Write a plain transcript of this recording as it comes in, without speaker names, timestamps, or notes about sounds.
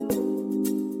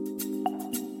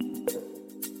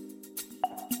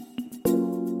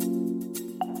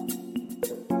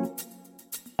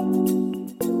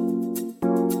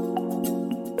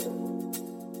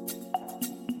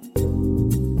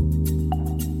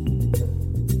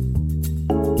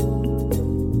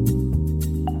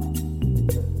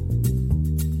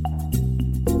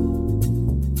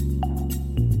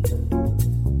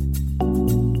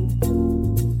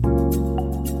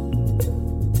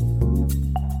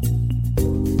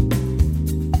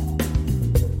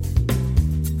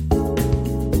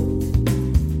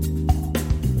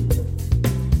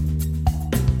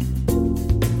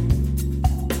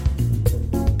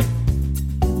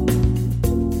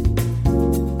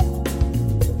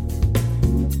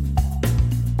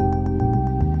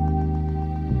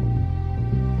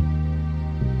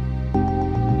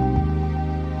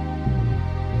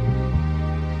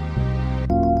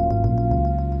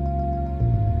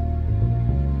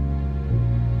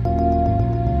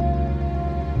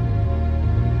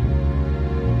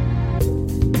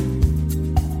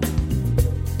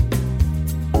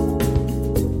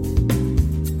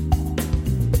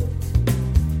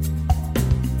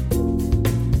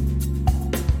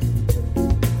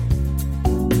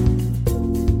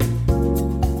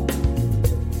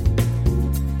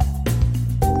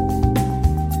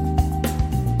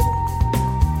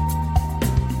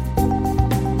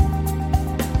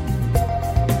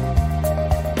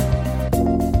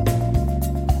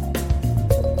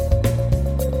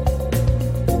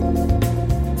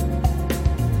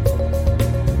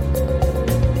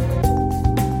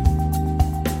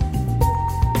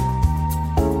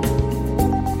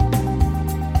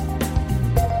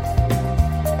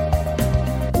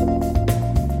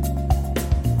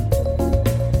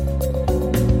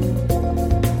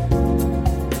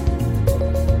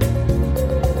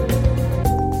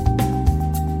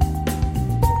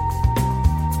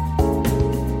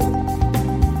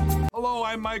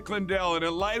I'm Mike Lindell, and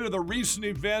in light of the recent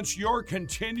events, your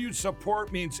continued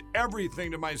support means everything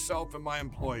to myself and my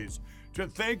employees. To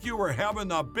thank you, we're having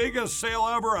the biggest sale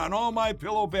ever on all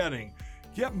MyPillow bedding.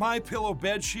 Get MyPillow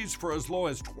bed sheets for as low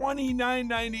as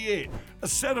 $29.98, a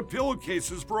set of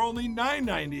pillowcases for only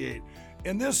 $9.98.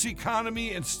 In this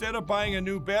economy, instead of buying a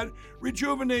new bed,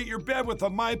 rejuvenate your bed with a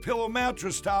MyPillow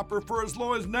mattress topper for as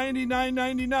low as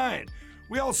 $99.99.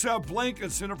 We also have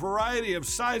blankets in a variety of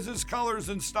sizes, colors,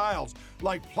 and styles,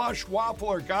 like plush, waffle,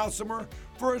 or gossamer,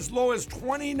 for as low as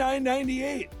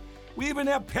 $29.98. We even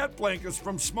have pet blankets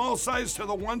from small size to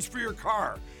the ones for your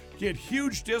car. Get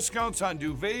huge discounts on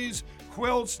duvets,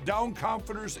 quilts, down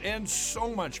comforters, and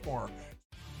so much more.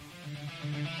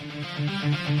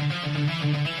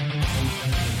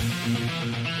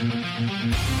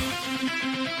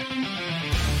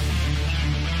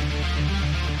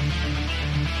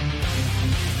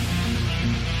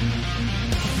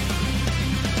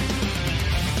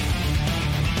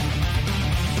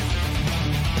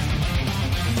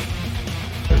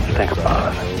 Think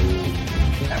about it.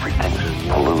 Everything's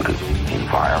polluted. The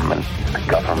environment, the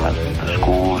government, the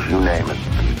schools, you name it.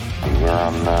 We're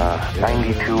on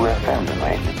 92 FM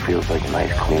tonight. It feels like a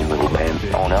nice, clean little band.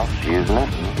 No one else is using it.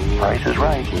 Price is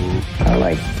right. I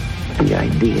like the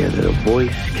idea that a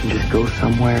voice can just go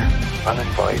somewhere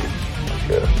uninvited. Like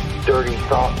a dirty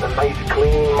thought and a nice,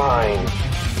 clean mind.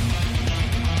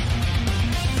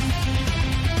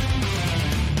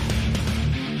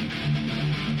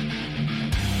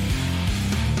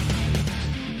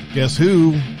 Guess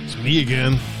who? It's me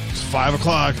again. It's 5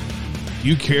 o'clock.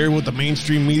 You care what the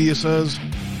mainstream media says?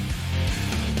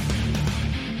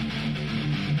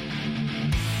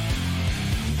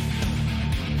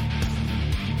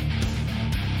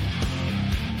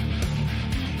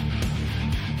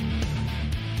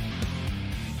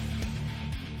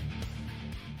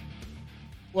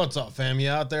 What's up, fam?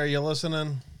 You out there? You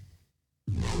listening?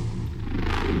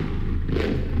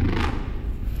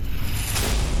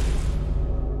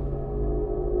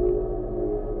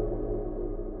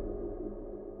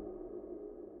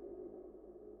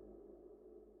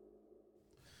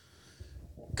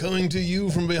 Coming to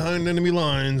you from behind enemy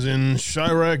lines in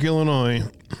Chirac, Illinois,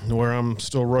 where I'm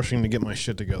still rushing to get my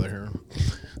shit together here.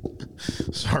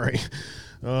 Sorry.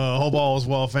 Hope all is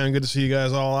well, fam. Good to see you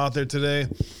guys all out there today.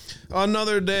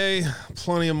 Another day,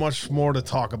 plenty of much more to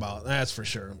talk about, that's for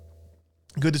sure.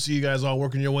 Good to see you guys all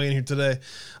working your way in here today.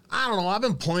 I don't know, I've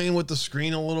been playing with the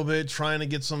screen a little bit, trying to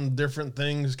get some different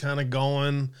things kind of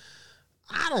going.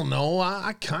 I don't know,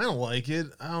 I kind of like it.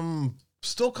 I'm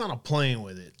still kind of playing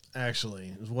with it.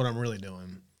 Actually, is what I'm really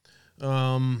doing.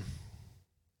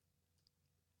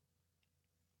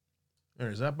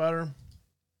 Is that better?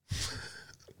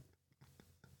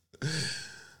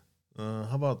 How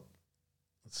about,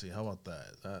 let's see, how about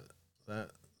that? Is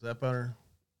that better?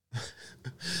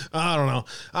 I don't know.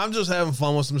 I'm just having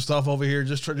fun with some stuff over here,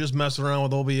 just messing around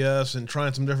with OBS and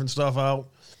trying some different stuff out.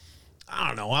 I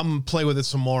don't know. I'm gonna play with it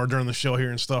some more during the show here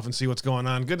and stuff and see what's going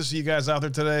on. Good to see you guys out there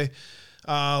today.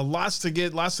 Lots to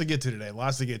get to today.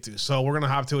 Lots to get to. So we're gonna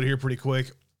hop to it here pretty quick.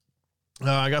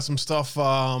 I got some stuff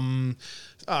kind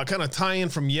of tie in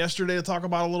from yesterday to talk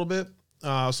about a little bit.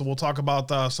 So we'll talk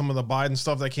about some of the Biden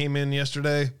stuff that came in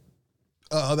yesterday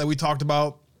that we talked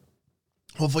about.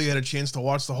 Hopefully you had a chance to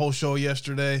watch the whole show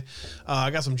yesterday.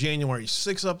 I got some January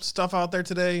 6th stuff out there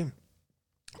today.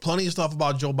 Plenty of stuff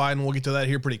about Joe Biden. We'll get to that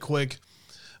here pretty quick.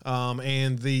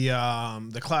 And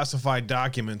the classified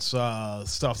documents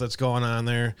stuff that's going on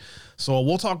there. So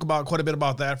we'll talk about quite a bit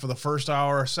about that for the first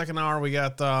hour. Second hour, we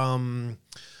got, I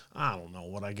don't know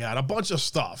what I got. A bunch of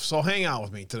stuff. So hang out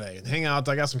with me today. Hang out.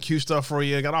 I got some Q stuff for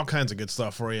you. I got all kinds of good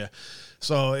stuff for you.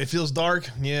 So it feels dark.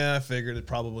 Yeah, I figured it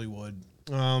probably would.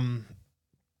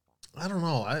 I don't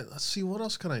know. Let's see. What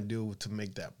else can I do to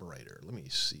make that brighter? Let me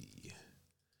see.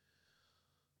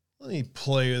 Let me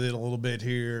play with it a little bit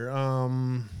here.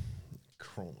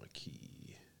 Chroma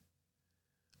key.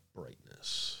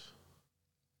 Brightness.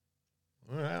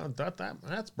 All right,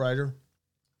 that's brighter.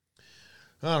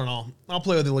 I don't know. I'll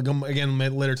play with it again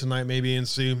later tonight maybe and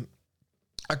see.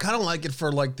 I kind of like it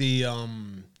for like the,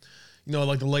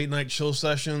 like the late night show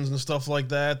sessions and stuff like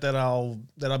that I'll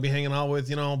be hanging out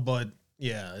with, but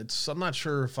yeah, I'm not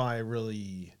sure if I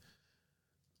really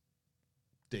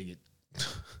dig it.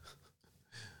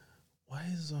 Why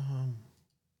is,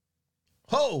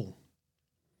 ho!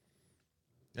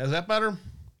 Is that better?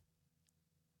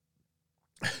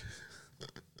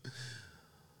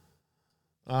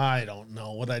 I don't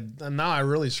know now I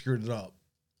really screwed it up.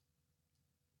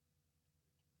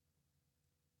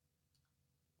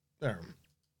 There.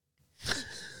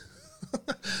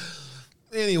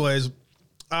 Anyways,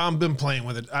 I've been playing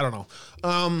with it. I don't know.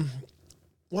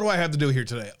 What do I have to do here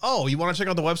today? Oh, you want to check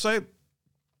out the website?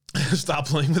 Stop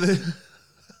playing with it.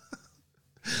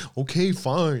 Okay,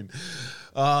 fine.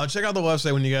 Check out the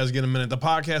website when you guys get a minute. The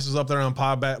podcast is up there on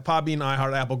Podbean,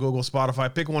 iHeart, Apple, Google,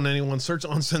 Spotify. Pick one, anyone. Search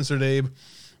Uncensored Abe,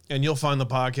 and you'll find the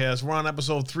podcast. We're on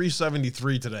episode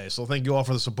 373 today, so thank you all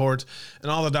for the support and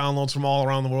all the downloads from all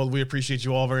around the world. We appreciate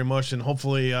you all very much, and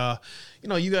hopefully,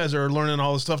 you guys are learning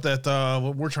all the stuff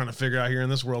that we're trying to figure out here in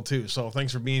this world too. So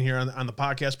thanks for being here on the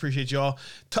podcast. Appreciate you all.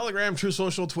 Telegram, True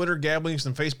Social, Twitter, Gab links,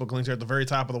 and Facebook links are at the very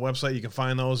top of the website. You can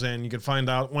find those, and you can find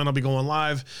out when I'll be going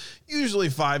live. Usually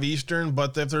 5 Eastern,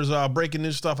 but if there's breaking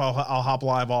news stuff, I'll hop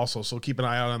live also. So keep an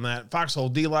eye out on that. Foxhole,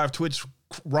 D Live, Twitch,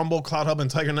 Rumble, Cloud Hub, and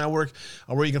Tiger Network,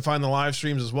 where you can find the live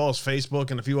streams, as well as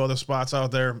Facebook and a few other spots out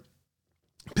there.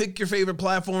 Pick your favorite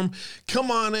platform.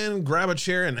 Come on in, grab a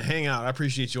chair, and hang out. I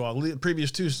appreciate you all. The previous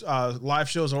 2 live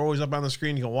shows are always up on the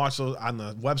screen. You can watch those on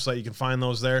the website. You can find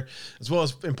those there, as well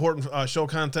as important show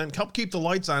content. Help keep the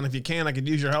lights on if you can. I could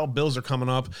use your help. Bills are coming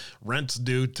up. Rent's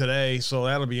due today, so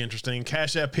that'll be interesting.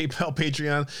 Cash App, PayPal,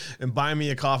 Patreon, and buy me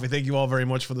a coffee. Thank you all very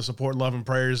much for the support, love, and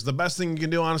prayers. The best thing you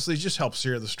can do, honestly, is just help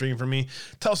share the stream for me.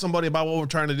 Tell somebody about what we're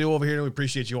trying to do over here. We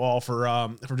appreciate you all for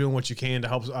doing what you can to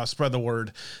help spread the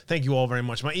word. Thank you all very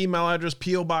much. My email address,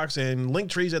 P.O. Box, and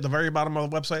link trees at the very bottom of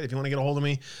the website. If you want to get a hold of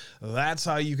me, that's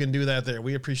how you can do that there.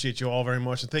 We appreciate you all very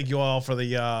much. And thank you all for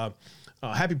the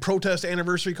happy protest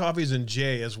anniversary coffees, and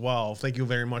Jay as well. Thank you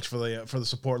very much for the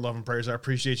support, love, and prayers. I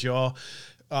appreciate you all.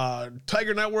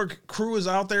 Tiger Network crew is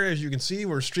out there. As you can see,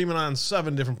 we're streaming on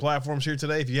 7 different platforms here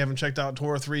today. If you haven't checked out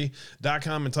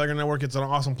Torah3.com and Tiger Network, it's an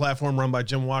awesome platform run by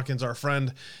Jim Watkins, our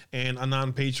friend and a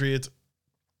non-patriot.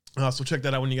 So check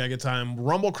that out when you get time.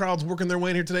 Rumble crowd's working their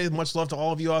way in here today. Much love to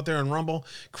all of you out there on Rumble.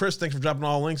 Chris, thanks for dropping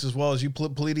all the links, as well as you,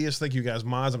 Palladius. Thank you guys,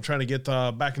 mods. I'm trying to get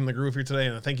back in the groove here today,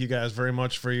 and I thank you guys very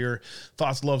much for your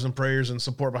thoughts, loves, and prayers and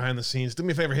support behind the scenes. Do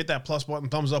me a favor, hit that plus button,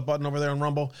 thumbs up button over there on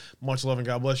Rumble. Much love and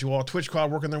God bless you all. Twitch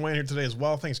crowd working their way in here today as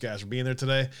well. Thanks, guys, for being there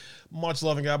today. Much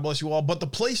love and God bless you all. But the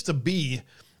place to be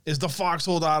is the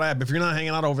Foxhole.app. If you're not hanging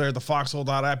out over there at the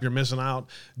Foxhole.app, you're missing out.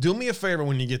 Do me a favor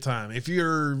when you get time. If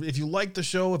you like the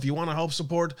show, if you want to help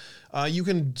support, you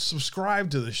can subscribe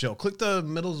to the show. Click the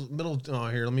middle. Oh,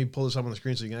 here, let me pull this up on the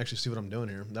screen so you can actually see what I'm doing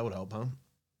here. That would help, huh?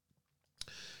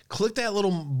 Click that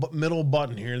little middle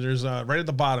button here. There's right at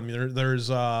the bottom. There's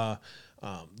the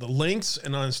links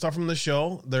and stuff from the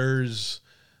show. There's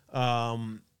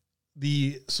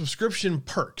the subscription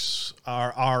perks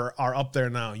are up there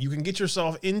now. You can get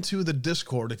yourself into the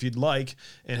Discord if you'd like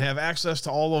and have access to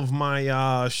all of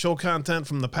my show content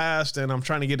from the past, and I'm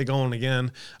trying to get it going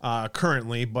again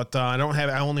currently, but I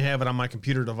only have it on my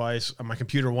computer device, on my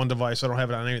computer one device. I don't have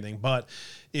it on anything. But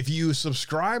if you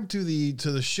subscribe to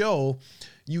the show,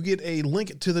 you get a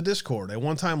link to the Discord, a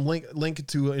one-time link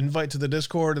to invite to the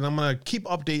Discord, and I'm going to keep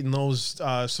updating those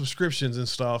subscriptions and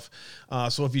stuff.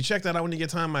 So if you check that out when you get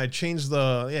time, I changed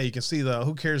you can see the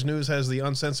Who Cares News has the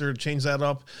Uncensored, changed that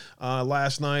up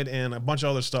last night, and a bunch of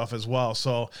other stuff as well.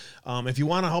 So if you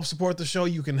want to help support the show,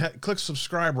 you can click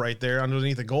subscribe right there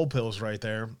underneath the gold pills right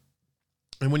there.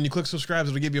 And when you click subscribe,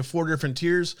 it'll give you 4 different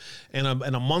tiers and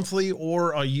a monthly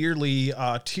or a yearly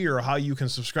tier, how you can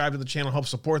subscribe to the channel, help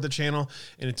support the channel.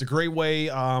 And it's a great way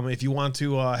if you want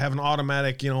to have an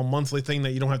automatic, monthly thing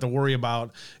that you don't have to worry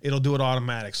about. It'll do it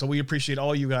automatic. So we appreciate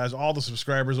all you guys, all the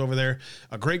subscribers over there.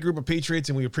 A great group of patriots,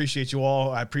 and we appreciate you all.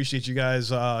 I appreciate you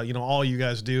guys, all you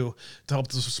guys do to help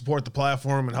to support the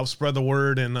platform and help spread the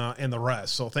word and the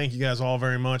rest. So thank you guys all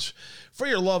very much for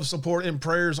your love, support, and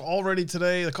prayers already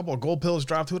today. A couple of gold pills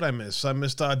dropped. Who did I miss? I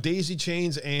missed Daisy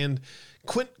Chains and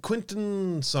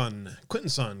Quentin Sun. Good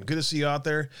to see you out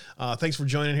there. Thanks for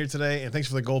joining here today, and thanks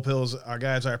for the gold pills,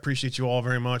 guys. I appreciate you all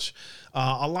very much.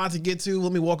 A lot to get to.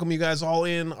 Let me welcome you guys all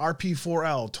in.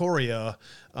 RP4L, Toria,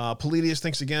 Palladius,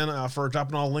 thanks again for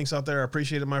dropping all the links out there. I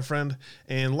appreciate it, my friend.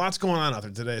 And lots going on out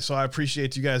there today, so I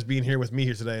appreciate you guys being here with me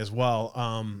here today as well.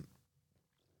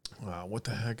 What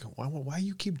the heck? Why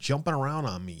you keep jumping around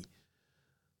on me?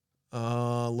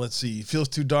 Let's see. Feels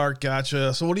too dark.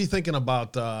 Gotcha. So what are you thinking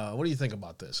about? What do you think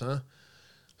about this, huh?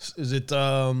 Is it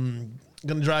going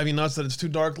to drive you nuts that it's too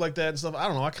dark like that and stuff? I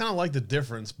don't know. I kind of like the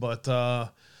difference, but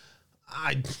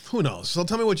who knows? So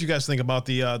tell me what you guys think about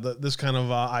this kind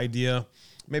of idea.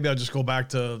 Maybe I'll just go back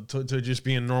to just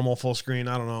being normal full screen.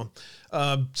 I don't know.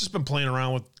 Just been playing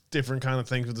around with different kind of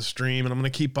things with the stream, and I'm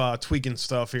going to keep tweaking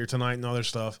stuff here tonight and other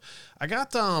stuff. I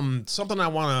got something I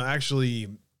want to actually...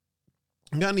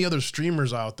 Got any other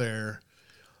streamers out there?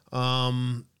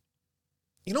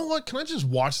 you know what? Can I just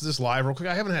watch this live real quick?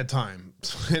 I haven't had time.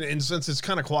 And since it's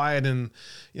kind of quiet and,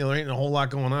 you know, there ain't a whole lot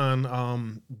going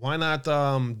on, why not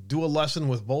do a lesson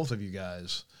with both of you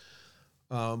guys?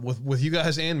 With you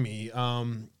guys and me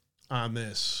on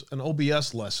this, an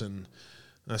OBS lesson.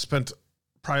 I spent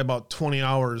probably about 20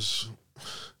 hours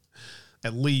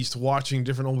at least watching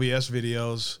different OBS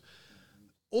videos.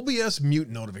 OBS mute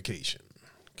notification.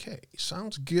 Okay,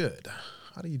 sounds good.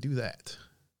 How do you do that?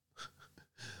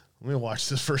 Let me watch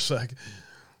this for a sec.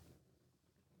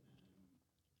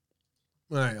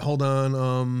 All right, hold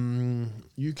on.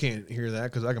 You can't hear that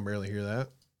because I can barely hear that.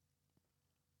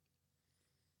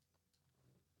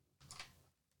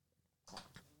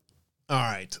 All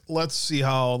right, let's see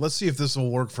if this will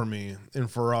work for me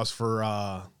and for us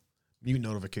for mute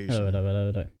notification.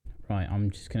 Hello. Right,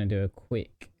 I'm just going to do a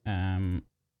quick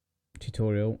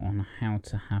tutorial on how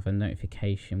to have a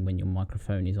notification when your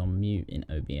microphone is on mute in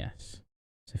OBS.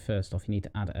 So first off, you need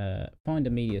to find a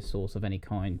media source of any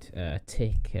kind,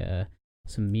 tick,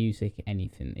 some music,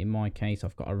 anything. In my case,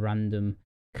 I've got a random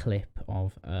clip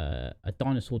of a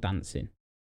dinosaur dancing,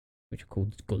 which are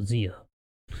called Godzilla.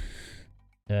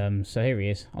 So here he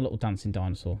is, a little dancing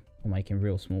dinosaur. I'll make him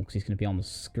real small because he's going to be on the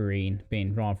screen,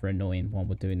 being rather annoying while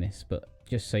we're doing this, but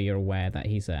just so you're aware that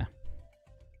he's there.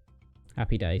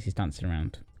 Happy days, he's dancing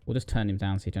around. We'll just turn him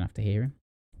down so you don't have to hear him.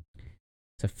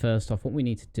 So first off, what we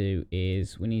need to do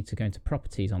is we need to go into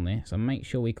properties on this and make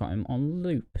sure we got him on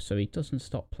loop so he doesn't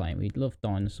stop playing. We love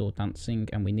dinosaur dancing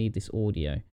and we need this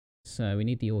audio. So we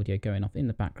need the audio going off in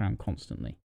the background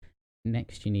constantly.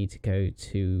 Next, you need to go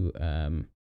to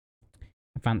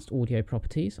advanced audio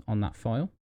properties on that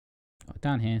file.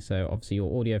 Down here, so obviously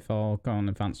your audio file, go on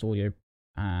advanced audio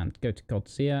and go to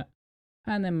Godzilla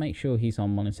and then make sure he's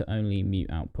on monitor only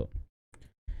mute output.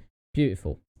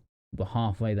 Beautiful. We're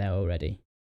halfway there already.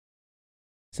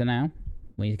 So now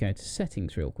we need to go to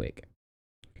settings real quick.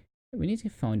 We need to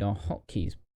find our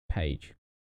hotkeys page.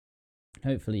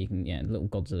 Hopefully you can, yeah, little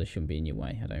Godzilla shouldn't be in your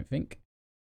way, I don't think.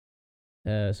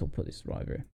 So we'll put this right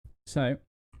here. So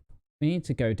we need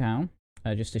to go down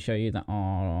just to show you that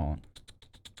our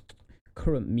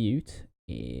current mute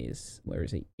is, where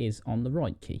is it? Is on the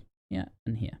right key. Yeah,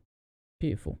 and here.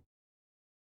 Beautiful.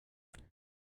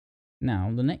 Now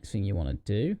the next thing you want to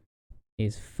do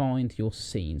is find your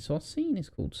scene. So our scene is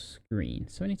called screen.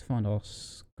 So we need to find our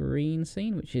screen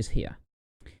scene, which is here.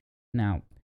 Now,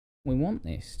 we want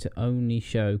this to only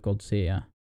show Godzilla,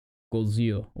 or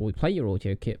we play your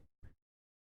audio kit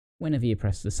whenever you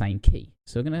press the same key.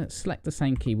 So we're going to select the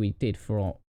same key we did for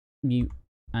our mute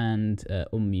and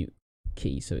unmute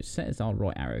key. So it's set as our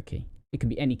right arrow key. It can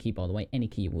be any key, by the way, any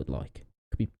key you would like. It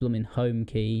could be blooming home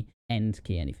key, end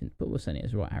key, anything, but we'll set it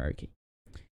as right arrow key.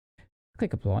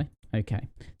 Click apply. Okay,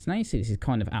 so now you see this is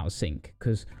kind of out of sync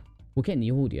because we're getting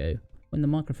the audio when the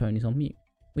microphone is on mute.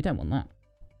 We don't want that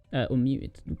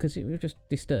unmuted because it will just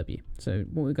disturb you. So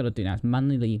what we've got to do now is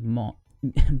manually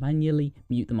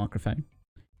mute the microphone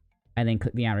and then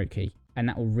click the arrow key and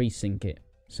that will resync it.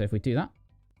 So if we do that,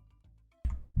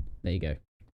 there you go.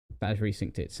 That has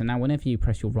resynced it. So now whenever you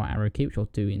press your right arrow key, which I'll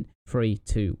do in 3,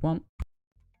 2, 1,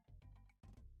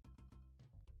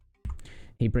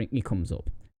 he comes up.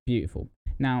 Beautiful.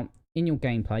 Now, in your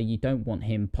gameplay, you don't want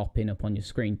him popping up on your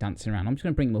screen, dancing around. I'm just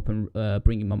going to bring him up and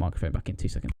bring my microphone back in 2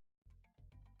 seconds.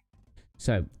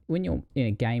 So, when you're in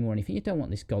a game or anything, you don't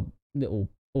want this little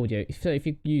audio. So, if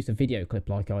you use a video clip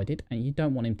like I did, and you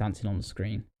don't want him dancing on the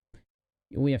screen,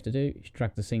 all you have to do is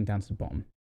drag the scene down to the bottom.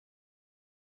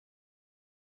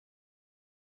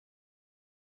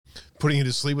 Putting you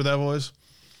to sleep with that voice?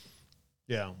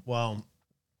 Yeah, well...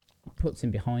 Puts him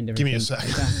behind everything. Give me a sec.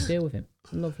 You don't have to deal with him.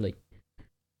 Lovely.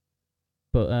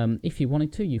 But if you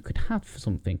wanted to, you could have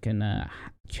something and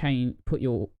create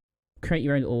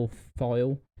your own little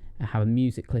file, have a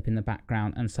music clip in the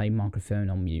background, and say microphone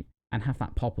on mute, and have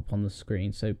that pop up on the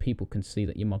screen so people can see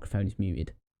that your microphone is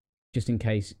muted, just in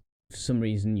case for some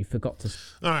reason you forgot to.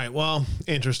 All right. Well,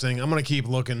 interesting. I'm gonna keep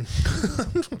looking.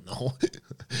 No,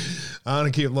 I'm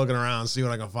gonna keep looking around, see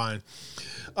what I can find.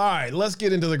 All right, let's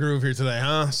get into the groove here today,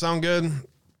 huh? Sound good?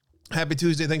 Happy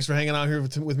Tuesday. Thanks for hanging out here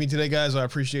with me today, guys. I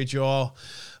appreciate you all.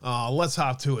 Let's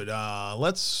hop to it.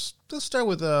 Let's start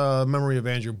with Memory of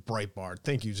Andrew Breitbart.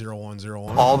 Thank you,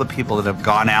 0101. All the people that have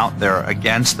gone out there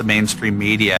against the mainstream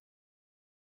media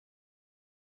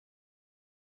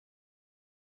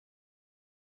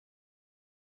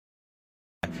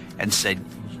and said,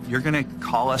 you're going to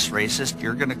call us racist?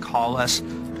 You're going to call us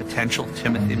potential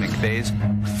Timothy McVeighs?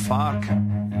 Fuck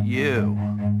you.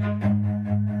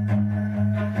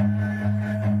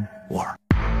 War.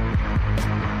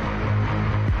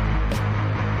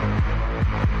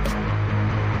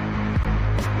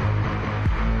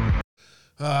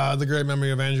 The great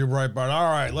memory of Andrew Breitbart.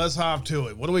 All right, let's hop to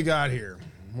it. What do we got here?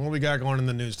 What do we got going in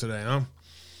the news today, huh?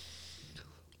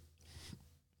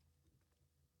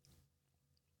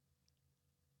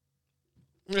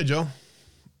 Hey, Joe.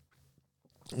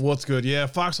 What's good? Yeah,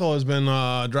 Foxhole has been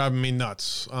driving me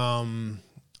nuts. I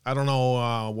don't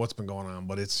know what's been going on,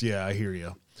 but it's, yeah, I hear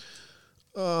you.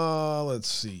 Let's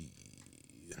see.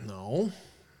 No,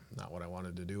 not what I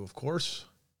wanted to do, of course.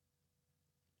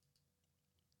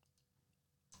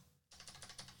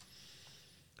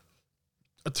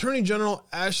 Attorney General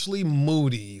Ashley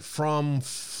Moody from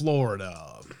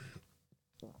Florida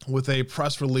with a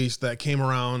press release that came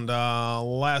around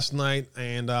last night,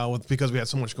 and because we had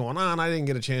so much going on, I didn't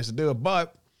get a chance to do it,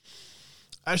 but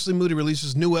Ashley Moody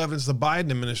releases new evidence the Biden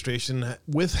administration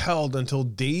withheld until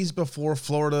days before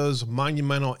Florida's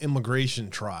monumental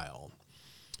immigration trial.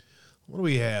 What do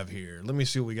we have here? Let me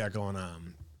see what we got going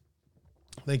on.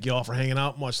 Thank you all for hanging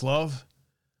out. Much love.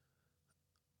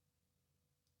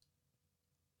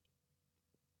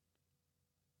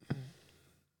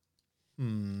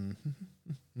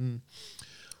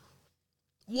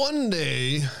 One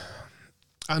day,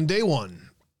 on day one,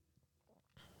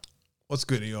 what's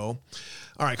good, yo?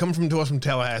 All right, coming to us from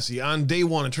Tallahassee. On day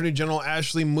one, Attorney General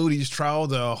Ashley Moody's trial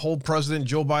to hold President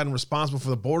Joe Biden responsible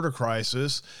for the border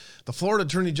crisis. The Florida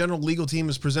Attorney General legal team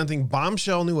is presenting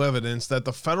bombshell new evidence that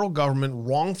the federal government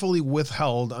wrongfully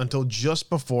withheld until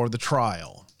just before the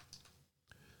trial.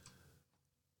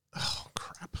 Oh,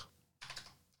 crap.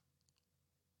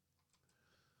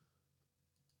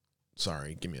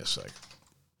 Sorry, give me a sec.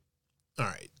 All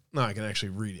right, now I can actually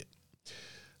read it.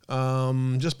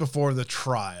 Just before the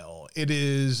trial, it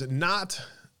is not,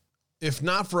 if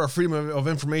not for a Freedom of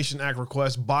Information Act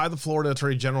request by the Florida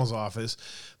Attorney General's office,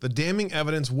 the damning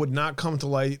evidence would not come to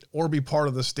light or be part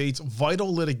of the state's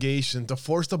vital litigation to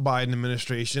force the Biden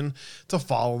administration to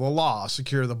follow the law,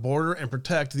 secure the border, and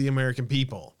protect the American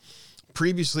people.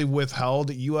 Previously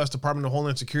withheld U.S. Department of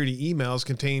Homeland Security emails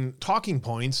contain talking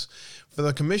points for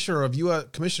the Commissioner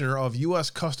of U.S.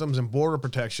 Customs and Border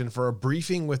Protection for a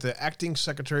briefing with the Acting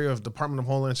Secretary of Department of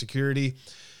Homeland Security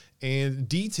and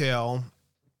detail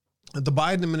the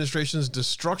Biden administration's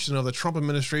destruction of the Trump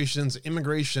administration's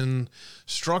immigration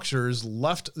structures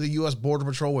left the U.S. Border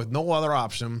Patrol with no other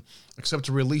option except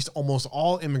to release almost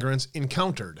all immigrants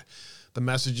encountered. The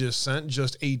messages sent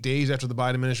just 8 days after the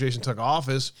Biden administration took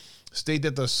office state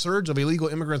that the surge of illegal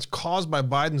immigrants caused by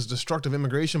Biden's destructive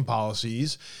immigration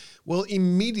policies will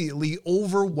immediately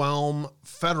overwhelm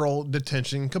federal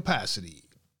detention capacity.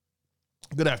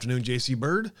 Good afternoon, JC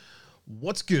Bird.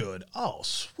 What's good? Oh,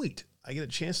 sweet. I get a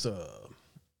chance to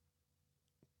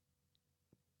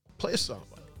play a song.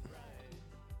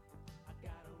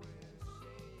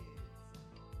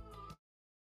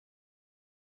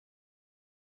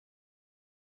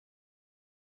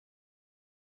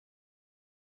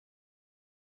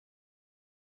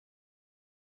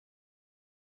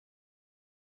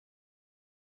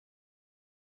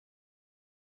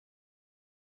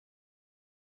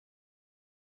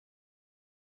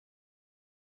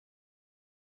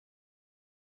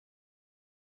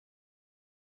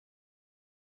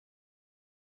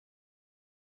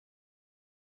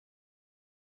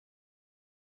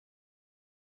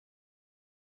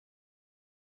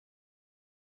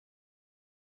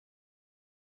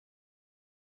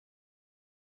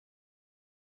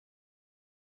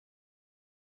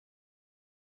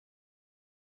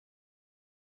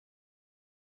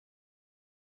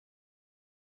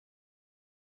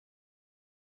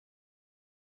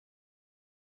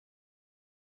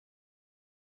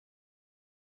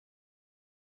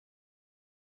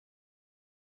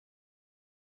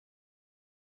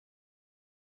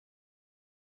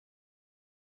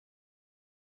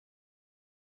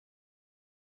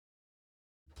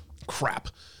 Crap.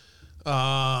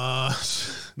 Now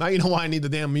you know why I need the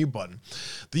damn mute button.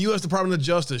 The U.S. Department of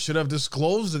Justice should have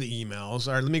disclosed the emails.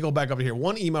 All right, let me go back up here.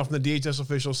 One email from the DHS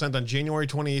official sent on January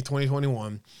 28,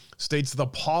 2021 states the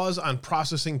pause on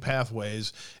processing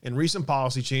pathways and recent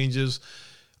policy changes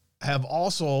have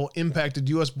also impacted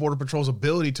U.S. Border Patrol's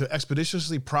ability to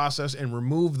expeditiously process and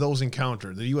remove those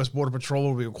encountered. The U.S. Border Patrol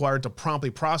will be required to promptly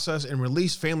process and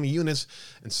release family units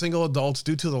and single adults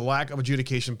due to the lack of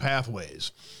adjudication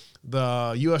pathways.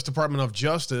 The U.S. Department of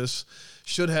Justice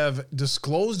should have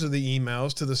disclosed the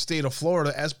emails to the state of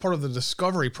Florida as part of the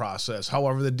discovery process.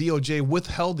 However, the DOJ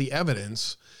withheld the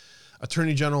evidence.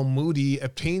 Attorney General Moody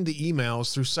obtained the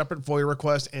emails through separate FOIA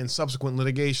requests and subsequent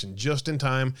litigation, just in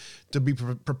time to be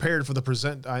prepared for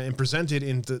the and presented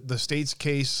in the state's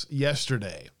case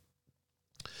yesterday.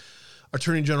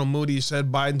 Attorney General Moody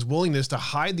said Biden's willingness to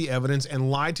hide the evidence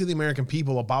and lie to the American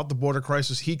people about the border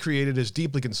crisis he created is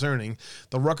deeply concerning.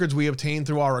 The records we obtained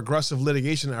through our aggressive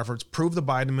litigation efforts prove the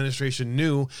Biden administration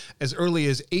knew as early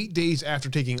as 8 days after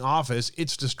taking office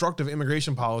its destructive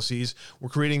immigration policies were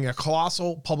creating a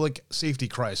colossal public safety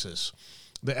crisis.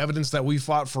 The evidence that we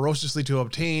fought ferociously to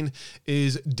obtain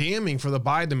is damning for the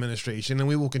Biden administration, and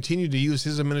we will continue to use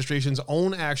his administration's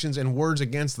own actions and words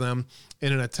against them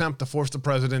in an attempt to force the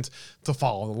president to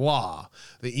follow the law.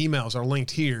 The emails are linked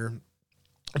here.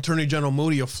 Attorney General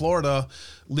Moody of Florida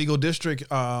Legal District,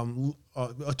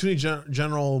 Attorney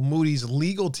General Moody's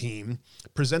legal team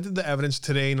presented the evidence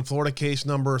today in Florida case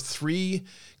number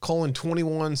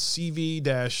 3:21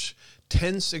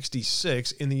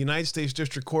 CV-1066 in the United States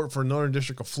District Court for Northern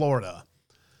District of Florida.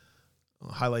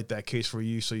 I'll highlight that case for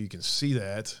you so you can see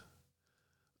that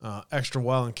extra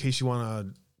well in case you want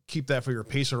to keep that for your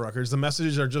PACER records. The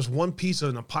messages are just one piece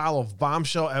in a pile of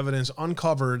bombshell evidence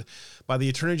uncovered by the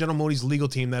Attorney General Moody's legal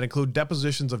team that include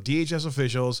depositions of DHS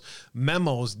officials,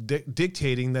 memos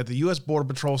dictating that the U.S. Border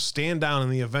Patrol stand down in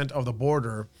the event the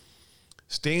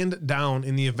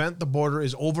border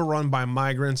is overrun by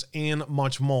migrants, and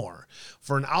much more.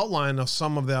 For an outline of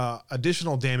some of the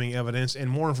additional damning evidence and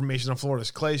more information on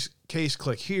Florida's case,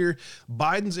 click here.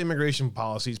 Biden's immigration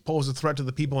policies pose a threat to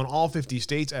the people in all 50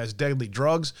 states as deadly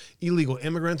drugs, illegal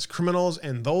immigrants, criminals,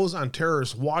 and those on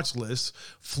terrorist watch lists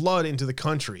flood into the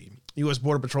country. U.S.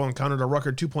 Border Patrol encountered a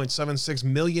record 2.76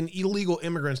 million illegal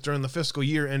immigrants during the fiscal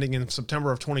year ending in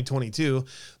September of 2022.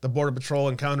 The Border Patrol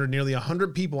encountered nearly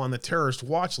 100 people on the terrorist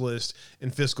watch list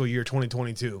in fiscal year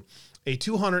 2022, a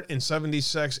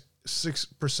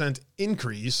 276%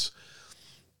 increase.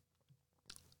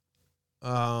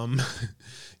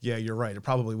 Yeah, you're right. It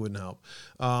probably wouldn't help.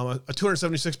 A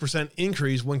 276%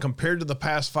 increase when compared to the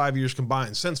past 5 years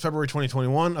combined. Since February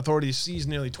 2021, authorities seized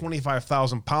nearly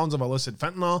 25,000 pounds of illicit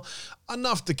fentanyl,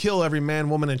 enough to kill every man,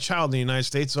 woman, and child in the United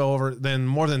States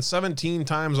more than 17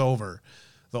 times over.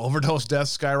 The overdose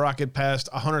deaths skyrocketed past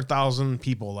 100,000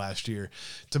 people last year.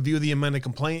 To view the amended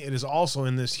complaint, it is also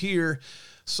in this here.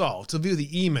 So, to view the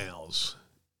emails,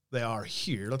 they are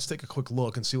here. Let's take a quick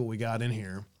look and see what we got in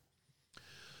here.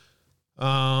 We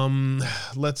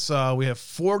have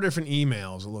 4 different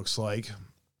emails, it looks like.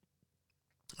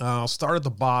 I'll start at the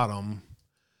bottom,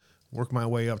 work my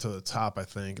way up to the top, I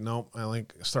think. Nope, I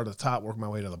think start at the top, work my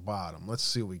way to the bottom. Let's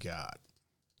see what we got.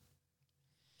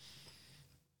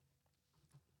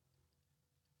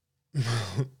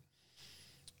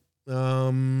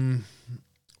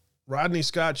 Rodney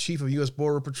Scott, Chief of U.S.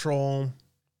 Border Patrol.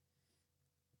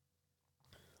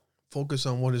 Focus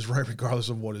on what is right regardless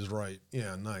of what is right.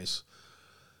 Yeah, nice.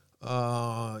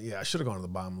 Yeah, I should have gone to the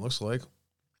bottom, it looks like.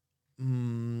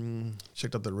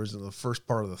 Checked out the first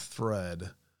part of the thread.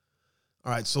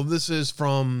 All right, so this is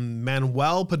from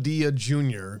Manuel Padilla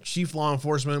Jr., Chief Law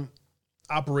Enforcement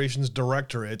Operations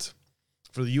Directorate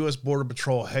for the U.S. Border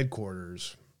Patrol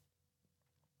Headquarters.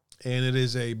 And it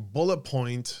is a bullet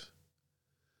point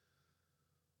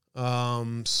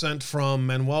sent from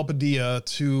Manuel Padilla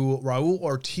to Raul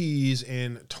Ortiz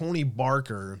and Tony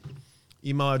Barker.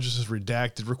 Email address is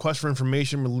redacted. Request for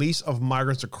information, release of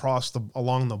migrants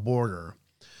along the border.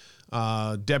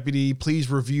 Deputy,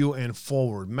 please review and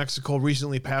forward. Mexico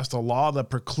recently passed a law that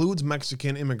precludes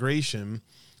Mexican immigration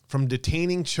from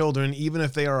detaining children even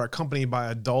if they are accompanied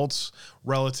by adults,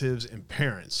 relatives, and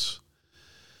parents.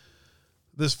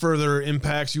 This further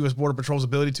impacts U.S. Border Patrol's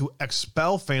ability to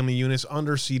expel family units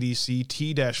under CDC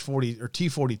T-40 or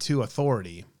T-42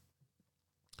 authority.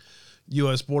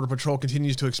 U.S. Border Patrol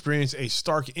continues to experience a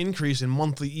stark increase in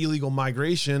monthly illegal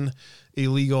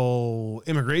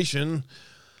immigration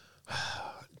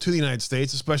to the United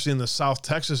States, especially in the South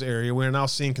Texas area. We are now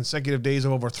seeing consecutive days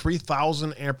of over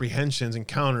 3,000 apprehensions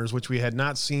encounters, which we had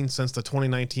not seen since the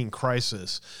 2019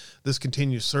 crisis. This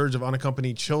continued surge of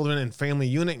unaccompanied children and family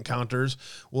unit encounters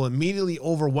will immediately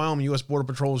overwhelm U.S. Border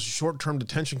Patrol's short-term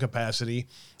detention capacity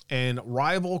and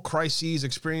rival crises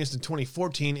experienced in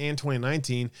 2014 and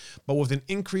 2019, but with an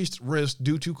increased risk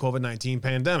due to COVID-19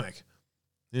 pandemic.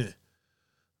 The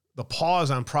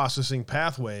pause on processing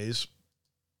pathways.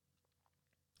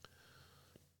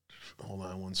 Hold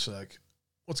on one sec.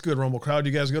 What's good, Rumble Crowd?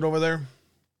 You guys good over there?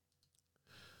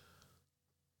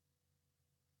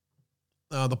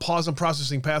 The pause on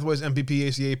processing pathways, MPP,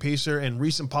 ACA, PACER, and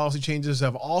recent policy changes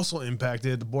have also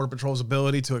impacted the Border Patrol's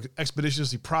ability to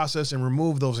expeditiously process and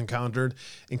remove those encountered,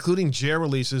 including jail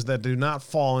releases that do not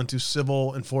fall into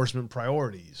civil enforcement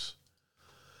priorities.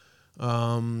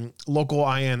 Local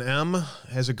INM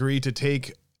has agreed to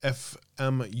take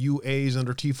FMUAs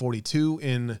under T-42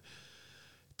 in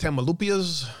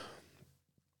Tamaulipas.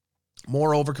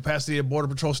 Moreover, capacity at Border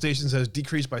Patrol stations has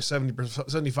decreased by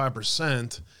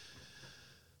 75%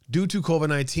 due to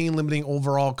COVID-19 limiting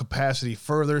overall capacity.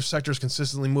 Further, sectors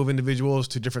consistently move individuals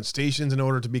to different stations in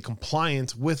order to be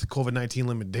compliant with COVID-19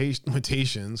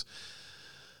 limitations.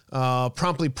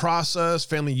 Promptly process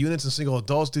family units and single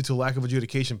adults due to lack of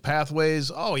adjudication pathways.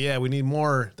 Oh yeah, we need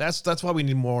more. That's why we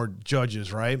need more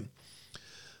judges, right?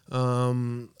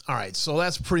 All right, so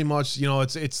that's pretty much,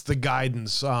 it's the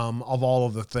guidance of all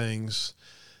of the things.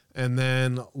 And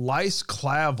then lice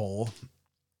clavel,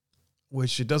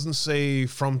 which it doesn't say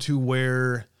from to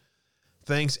where.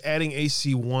 Thanks, adding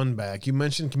AC1 back. You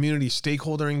mentioned community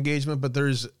stakeholder engagement, but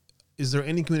is there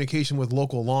any communication with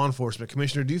local law enforcement?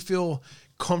 Commissioner, do you feel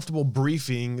comfortable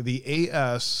briefing the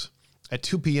AS at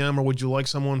 2 p.m. or would you like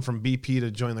someone from BP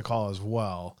to join the call as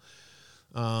well?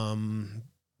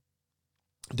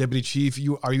 Deputy Chief,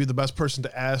 are you the best person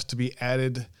to ask to be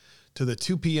added to the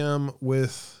 2 p.m.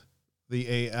 with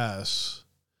the AS?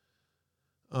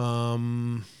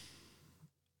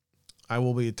 I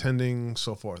will be attending,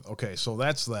 so forth. Okay, so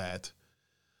that's that.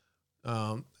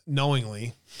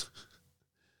 Knowingly.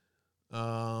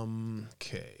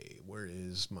 Okay, where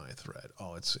is my thread?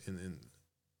 Oh, it's in.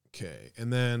 Okay,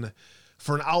 and then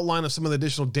for an outline of some of the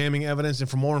additional damning evidence and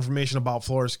for more information about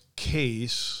Florida's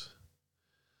case,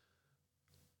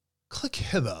 click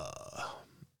hither.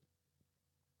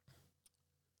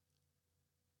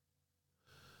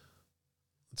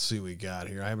 Let's see what we got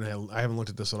here. I haven't looked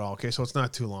at this at all. Okay, so it's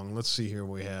not too long. Let's see here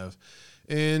what we have.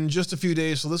 In just a few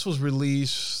days, so this was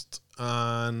released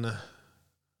on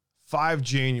 5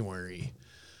 January.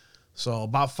 So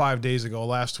about 5 days ago,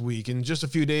 last week. In just a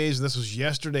few days, this was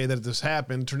yesterday that this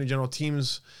happened. Attorney General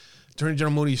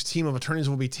Moody's team of attorneys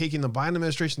will be taking the Biden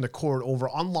administration to court over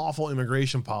unlawful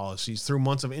immigration policies. Through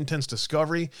months of intense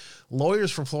discovery, lawyers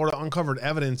from Florida uncovered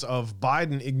evidence of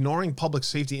Biden ignoring public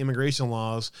safety immigration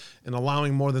laws and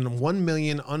allowing more than 1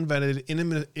 million unvetted,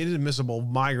 inadmissible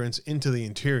migrants into the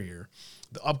interior.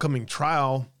 The upcoming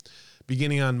trial,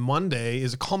 beginning on Monday,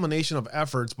 is a culmination of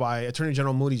efforts by Attorney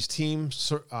General Moody's team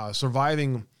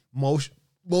surviving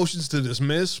motions to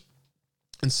dismiss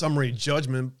and summary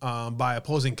judgment by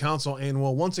opposing counsel, and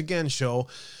will once again show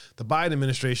the Biden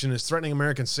administration is threatening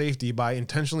American safety by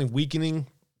intentionally weakening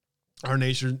our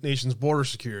nation's border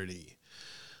security.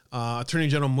 Attorney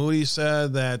General Moody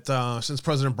said that since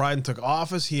President Biden took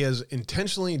office, he has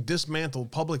intentionally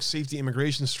dismantled public safety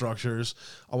immigration structures,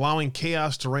 allowing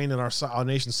chaos to reign at our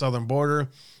nation's southern border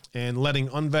and letting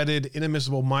unvetted,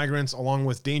 inadmissible migrants, along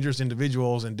with dangerous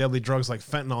individuals and deadly drugs like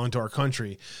fentanyl, into our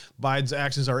country. Biden's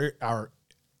actions are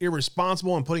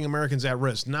irresponsible and putting Americans at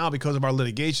risk. Now, because of our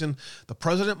litigation, the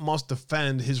president must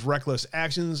defend his reckless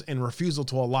actions and refusal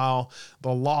to allow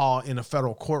the law in a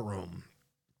federal courtroom.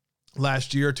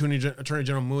 Last year, Attorney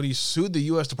General Moody sued the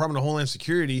U.S. Department of Homeland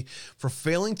Security for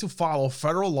failing to follow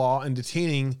federal law and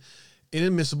detaining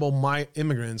inadmissible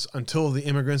immigrants until the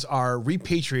immigrants are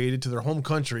repatriated to their home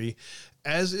country,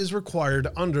 as is required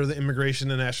under the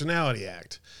Immigration and Nationality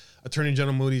Act. Attorney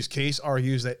General Moody's case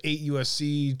argues that 8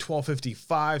 U.S.C.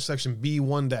 1255, Section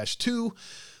B1-2,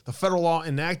 the federal law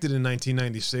enacted in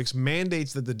 1996,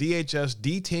 mandates that the DHS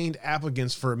detained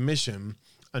applicants for admission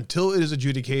until it is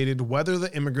adjudicated whether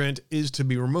the immigrant is to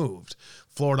be removed.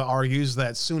 Florida argues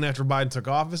that soon after Biden took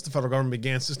office, the federal government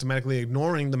began systematically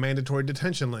ignoring the mandatory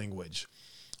detention language.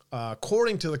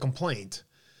 According to the complaint,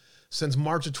 since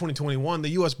March of 2021, the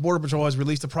U.S. Border Patrol has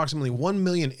released approximately 1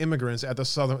 million immigrants at the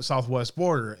southwest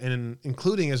border, and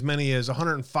including as many as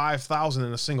 105,000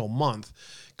 in a single month.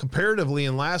 Comparatively,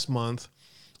 in last month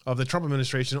of the Trump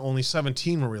administration, only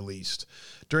 17 were released.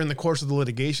 During the course of the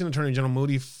litigation, Attorney General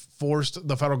Moody forced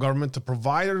the federal government to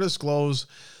provide or disclose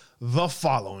the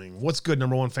following. What's good,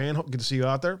 number one fan? Good to see you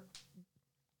out there.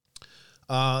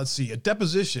 Let's see, a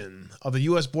deposition of the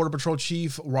U.S. Border Patrol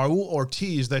Chief Raul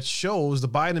Ortiz that shows the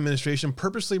Biden administration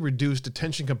purposely reduced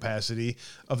detention capacity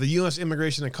of the U.S.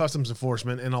 Immigration and Customs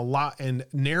Enforcement and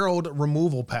narrowed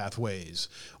removal pathways.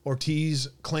 Ortiz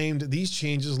claimed these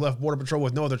changes left Border Patrol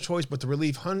with no other choice but to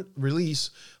release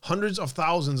hundreds of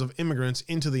thousands of immigrants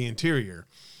into the interior.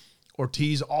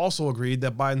 Ortiz also agreed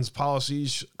that Biden's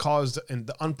policies caused an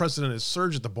unprecedented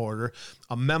surge at the border,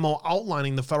 a memo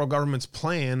outlining the federal government's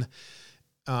plan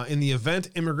in the event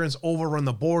immigrants overrun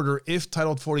the border if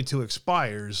Title 42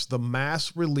 expires, the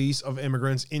mass release of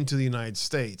immigrants into the United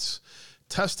States.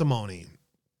 Testimony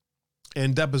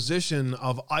and deposition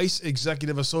of ICE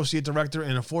Executive Associate Director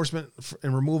and Enforcement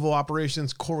and Removal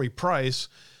Operations Corey Price,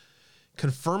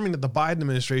 confirming that the Biden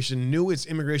administration knew its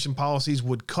immigration policies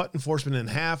would cut enforcement in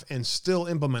half and still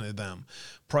implemented them.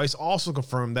 Price also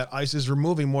confirmed that ICE is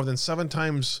removing more than 7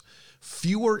 times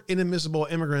fewer inadmissible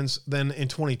immigrants than in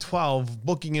 2012,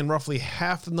 booking in roughly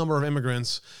half the number of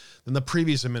immigrants than the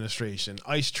previous administration.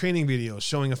 ICE training videos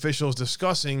showing officials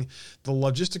discussing the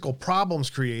logistical problems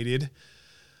created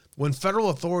when federal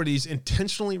authorities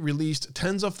intentionally released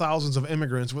tens of thousands of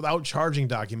immigrants without charging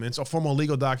documents, a formal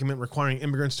legal document requiring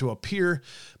immigrants to appear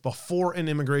before an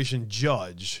immigration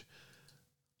judge.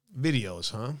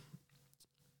 Videos, huh?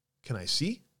 Can I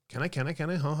see? Can I?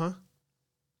 Huh?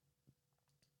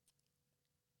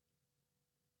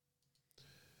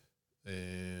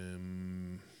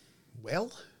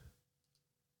 Well,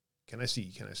 can I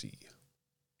see?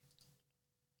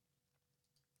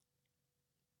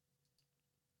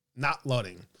 Not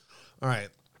loading. All right.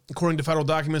 According to federal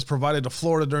documents provided to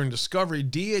Florida during discovery,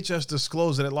 DHS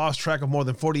disclosed that it lost track of more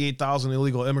than 48,000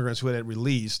 illegal immigrants who had it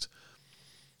released,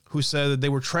 who said that they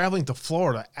were traveling to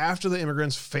Florida after the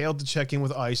immigrants failed to check in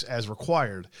with ICE as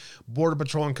required. Border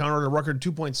Patrol encountered a record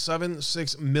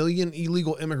 2.76 million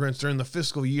illegal immigrants during the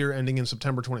fiscal year ending in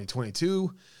September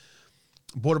 2022.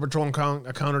 Border Patrol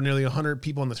encountered nearly 100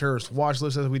 people on the terrorist watch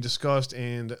list, as we discussed,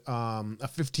 and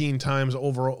 15 times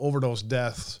overdose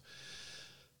deaths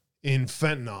in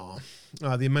fentanyl.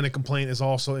 The amended complaint is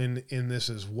also in this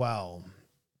as well.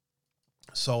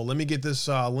 So let me get this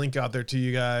link out there to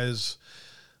you guys.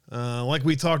 Like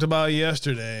we talked about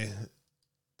yesterday,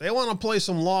 they want to play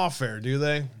some lawfare, do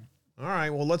they? All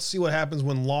right, well, let's see what happens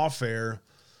when lawfare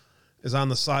is on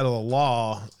the side of the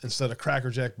law instead of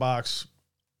crackerjack box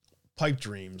pipe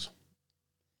dreams.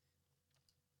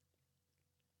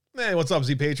 Hey, what's up,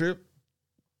 Z Patriot?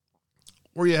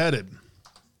 Where you headed?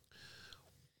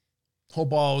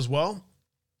 Hope all is well.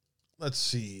 Let's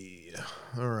see.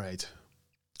 All right.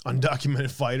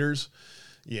 Undocumented fighters.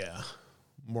 Yeah,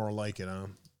 more like it, huh?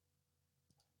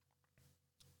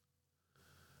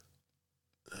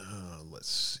 Let's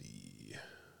see.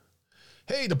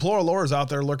 Hey, Deplora Laura's out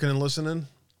there lurking and listening.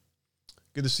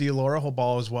 Good to see you, Laura. Hope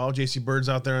all is well. JC Bird's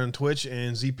out there on Twitch,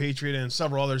 and Z Patriot and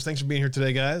several others. Thanks for being here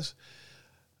today, guys.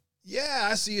 Yeah,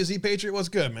 I see you, Z Patriot. What's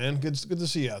good, man? Good to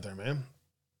see you out there, man.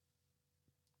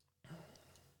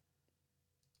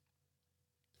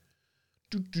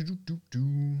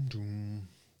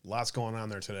 Lots going on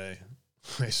there today.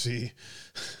 I see.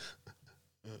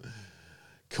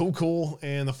 Cool,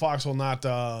 and the Foxhole not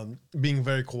being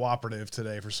very cooperative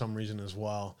today for some reason as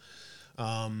well.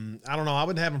 I don't know. I've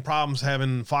been having problems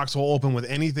having Foxhole open with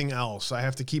anything else. I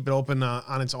have to keep it open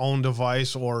on its own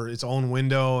device or its own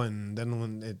window, and then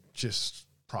when it just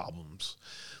problems.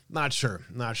 Not sure,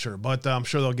 but I'm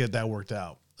sure they'll get that worked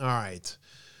out. All right.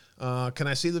 Can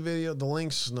I see the video, the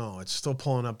links? No, it's still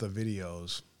pulling up the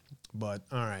videos, but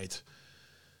all right.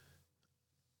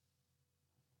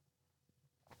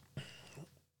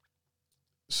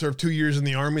 Serve 2 years in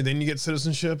the Army, then you get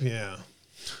citizenship? Yeah.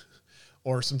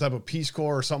 Or some type of Peace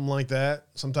Corps or something like that.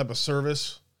 Some type of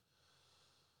service.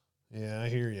 Yeah, I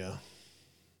hear you.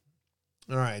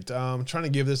 All right. I'm trying to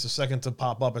give this a second to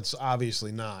pop up. It's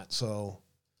obviously not. So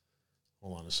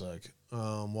hold on a sec.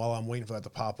 While I'm waiting for that to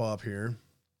pop up here.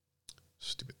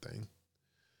 Stupid thing.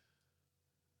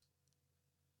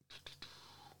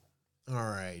 All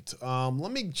right.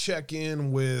 Let me check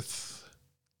in with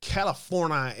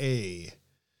California.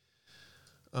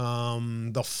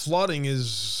 The flooding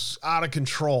is out of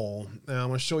control. Now, I'm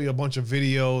going to show you a bunch of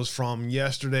videos from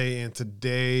yesterday and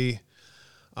today,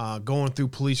 going through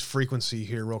police frequency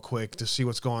here real quick to see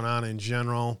what's going on in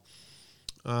general.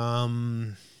 I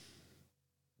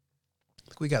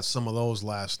think we got some of those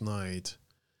last night.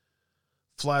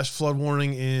 Flash flood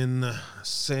warning in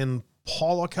San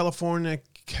Paulo, California,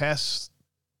 Castic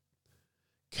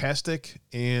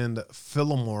and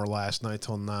Fillmore last night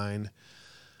till 9.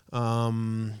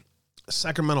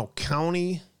 Sacramento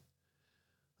County,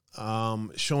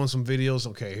 showing some videos.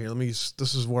 Okay, here,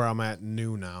 this is where I'm at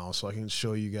new now, so I can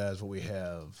show you guys what we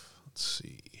have. Let's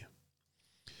see.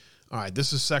 All right,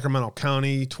 this is Sacramento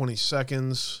County, 20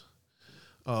 seconds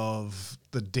of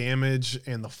the damage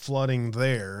and the flooding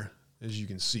there, as you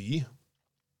can see.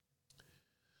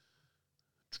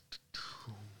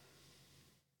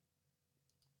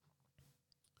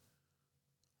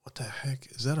 What the heck?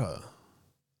 Is that a...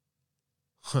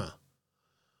 Huh.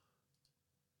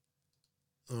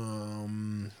 All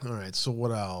right, so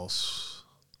what else?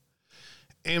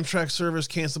 Amtrak service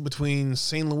canceled between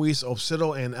San Luis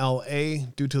Obispo and LA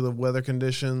due to the weather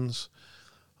conditions.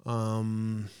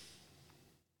 Santa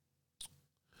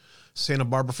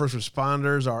Barbara first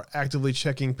responders are actively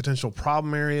checking potential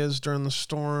problem areas during the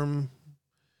storm.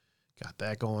 Got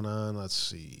that going on. Let's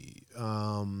see.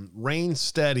 Rain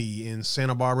steady in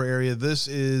Santa Barbara area. This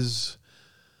is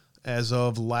as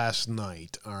of last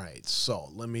night. All right, so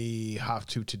let me hop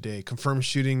to today. Confirmed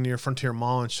shooting near Frontier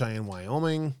Mall in Cheyenne,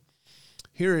 Wyoming.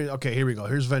 Here we go.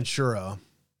 Here's Ventura.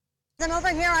 I'm over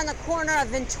here on the corner of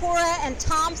Ventura and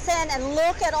Thompson, and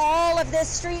look at all of this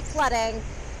street flooding.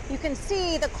 You can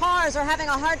see the cars are having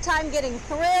a hard time getting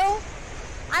through.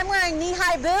 I'm wearing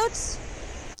knee-high boots.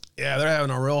 Yeah, they're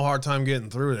having a real hard time getting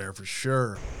through there for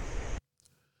sure.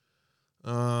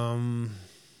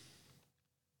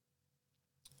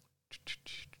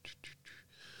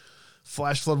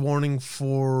 Flash flood warning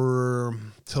for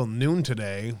till noon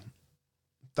today.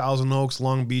 Thousand Oaks,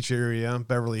 Long Beach area,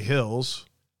 Beverly Hills.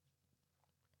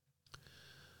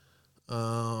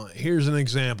 Here's an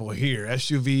example here.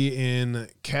 SUV in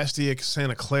Castaic,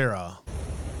 Santa Clara.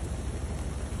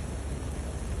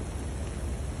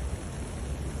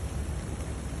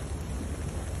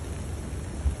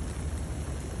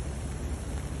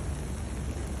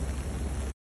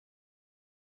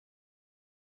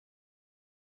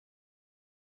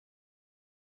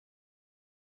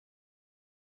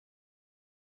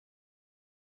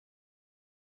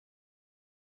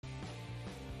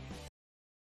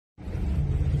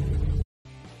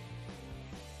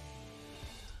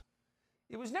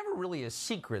 It was never really a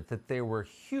secret that there were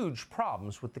huge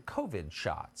problems with the COVID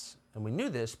shots. And we knew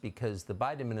this because the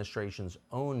Biden administration's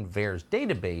own VAERS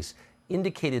database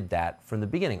indicated that from the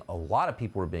beginning. A lot of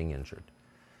people were being injured.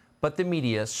 But the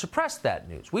media suppressed that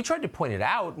news. We tried to point it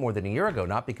out more than a year ago,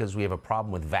 not because we have a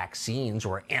problem with vaccines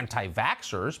or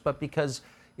anti-vaxxers, but because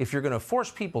if you're going to force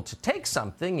people to take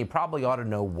something, you probably ought to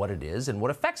know what it is and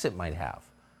what effects it might have.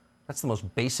 That's the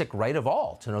most basic right of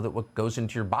all, to know that what goes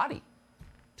into your body,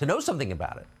 to know something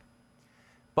about it.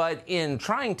 But in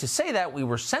trying to say that, we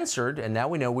were censored, and now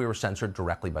we know we were censored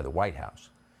directly by the White House.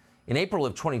 In April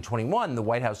of 2021, the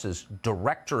White House's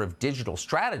Director of Digital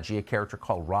Strategy, a character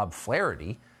called Rob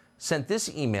Flaherty, sent this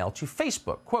email to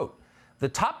Facebook. Quote, "The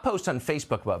top post on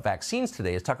Facebook about vaccines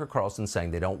today is Tucker Carlson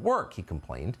saying they don't work," he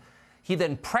complained. He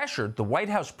then the White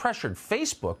House pressured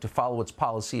Facebook to follow its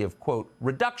policy of, quote,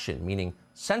 reduction, meaning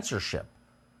censorship.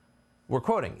 We're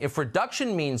quoting, "If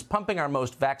reduction means pumping our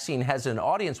most vaccine-hesitant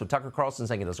audience with Tucker Carlson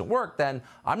saying it doesn't work, then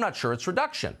I'm not sure it's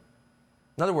reduction."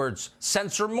 In other words,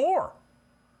 censor more.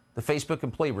 The Facebook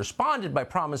employee responded by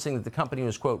promising that the company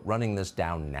was, quote, running this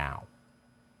down now.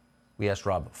 We asked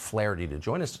Rob Flaherty to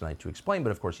join us tonight to explain,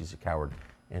 but of course he's a coward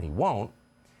and he won't.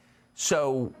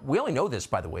 So we only know this,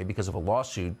 by the way, because of a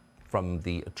lawsuit from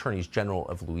the Attorneys General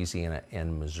of Louisiana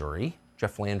and Missouri.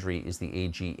 Jeff Landry is the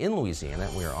AG in Louisiana,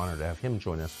 and we are honored to have him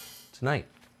join us tonight.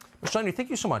 Mr. Landry, thank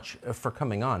you so much for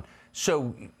coming on.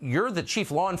 So you're the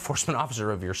chief law enforcement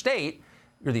officer of your state.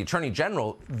 You're the Attorney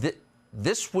General.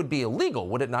 This would be illegal,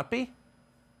 would it not be?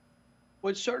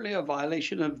 Well, it's certainly a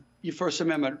violation of your First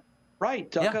Amendment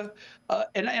right, Tucker. Yeah.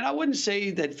 And I wouldn't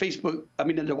say that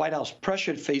the White House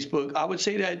pressured Facebook. I would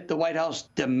say that the White House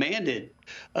demanded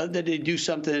that they do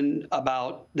something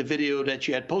about the video that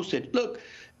you had posted. Look,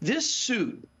 this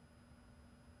suit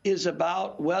is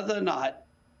about whether or not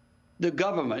the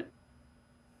government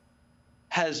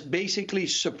has basically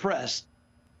suppressed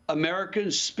American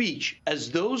speech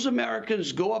as those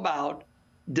Americans go about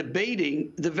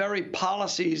debating the very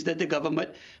policies that the government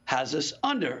has us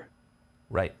under.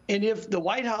 Right. And if the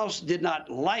White House did not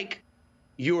like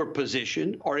your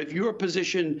position, or if your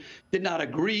position did not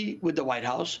agree with the White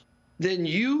House, then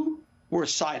you were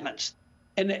silenced.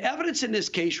 And the evidence in this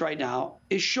case right now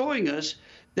is showing us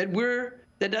that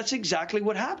that's exactly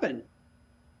what happened.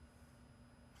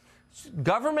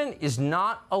 Government is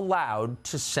not allowed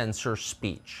to censor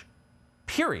speech,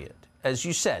 period. As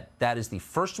you said, that is the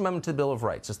First Amendment to the Bill of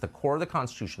Rights. It's the core of the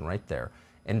Constitution right there.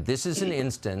 And this is an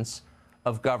instance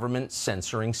of government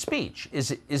censoring speech.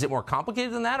 Is it more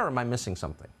complicated than that, or am I missing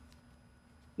something?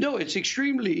 No, it's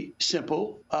extremely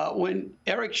simple. When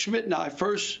Eric Schmidt and I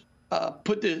first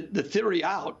put the theory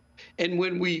out, and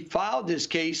when we filed this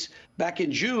case back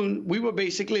in June, we were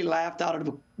basically laughed out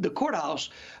of the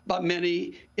courthouse by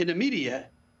many in the media.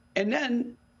 And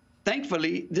then,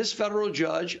 thankfully, this federal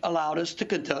judge allowed us to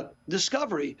conduct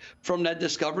discovery. From that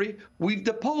discovery, we've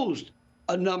deposed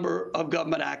a number of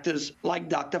government actors like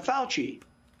Dr. Fauci.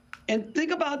 And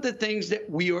think about the things that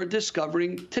we are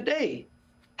discovering today.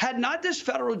 Had not this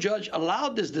federal judge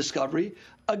allowed this discovery,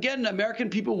 again, the American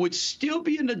people would still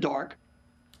be in the dark.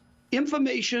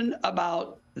 Information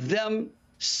about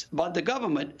the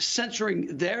government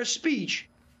censoring their speech,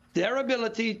 their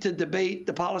ability to debate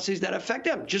the policies that affect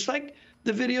them, just like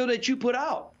the video that you put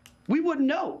out. We wouldn't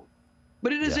know.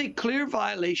 But it is a clear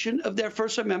violation of their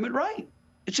First Amendment right.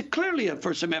 It's clearly a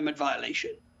First Amendment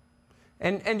violation.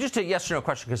 And just a yes or no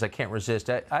question, because I can't resist.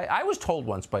 I was told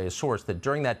once by a source that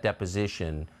during that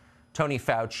deposition, Tony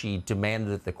Fauci demanded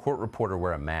that the court reporter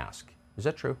wear a mask. Is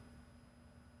that true?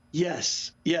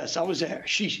 Yes, I was there.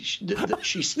 She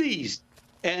sneezed,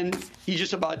 and he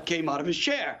just about came out of his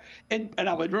chair. And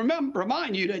I would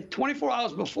remind you that 24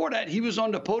 hours before that, he was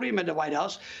on the podium at the White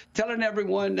House telling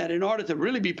everyone that in order to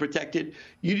really be protected,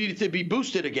 you needed to be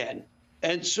boosted again.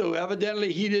 And so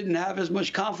evidently he didn't have as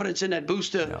much confidence in that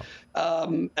booster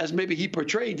as maybe he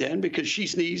portrayed then, because she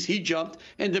sneezed, he jumped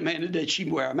and demanded that she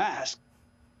wear a mask.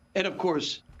 And of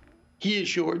course, he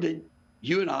ensured that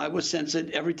you and I were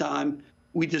censored every time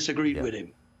we disagreed with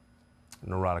him.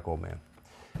 Neurotic old man.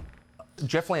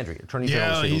 Jeff Landry, Attorney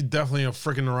General. Yeah, he's definitely a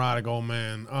freaking neurotic old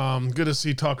man. Good to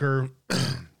see Tucker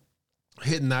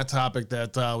hitting that topic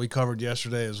that we covered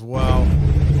yesterday as well.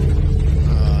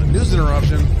 News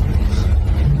interruption.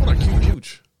 What a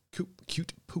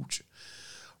cute pooch.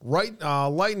 Right,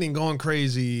 lightning going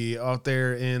crazy out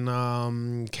there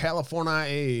in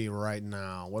California right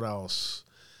now. What else?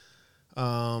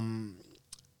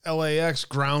 LAX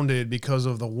grounded because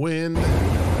of the wind.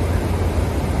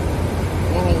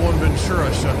 101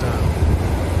 Ventura shut down.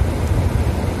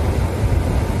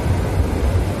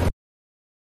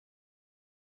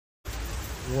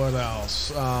 What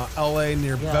else? LA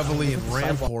near Beverly and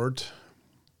Rampart.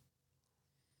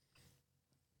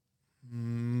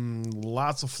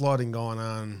 Lots of flooding going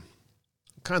on.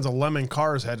 All kinds of lemon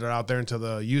cars headed out there into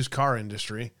the used car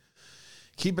industry.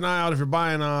 Keep an eye out if you're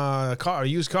buying a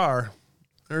used car.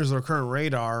 There's their current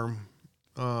radar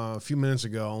a few minutes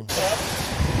ago.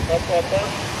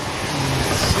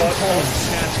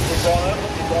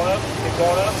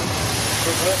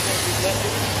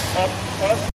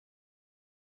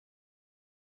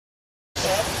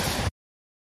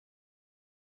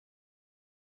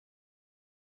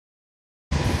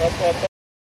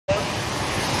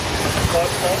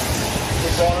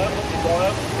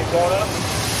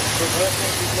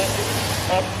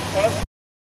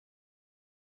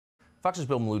 Fox's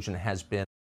Bill Melugin has been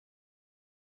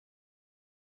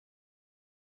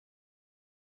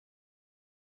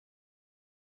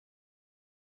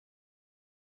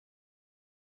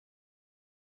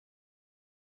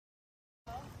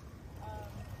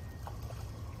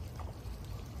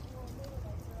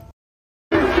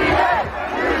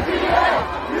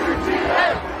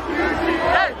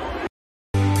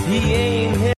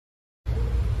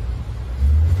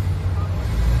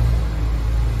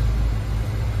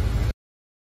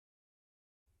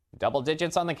Double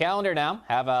digits on the calendar now.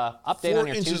 Have a update on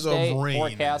your Tuesday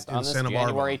forecast on this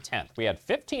January 10th. We had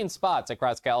 15 spots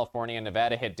across California and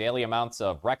Nevada hit daily amounts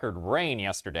of record rain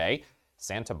yesterday.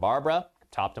 Santa Barbara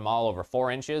topped them all over 4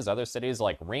 inches. Other cities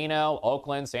like Reno,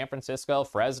 Oakland, San Francisco,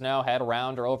 Fresno had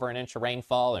around or over an inch of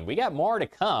rainfall, and we got more to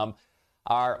come.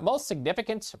 Our most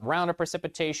significant round of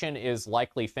precipitation is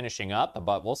likely finishing up,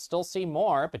 but we'll still see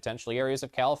more, potentially areas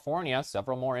of California,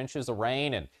 several more inches of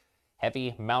rain and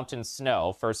heavy mountain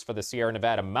snow, first for the Sierra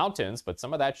Nevada mountains, but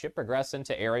some of that should progress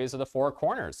into areas of the Four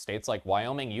Corners, states like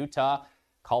Wyoming, Utah,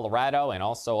 Colorado, and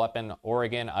also up in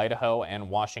Oregon, Idaho, and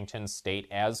Washington state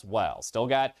as well. Still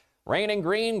got rain and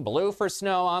green, blue for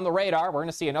snow on the radar. We're going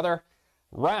to see another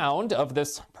round of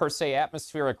this per se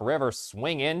atmospheric river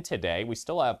swing in today. We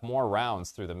still have more rounds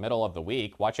through the middle of the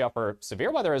week. Watch out for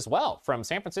severe weather as well. From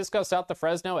San Francisco south to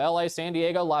Fresno, LA, San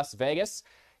Diego, Las Vegas.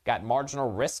 Got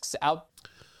marginal risks out.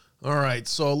 All right,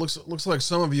 so it looks like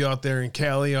some of you out there in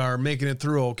Cali are making it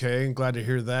through okay. I'm glad to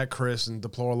hear that, Chris and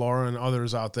Deplore Laura and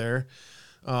others out there.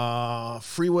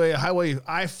 Highway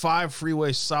I-5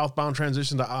 freeway southbound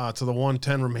transition to the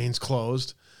 110 remains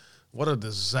closed. What a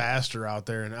disaster out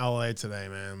there in LA today,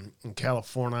 man. In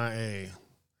California,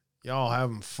 y'all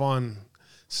having fun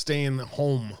staying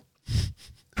home.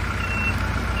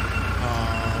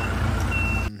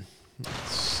 Let's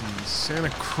see,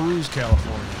 Santa Cruz,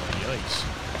 California. Yikes.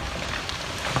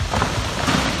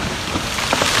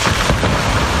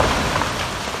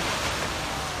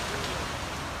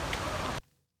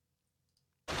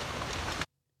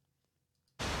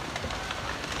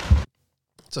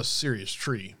 It's a serious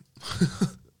tree.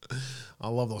 I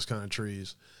love those kind of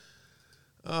trees.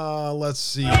 Let's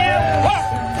see.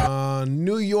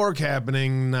 New York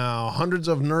happening now. Hundreds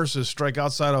of nurses strike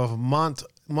outside of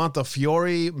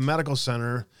Montefiore Medical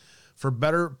Center for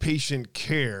better patient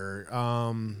care.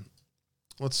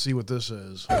 Let's see what this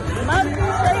is.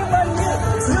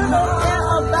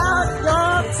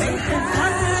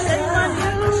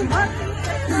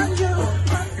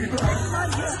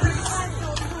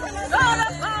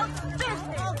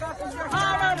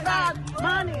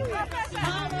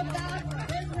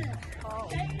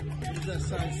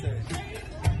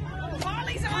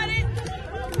 Molly's on it.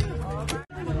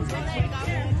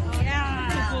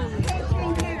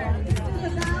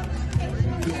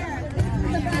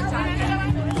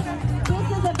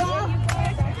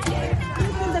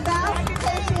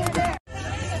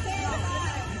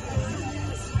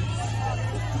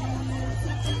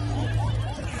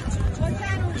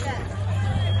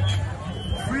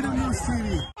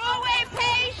 Hallway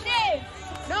patience!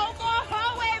 No more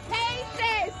hallway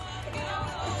patience!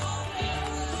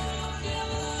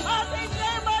 Happy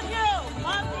shame on you!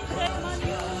 Happy shame on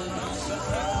you!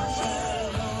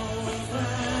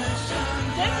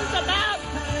 This is about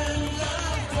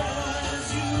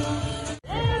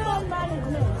Abe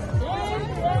management.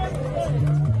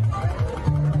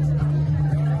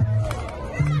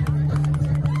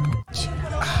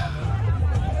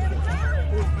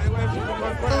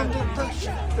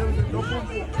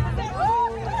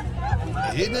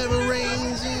 It never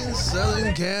rains in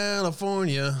Southern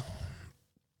California.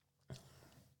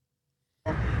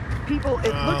 People,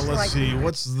 it looks like. Let's see.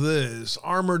 What's this?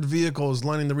 Armored vehicles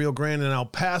lining the Rio Grande in El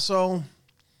Paso.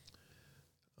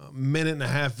 A minute and a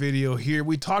half video here.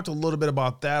 We talked a little bit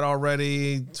about that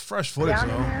already. It's fresh footage, Down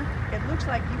though. in there, it looks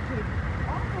like you could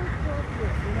almost go through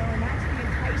it, and that's the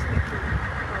enticement for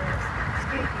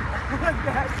escaping.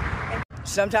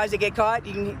 Sometimes they get caught.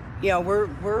 You can,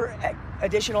 we're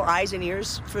additional eyes and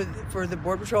ears for the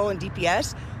Border Patrol and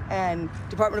DPS and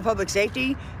Department of Public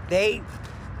Safety. They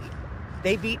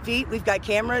beat feet. We've got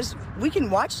cameras. We can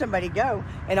watch somebody go,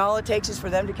 and all it takes is for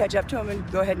them to catch up to them and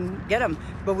go ahead and get them.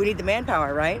 But we need the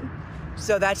manpower, right?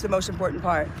 So that's the most important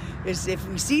part, is if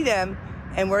we see them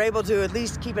and we're able to at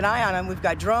least keep an eye on them. We've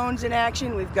got drones in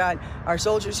action. We've got our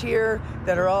soldiers here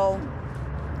that are all,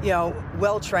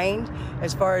 well trained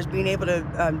as far as being able to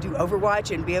do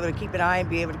overwatch and be able to keep an eye and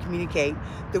be able to communicate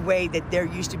the way that they're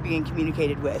used to being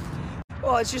communicated with.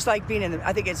 Well, it's just like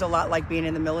I think it's a lot like being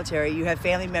in the military. You have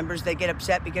family members that get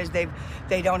upset because they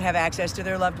don't have access to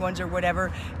their loved ones or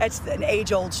whatever. That's an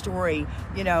age-old story.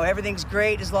 Everything's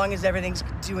great as long as everything's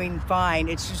doing fine.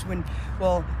 It's just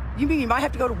you mean you might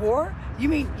have to go to war? You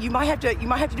mean you might have to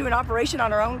do an operation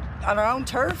on our own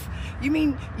turf? You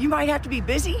mean you might have to be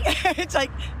busy? It's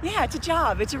like, yeah, it's a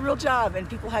job. It's a real job, and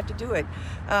people have to do it.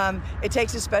 It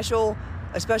takes a special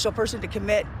person to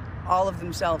commit all of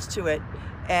themselves to it,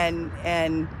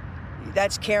 and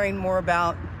that's caring more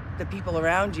about the people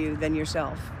around you than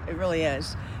yourself. It really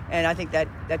is, and I think that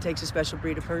takes a special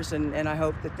breed of person, and I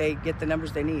hope that they get the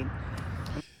numbers they need.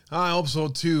 I hope so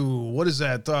too. What is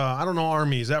that? I don't know,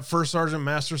 Army. Is that First Sergeant,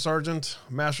 Master Sergeant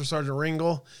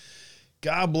Ringel?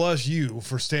 God bless you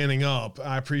for standing up.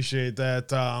 I appreciate that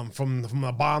from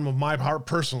the bottom of my heart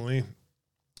personally.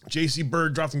 JC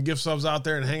Bird dropped some gift subs out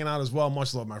there and hanging out as well.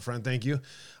 Much love, my friend. Thank you.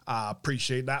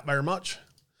 Appreciate that very much.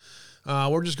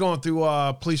 We're just going through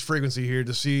police frequency here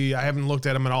to see. I haven't looked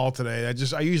at them at all today. I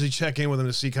usually check in with them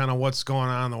to see kind of what's going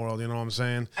on in the world. You know what I'm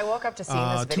saying? I woke up to seeing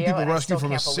this video. Two people and I rescued still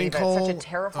from a can't believe it. sinkhole. Such a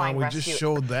terrifying we rescue. just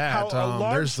showed that. How a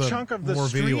large There's the chunk of the more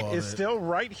street video of is it. still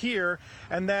right here,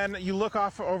 and then you look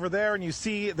off over there and you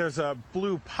see there's a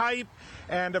blue pipe,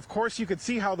 and of course you could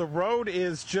see how the road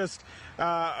is just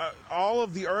all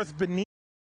of the earth beneath.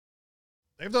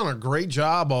 They've done a great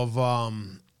job of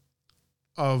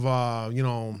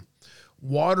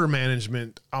water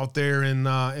management out there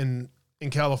in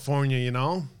California.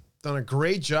 Done a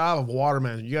great job of water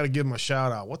management. You got to give them a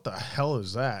shout out. What the hell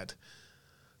is that?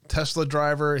 Tesla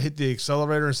driver hit the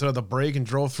accelerator instead of the brake and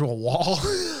drove through a wall.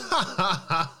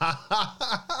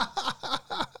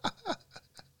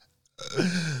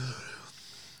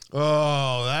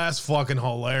 Oh, that's fucking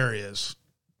hilarious.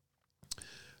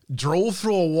 Drove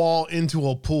through a wall into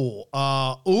a pool.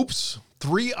 Oops.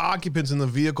 3 occupants in the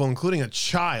vehicle, including a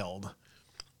child.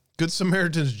 Good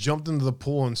Samaritans jumped into the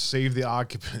pool and saved the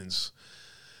occupants.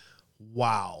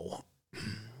 Wow.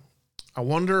 I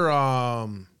wonder, I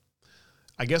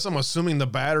guess I'm assuming the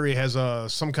battery has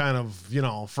some kind of,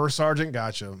 First Sergeant.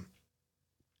 Gotcha.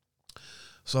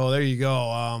 So there you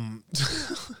go.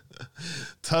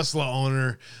 Tesla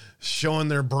owner showing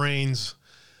their brains.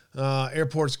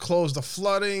 Airports closed to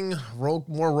flooding.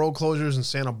 More road closures in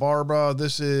Santa Barbara.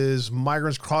 This is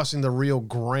migrants crossing the Rio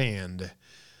Grande.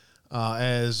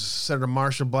 As Senator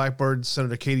Marsha Blackburn,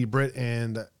 Senator Katie Britt,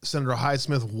 and Senator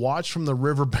Hyde-Smith watch from the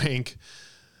riverbank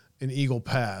in Eagle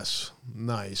Pass.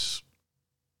 Nice.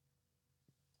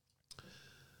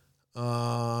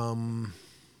 I-80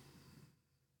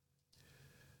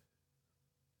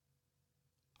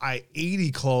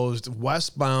 closed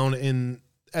westbound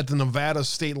at the Nevada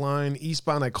state line,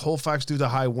 eastbound at Colfax due to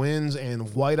high winds and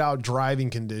whiteout driving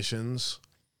conditions.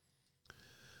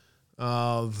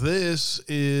 This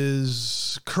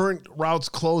is current routes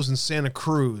closed in Santa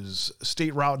Cruz,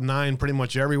 State Route 9 pretty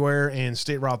much everywhere, and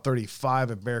State Route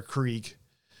 35 at Bear Creek.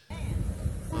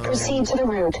 Proceed to the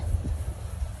route.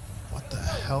 What the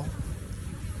hell?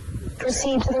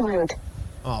 Proceed to the route.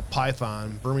 Oh,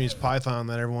 python. Burmese python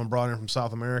that everyone brought in from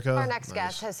South America. Our next Nice.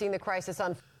 guest has seen the crisis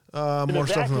on. More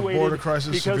stuff on the border crisis,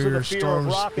 because severe of the fear storms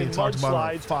of rock being and talked about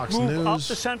on mudslides. Fox Move News. up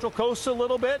the Central Coast a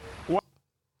little bit.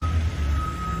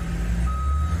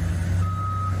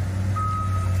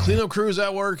 Cleanup crews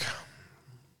at work.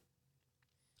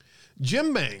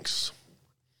 Jim Banks.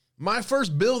 My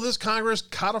first bill this Congress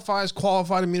codifies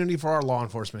qualified immunity for our law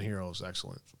enforcement heroes.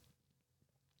 Excellent.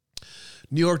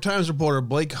 New York Times reporter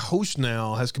Blake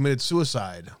Hoshnell has committed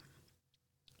suicide.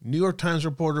 New York Times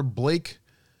reporter Blake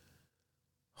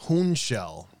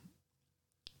Hoshnell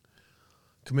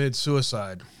committed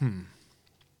suicide.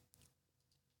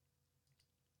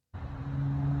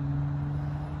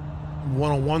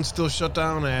 101 still shut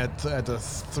down at the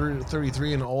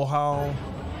 33 in Ohio.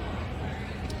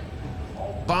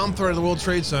 Bomb threat at the World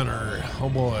Trade Center. Oh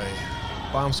boy.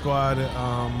 Bomb squad.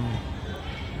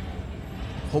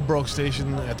 Holbrook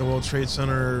Station at the World Trade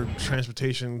Center.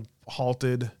 Transportation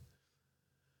halted.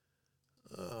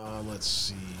 Let's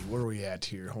see. Where are we at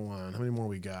here? Hold on. How many more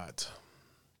we got?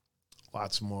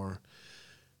 Lots more.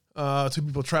 2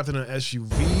 people trapped in an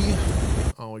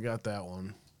SUV. Oh, we got that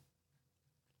one.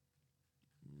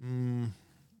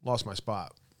 Lost my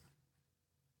spot.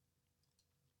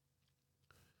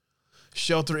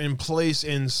 Shelter in place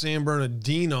in San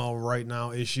Bernardino right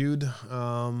now issued.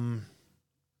 And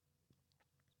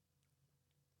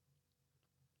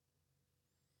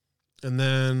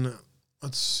then,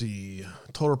 let's see.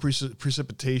 Total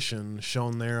precipitation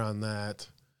shown there on that.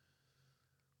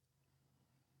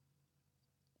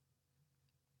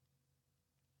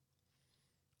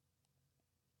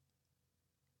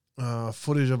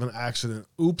 Footage of an accident.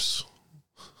 Oops.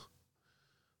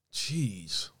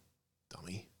 Jeez.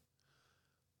 Dummy.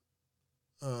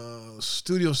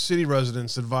 Studio City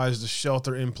residents advised to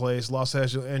shelter in place. Los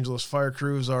Angeles fire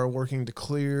crews are working to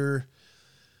clear.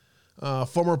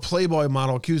 Former Playboy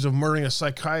model accused of murdering a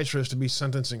psychiatrist to be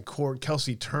sentenced in court.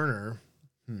 Kelsey Turner.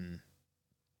 And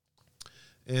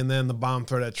then the bomb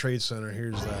threat at Trade Center.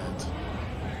 Here's that.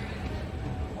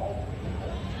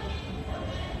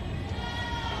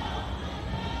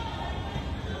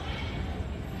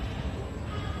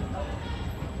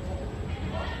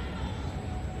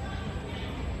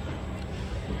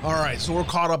 All right, so we're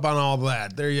caught up on all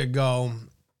that. There you go.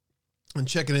 And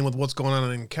checking in with what's going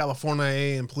on in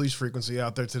California and police frequency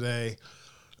out there today.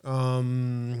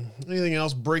 Anything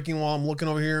else breaking while I'm looking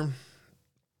over here?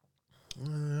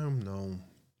 No.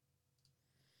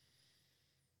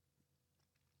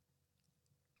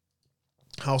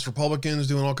 House Republicans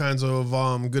doing all kinds of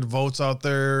good votes out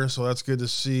there, so that's good to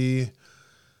see.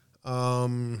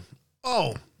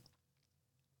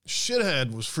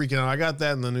 Shithead was freaking out. I got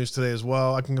that in the news today as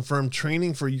well. I can confirm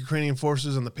training for Ukrainian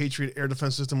forces and the Patriot air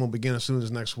defense system will begin as soon as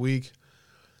next week.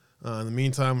 In the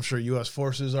meantime, I'm sure U.S.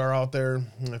 forces are out there.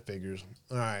 That figures.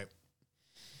 All right.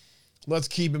 Let's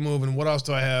keep it moving. What else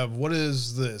do I have? What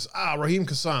is this? Raheem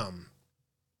Kassam.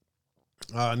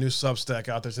 New Substack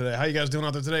out there today. How you guys doing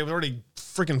out there today? We're already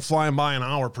freaking flying by an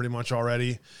hour pretty much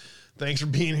already. Thanks for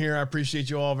being here. I appreciate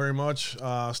you all very much.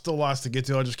 Still lots to get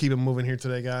to. I'll just keep it moving here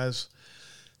today, guys.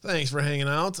 Thanks for hanging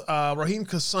out. Raheem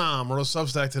Kassam wrote a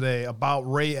Substack today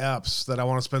about Ray Epps that I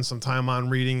want to spend some time on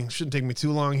reading. Shouldn't take me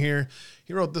too long here.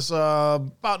 He wrote this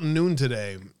about noon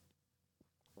today.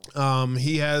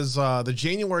 He has the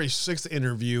January 6th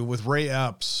interview with Ray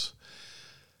Epps.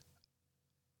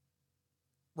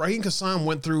 Raheem Kassam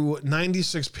went through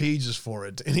 96 pages for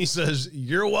it, and he says,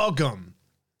 "You're welcome."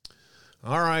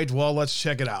 All right, well, let's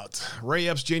check it out. Ray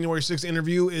Epps' January 6th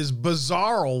interview is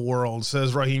bizarre world,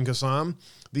 says Raheem Kassam.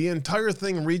 The entire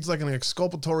thing reads like an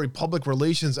exculpatory public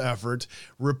relations effort,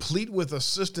 replete with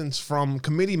assistance from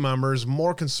committee members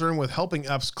more concerned with helping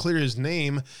Epps clear his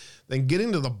name than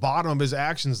getting to the bottom of his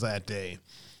actions that day.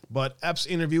 But Epps'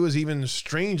 interview is even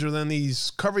stranger than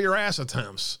these cover-your-ass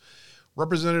attempts.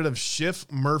 Representative Schiff,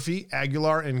 Murphy,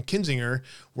 Aguilar, and Kinzinger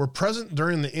were present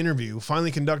during the interview,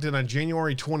 finally conducted on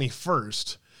January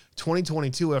 21st,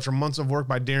 2022, after months of work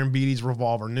by Darren Beatty's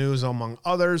Revolver News, among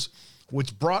others,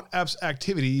 which brought Epps'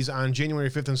 activities on January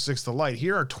 5th and 6th to light.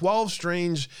 Here are 12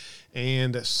 strange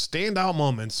and standout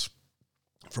moments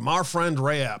from our friend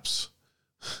Ray Epps.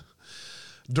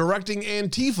 Directing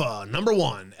Antifa. Number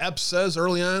 1, Epps says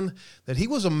early on that he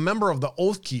was a member of the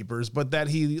Oath Keepers, but that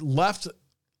he left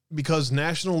because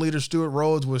national leader Stuart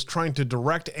Rhodes was trying to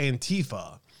direct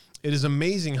Antifa. It is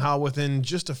amazing how within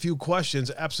just a few questions,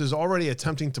 Epps is already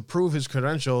attempting to prove his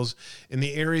credentials in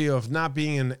the area of not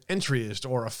being an entryist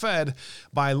or a Fed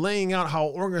by laying out how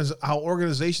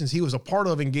organizations he was a part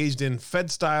of engaged in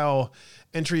Fed-style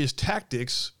entryist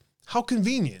tactics. How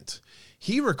convenient.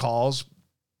 He recalls,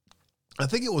 I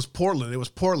think it was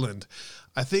Portland.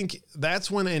 I think that's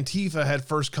when Antifa had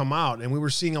first come out, and we were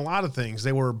seeing a lot of things.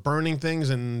 They were burning things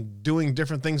and doing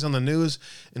different things on the news,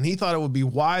 and he thought it would be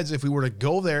wise if we were to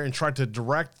go there and try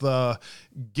to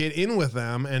get in with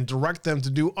them and direct them to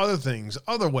do other things,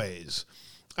 other ways.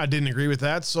 I didn't agree with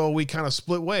that, so we kind of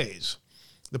split ways.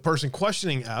 The person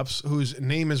questioning Epps, whose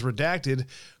name is redacted,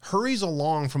 hurries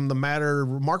along from the matter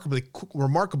remarkably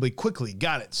quickly.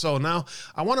 Got it. So now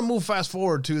I want to move fast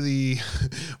forward to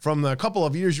from the couple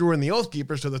of years you were in the Oath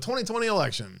Keepers to the 2020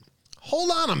 election. Hold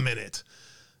on a minute.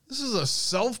 This is a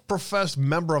self-professed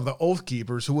member of the Oath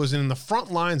Keepers who was in the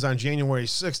front lines on January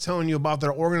 6th telling you about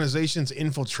their organization's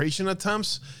infiltration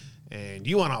attempts, and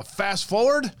you want to fast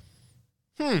forward?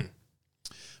 A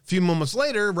few moments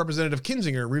later, Representative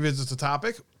Kinzinger revisits the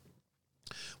topic.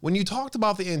 When you talked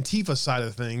about the Antifa side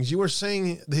of things, you were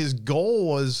saying his goal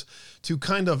was to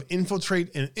kind of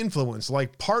infiltrate and influence,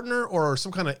 like partner or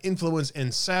some kind of influence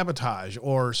and sabotage,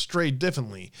 or straight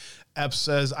differently. Epps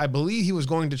says, I believe he was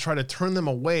going to try to turn them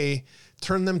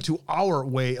to our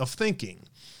way of thinking.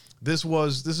 This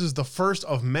is the first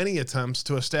of many attempts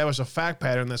to establish a fact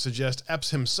pattern that suggests Epps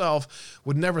himself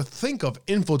would never think of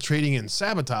infiltrating and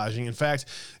sabotaging. In fact,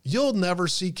 you'll never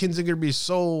see Kinzinger be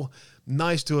so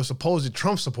nice to a supposed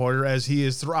Trump supporter as he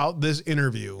is throughout this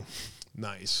interview.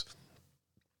 Nice.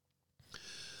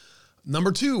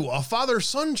 Number 2, a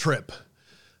father-son trip.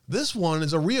 This one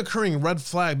is a reoccurring red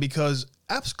flag because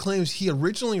Epps claims he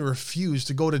originally refused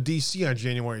to go to D.C. on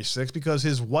January 6th because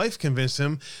his wife convinced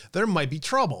him there might be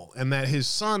trouble and that his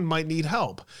son might need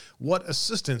help. What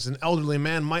assistance an elderly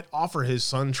man might offer his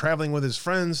son traveling with his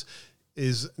friends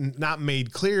is not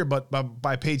made clear, but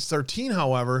by page 13,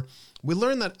 however, we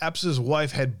learn that Epps'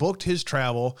 wife had booked his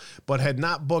travel, but had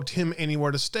not booked him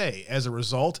anywhere to stay. As a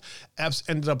result, Epps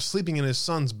ended up sleeping in his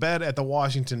son's bed at the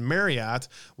Washington Marriott,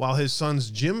 while his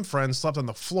son's gym friend slept on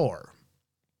the floor.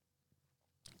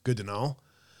 Good to know.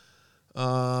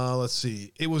 Let's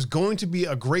see. It was going to be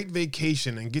a great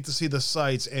vacation and get to see the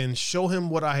sights and show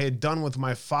him what I had done with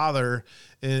my father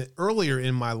earlier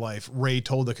in my life, Ray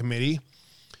told the committee.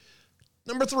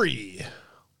 Number 3.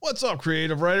 What's up,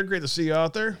 creative writer? Great to see you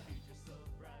out there.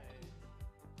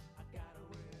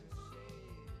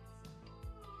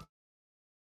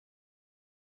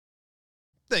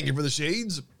 Thank you for the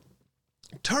shades.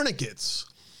 Tourniquets.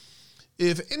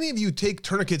 If any of you take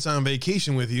tourniquets on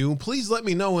vacation with you, please let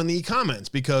me know in the comments,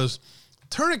 because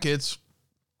tourniquets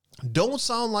don't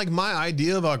sound like my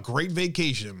idea of a great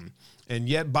vacation. And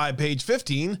yet by page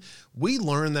 15, we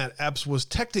learn that Epps was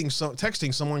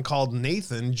texting someone called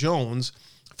Nathan Jones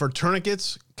for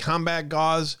tourniquets, combat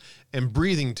gauze, and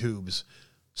breathing tubes.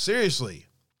 Seriously.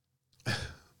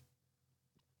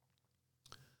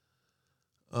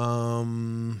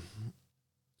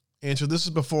 Answer, this is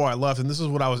before I left, and this is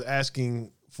what I was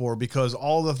asking for because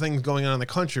all the things going on in the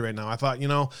country right now, I thought,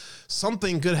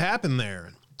 something could happen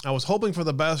there. I was hoping for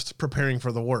the best, preparing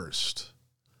for the worst.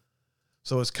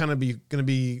 So it's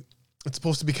it's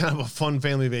supposed to be kind of a fun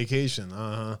family vacation.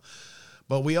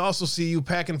 But we also see you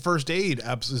packing first aid,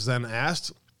 Epps is then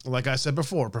asked. Like I said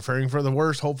before, preparing for the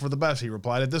worst, hope for the best, he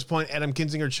replied. At this point, Adam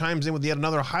Kinzinger chimes in with yet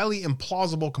another highly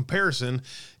implausible comparison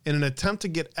in an attempt to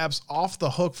get Epps off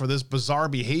the hook for this bizarre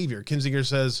behavior. Kinzinger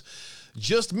says,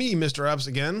 just me, Mr. Epps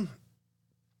again.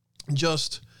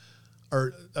 Mr.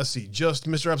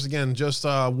 Epps again,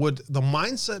 would the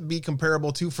mindset be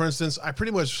comparable to, for instance, I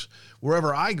pretty much,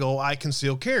 wherever I go, I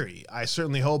conceal carry. I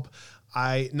certainly hope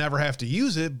I never have to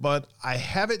use it, but I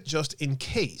have it just in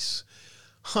case.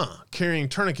 Carrying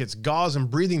tourniquets, gauze, and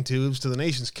breathing tubes to the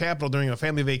nation's capital during a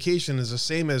family vacation is the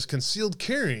same as concealed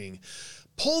carrying.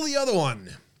 Pull the other one.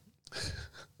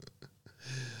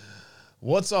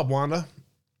 What's up, Wanda?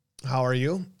 How are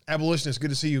you? Abolitionist,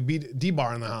 good to see you.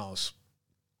 D-Bar in the house.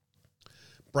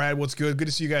 Brad, what's good? Good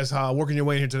to see you guys working your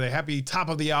way in here today. Happy top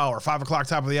of the hour, 5 o'clock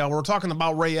top of the hour. We're talking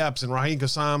about Ray Epps and Raheem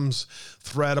Kassam's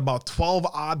thread about 12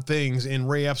 odd things in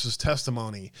Ray Epps'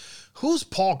 testimony. Who's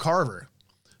Paul Carver?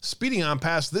 Speeding on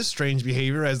past this strange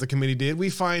behavior, as the committee did,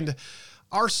 we find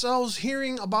ourselves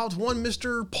hearing about one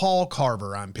Mr. Paul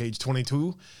Carver on page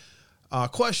 22.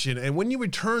 Question, and when you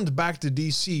returned back to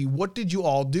D.C., what did you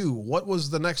all do? What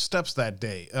was the next steps that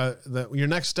day? Your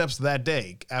next steps that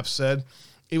day, Epps said.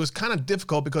 It was kind of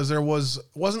difficult because there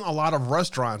wasn't a lot of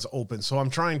restaurants open. So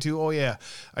I'm trying to,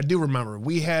 I do remember.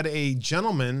 We had a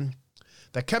gentleman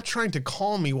that kept trying to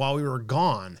call me while we were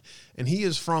gone. And he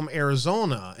is from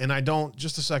Arizona. And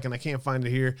just a second, I can't find it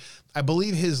here. I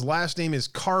believe his last name is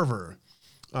Carver.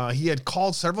 He had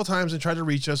called several times and tried to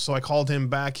reach us, so I called him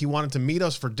back. He wanted to meet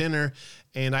us for dinner,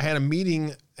 and I had a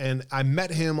meeting and I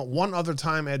met him one other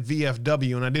time at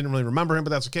VFW, and I didn't really remember him, but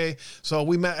that's okay. So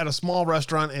we met at a small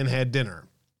restaurant and had dinner.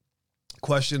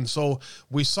 Question. So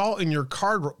we saw in your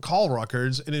call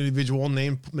records an individual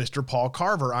named Mr. Paul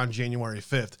Carver on January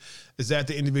 5th. Is that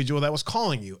the individual that was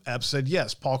calling you? Epps said,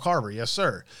 yes. Paul Carver. Yes,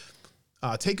 sir.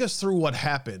 Take us through what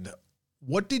happened.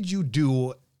 What did you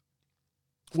do?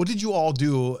 What did you all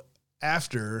do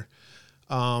after,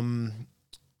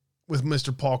 with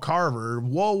Mr. Paul Carver?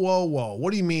 Whoa. What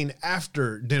do you mean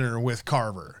after dinner with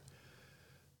Carver?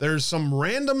 There's some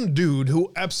random dude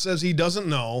who Epps says he doesn't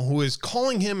know, who is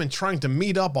calling him and trying to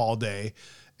meet up all day.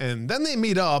 And then they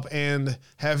meet up and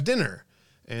have dinner.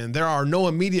 And there are no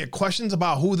immediate questions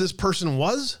about who this person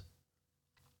was.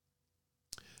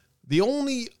 The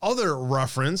only other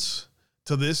reference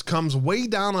to this comes way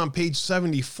down on page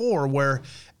 74, where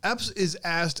Epps is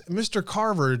asked, Mr.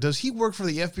 Carver, does he work for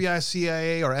the FBI,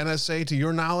 CIA, or NSA to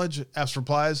your knowledge? Epps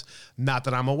replies, not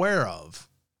that I'm aware of.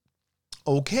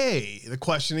 Okay, the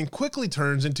questioning quickly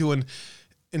turns into an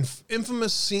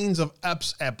infamous scenes of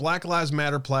Epps at Black Lives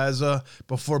Matter Plaza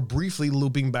before briefly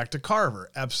looping back to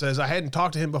Carver. Epps says, I hadn't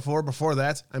talked to him before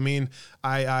that. I mean,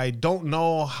 I don't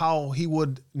know how he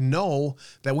would know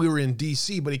that we were in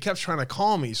DC, but he kept trying to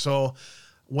call me. So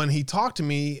when he talked to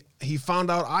me, he found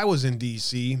out I was in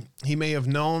DC. He may have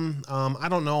known. I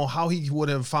don't know how he would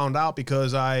have found out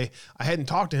because I hadn't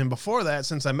talked to him before that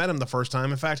since I met him the first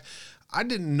time. In fact, I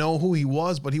didn't know who he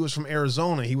was, but he was from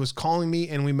Arizona. He was calling me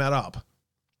and we met up.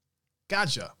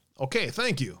 Gotcha. Okay,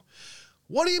 thank you.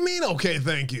 What do you mean, okay,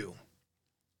 thank you?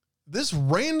 This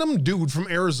random dude from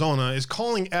Arizona is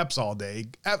calling Epps all day.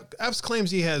 Epps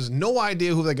claims he has no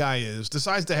idea who the guy is,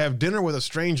 decides to have dinner with this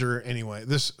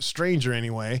stranger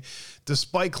anyway,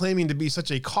 despite claiming to be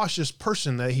such a cautious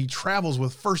person that he travels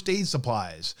with first aid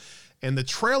supplies. And the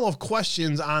trail of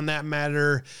questions on that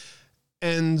matter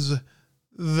ends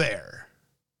there.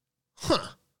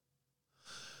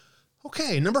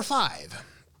 Okay, number 5.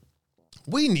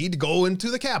 We need to go into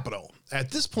the Capitol.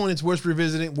 At this point, it's worth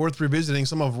revisiting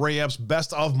some of Ray Epps'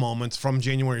 best of moments from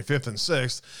January 5th and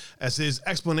 6th, as his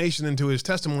explanation into his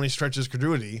testimony stretches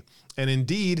credulity. And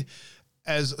indeed,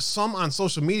 as some on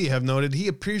social media have noted, he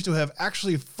appears to have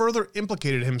actually further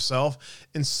implicated himself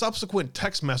in subsequent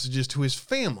text messages to his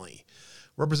family.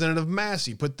 Representative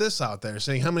Massey put this out there,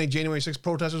 saying how many January 6th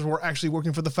protesters were actually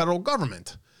working for the federal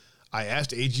government. I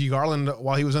asked A.G. Garland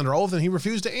while he was under oath, and he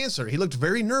refused to answer. He looked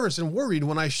very nervous and worried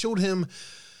when I showed him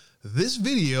this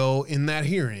video in that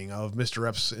hearing of Mr.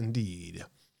 Epps indeed.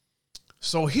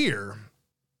 So here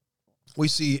we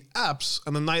see Epps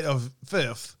on the night of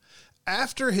 5th,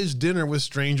 after his dinner with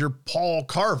stranger Paul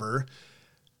Carver,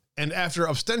 and after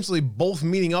ostensibly both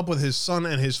meeting up with his son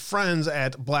and his friends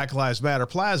at Black Lives Matter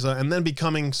Plaza and then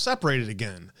becoming separated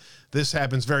again. This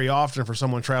happens very often for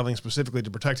someone traveling specifically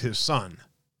to protect his son.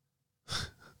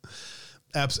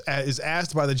 Epps is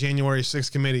asked by the January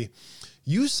 6th committee,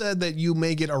 you said that you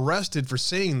may get arrested for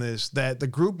saying this, that the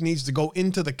group needs to go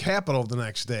into the Capitol the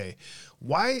next day.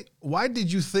 Why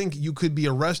did you think you could be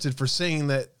arrested for saying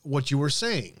that what you were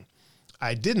saying?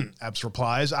 I didn't, Epps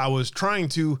replies. I was trying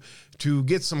to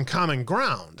get some common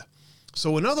ground.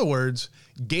 So in other words,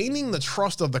 gaining the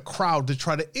trust of the crowd to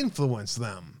try to influence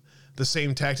them. The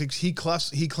same tactics he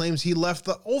claims he left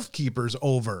the Oath Keepers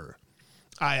over.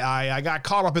 I got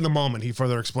caught up in the moment, he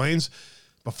further explains,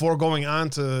 before going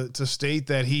on to state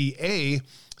that he, A,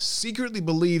 secretly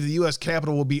believed the U.S.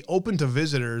 Capitol will be open to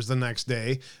visitors the next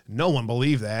day. No one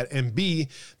believed that. And B,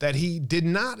 that he did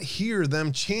not hear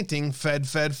them chanting Fed,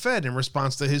 Fed, Fed in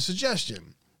response to his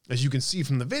suggestion. As you can see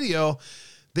from the video,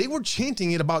 they were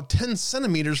chanting it about 10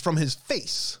 centimeters from his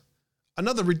face.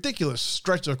 Another ridiculous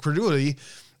stretch of credulity.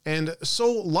 And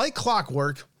so, like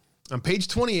clockwork, on page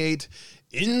 28,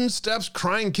 in steps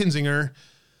crying Kinzinger,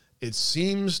 it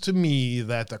seems to me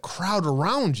that the crowd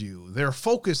around you, their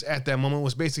focus at that moment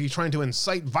was basically trying to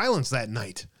incite violence that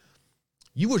night.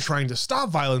 You were trying to stop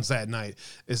violence that night.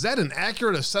 Is that an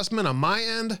accurate assessment on my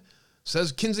end?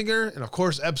 Says Kinzinger. And of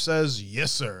course, Epps says,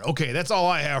 yes, sir. Okay, that's all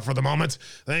I have for the moment.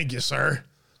 Thank you, sir.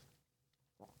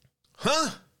 Huh?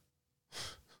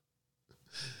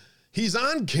 He's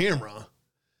on camera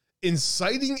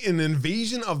inciting an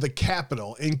invasion of the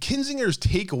Capitol, and Kinzinger's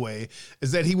takeaway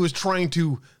is that he was trying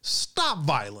to stop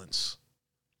violence.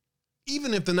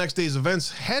 Even if the next day's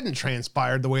events hadn't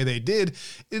transpired the way they did,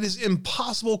 it is an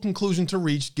impossible conclusion to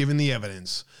reach given the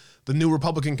evidence. The new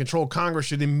Republican-controlled Congress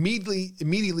should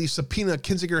immediately subpoena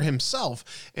Kinzinger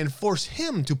himself and force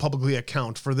him to publicly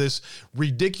account for this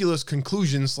ridiculous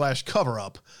conclusion /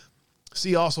 cover-up.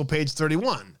 See also page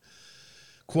 31.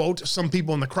 Quote, some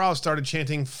people in the crowd started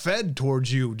chanting "Fed"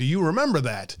 towards you. Do you remember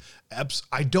that? Epps,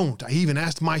 I don't. I even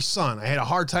asked my son. I had a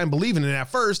hard time believing it at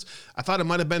first. I thought it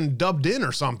might have been dubbed in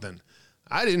or something.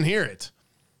 I didn't hear it.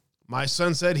 My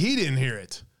son said he didn't hear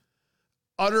it.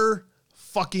 Utter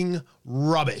fucking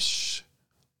rubbish.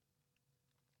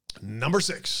 Number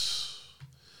 6.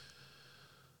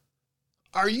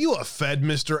 Are you a Fed,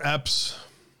 Mr. Epps?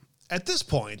 At this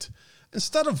point,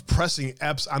 instead of pressing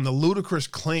Epps on the ludicrous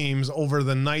claims over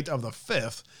the night of the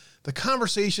 5th, the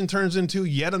conversation turns into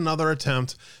yet another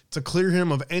attempt to clear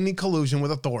him of any collusion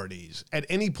with authorities. At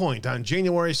any point on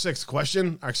January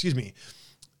 6th,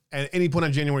 at any point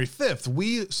on January 5th,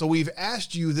 we've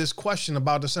asked you this question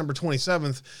about December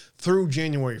 27th through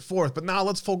January 4th, but now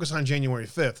let's focus on January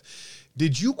 5th.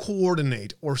 Did you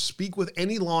coordinate or speak with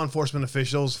any law enforcement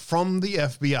officials from the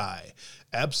FBI?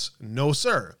 Epps, no,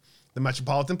 sir. The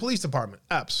Metropolitan Police Department,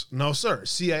 Epps, no, sir.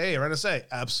 CIA or NSA,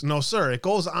 Epps, no, sir. It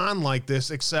goes on like this,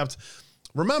 except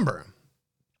remember,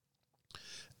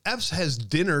 Epps has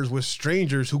dinners with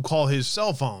strangers who call his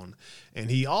cell phone, and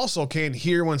he also can't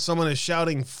hear when someone is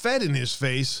shouting "Fed" in his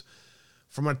face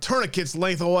from a tourniquet's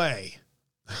length away.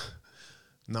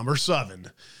 Number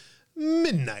 7,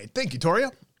 midnight. Thank you,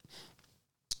 Toria.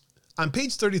 On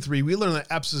page 33, we learn that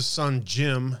Epps' son,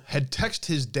 Jim, had texted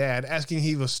his dad asking if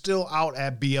he was still out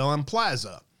at BLM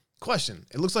Plaza. Question,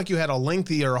 it looks like you had a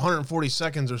lengthy or 140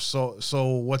 seconds or so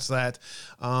what's that,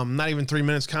 not even 3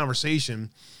 minutes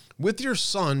conversation with your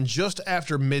son just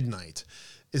after midnight.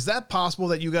 Is that possible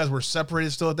that you guys were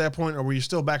separated still at that point, or were you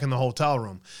still back in the hotel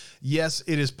room? Yes,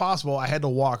 it is possible. I had to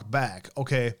walk back.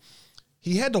 Okay,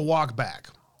 he had to walk back.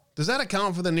 Does that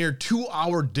account for the near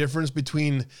 2-hour difference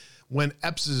between when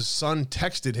Epps' son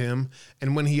texted him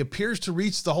and when he appears to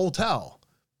reach the hotel?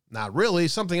 Not really.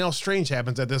 Something else strange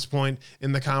happens at this point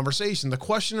in the conversation. The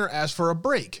questioner asks for a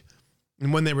break,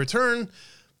 and when they return,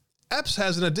 Epps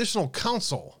has an additional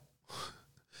counsel.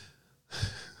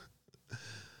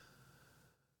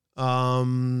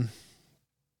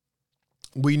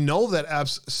 We know that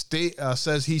Epps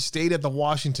says he stayed at the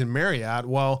Washington Marriott.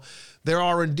 Well, there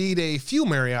are indeed a few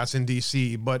Marriotts in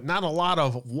D.C., but not a lot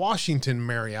of Washington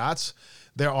Marriotts.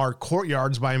 There are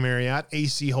Courtyards by Marriott,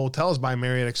 AC Hotels by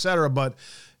Marriott, etc. But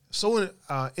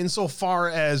insofar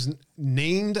as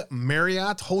named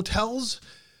Marriott hotels,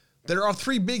 there are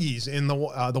 3 biggies in the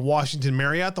Washington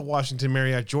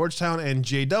Marriott Georgetown, and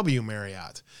JW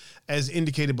Marriott. As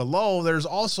indicated below, there's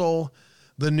also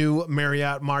the new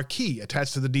Marriott Marquis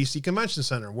attached to the DC Convention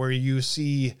Center, where you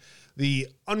see the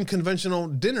unconventional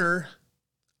dinner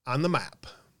on the map.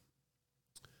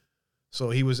 So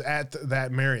he was at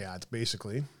that Marriott,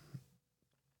 basically.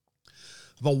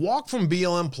 The walk from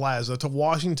BLM Plaza to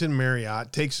Washington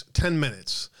Marriott takes 10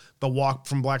 minutes. The walk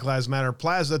from Black Lives Matter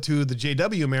Plaza to the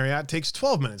JW Marriott takes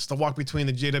 12 minutes. The walk between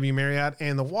the JW Marriott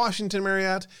and the Washington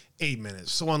Marriott, 8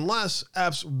 minutes. So unless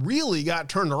Epps really got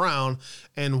turned around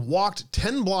and walked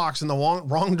 10 blocks in the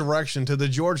wrong direction to the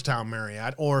Georgetown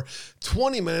Marriott, or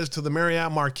 20 minutes to the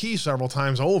Marriott Marquis several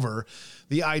times over,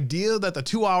 the idea that the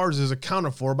 2 hours is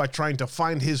accounted for by trying to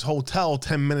find his hotel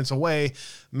 10 minutes away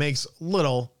makes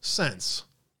little sense.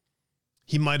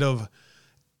 He might have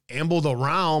ambled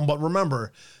around, but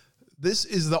remember, this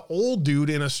is the old dude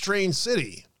in a strange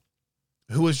city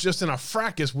who was just in a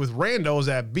fracas with randos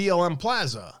at BLM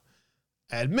Plaza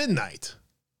at midnight.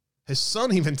 His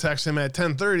son even texts him at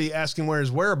 10:30 asking where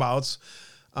his whereabouts.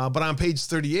 But on page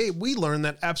 38, we learn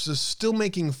that Epps is still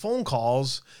making phone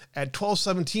calls at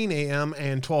 12:17 a.m.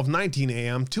 and 12:19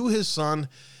 a.m. to his son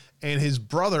and his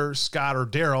brother, Scott or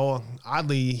Daryl.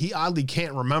 He oddly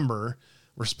can't remember,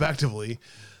 respectively.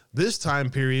 This time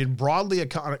period, broadly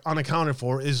unaccounted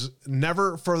for, is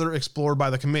never further explored by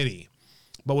the committee.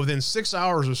 But within 6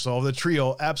 hours or so, the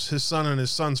trio, Epps, his son, and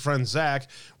his son's friend Zach,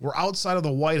 were outside of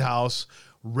the White House,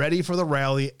 ready for the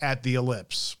rally at the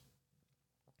Ellipse.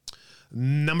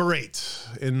 Number 8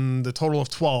 in the total of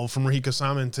 12 from Rahika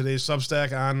Sama in today's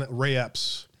Substack on Ray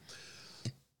Epps.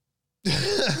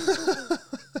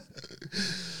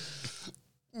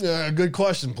 Good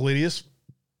question, Palladius.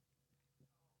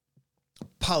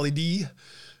 Polly D.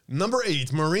 Number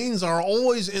 8, Marines are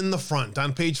always in the front.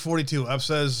 On page 42, Epps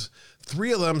says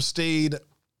 3 of them stayed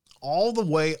all the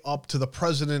way up to the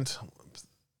president.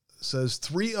 Says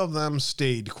 3 of them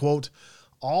stayed, quote,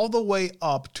 all the way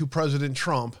up to President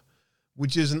Trump,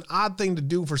 which is an odd thing to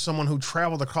do for someone who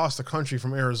traveled across the country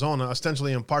from Arizona,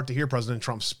 ostensibly in part to hear President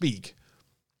Trump speak.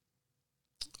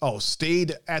 Oh,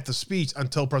 stayed at the speech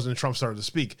until President Trump started to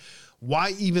speak.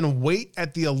 Why even wait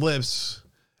at the Ellipse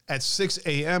at 6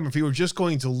 a.m. if you were just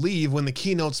going to leave when the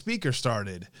keynote speaker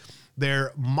started?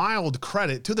 their mild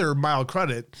credit,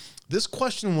 this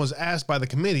question was asked by the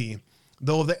committee,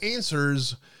 though the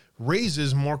answers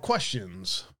raises more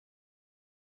questions.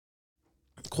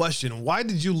 Question: why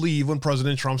did you leave when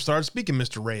President Trump started speaking,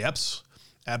 Mr. Ray Epps?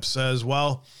 Epps says,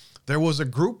 well, there was a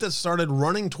group that started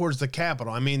running towards the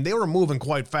Capitol. I mean, they were moving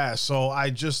quite fast, so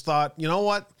I just thought, you know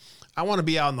what? I want to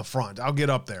be out in the front. I'll get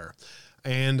up there.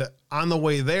 And on the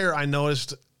way there, I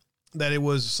noticed that it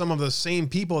was some of the same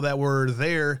people that were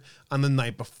there on the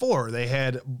night before. They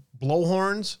had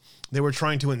blowhorns. They were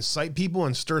trying to incite people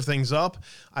and stir things up.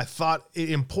 I thought it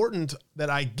important that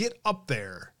I get up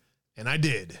there, and I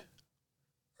did.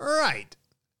 Right.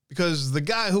 Because the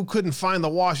guy who couldn't find the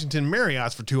Washington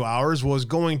Marriotts for 2 hours was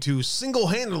going to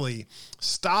single-handedly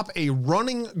stop a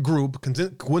running group,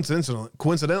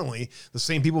 coincidentally, the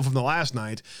same people from the last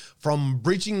night, from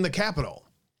breaching the Capitol.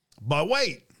 But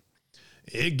wait,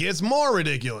 it gets more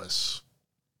ridiculous.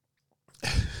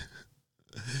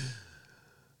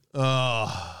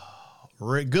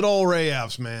 Good old Ray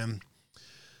Epps, man.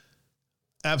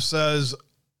 Epps says,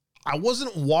 I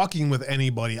wasn't walking with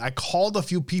anybody. I called a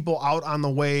few people out on the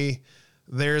way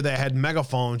there that had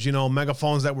megaphones,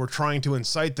 megaphones that were trying to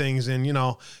incite things and,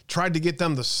 tried to get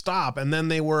them to stop. And then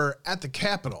they were at the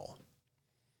Capitol.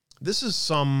 This is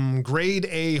some grade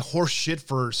A horse shit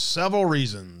for several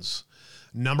reasons.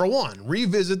 Number one,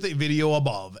 revisit the video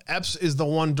above. Epps is the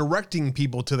one directing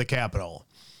people to the Capitol.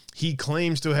 He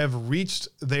claims to have reached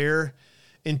there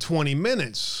in 20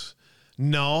 minutes.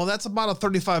 No, that's about a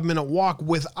 35-minute walk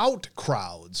without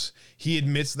crowds. He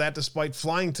admits that despite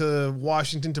flying to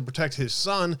Washington to protect his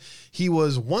son, he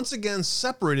was once again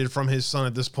separated from his son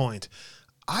at this point.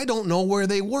 I don't know where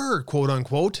they were, quote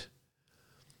unquote.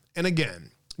 And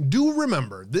again, do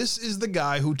remember, this is the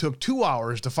guy who took 2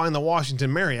 hours to find the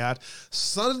Washington Marriott,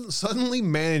 suddenly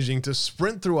managing to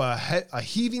sprint through a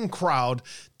heaving crowd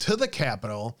to the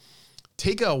Capitol,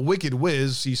 take a wicked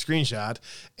whiz, see screenshot,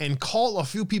 and call a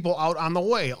few people out on the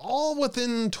way, all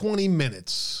within 20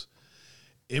 minutes.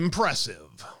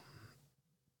 Impressive.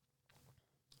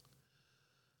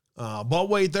 But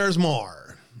wait, there's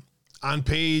more. On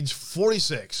page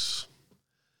 46,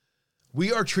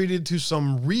 we are treated to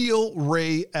some real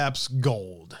Ray Epps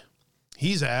gold.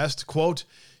 He's asked, quote,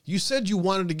 you said you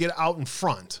wanted to get out in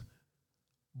front,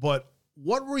 but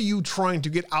what were you trying to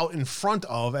get out in front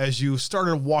of as you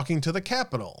started walking to the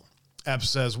Capitol? Epps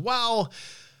says, well,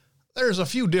 there's a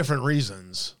few different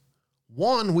reasons.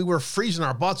 One, we were freezing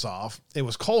our butts off. It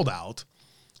was cold out.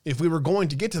 If we were going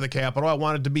to get to the Capitol, I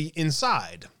wanted to be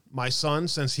inside. My son,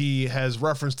 since he has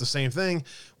referenced the same thing,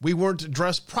 we weren't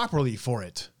dressed properly for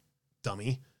it.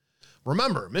 Dummy.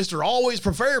 Remember, Mr. Always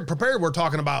Prepared we're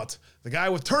talking about. The guy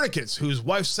with tourniquets whose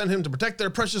wife sent him to protect their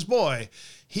precious boy.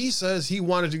 He says he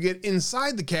wanted to get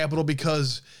inside the Capitol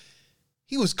because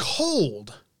he was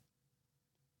cold.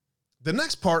 The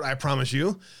next part, I promise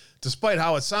you, despite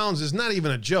how it sounds, is not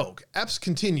even a joke. Epps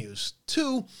continues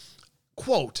to,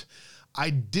 quote, I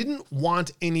didn't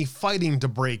want any fighting to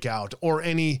break out or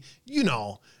any,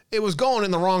 it was going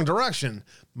in the wrong direction.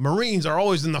 Marines are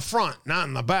always in the front, not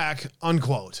in the back,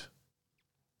 unquote.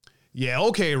 Yeah,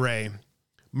 okay, Ray.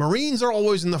 Marines are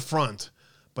always in the front,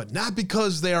 but not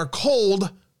because they are cold.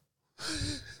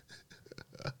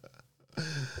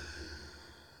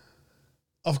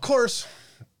 Of course,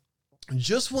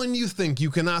 just when you think you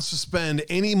cannot suspend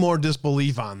any more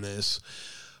disbelief on this,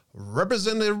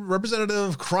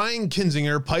 Representative Crying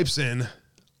Kinzinger pipes in,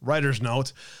 writer's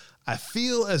note, I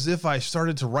feel as if I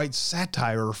started to write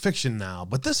satire or fiction now,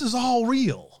 but this is all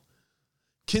real.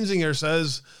 Kinzinger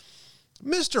says,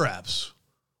 Mr. Epps,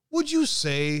 would you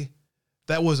say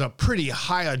that was a pretty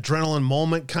high adrenaline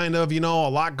moment, kind of, a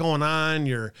lot going on.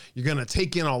 You're going to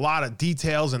take in a lot of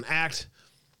details and act.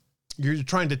 You're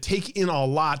trying to take in a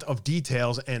lot of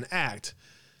details and act.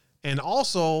 And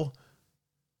also,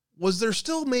 was there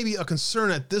still maybe a concern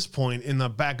at this point in the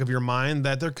back of your mind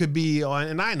that there could be,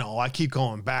 and I know I keep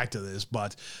going back to this,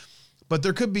 but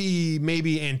there could be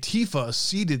maybe Antifa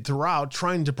seeded throughout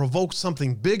trying to provoke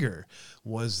something bigger.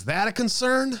 Was that a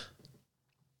concern?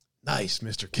 Nice,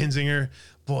 Mr. Kinzinger.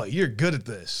 Boy, you're good at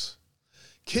this.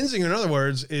 Kinzinger, in other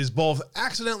words, is both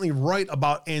accidentally right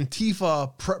about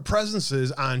Antifa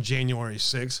presences on January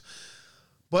 6th,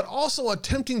 but also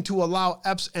attempting to allow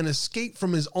Epps an escape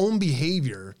from his own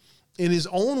behavior. In his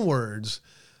own words,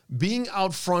 being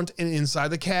out front and inside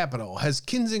the Capitol. Has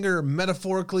Kinzinger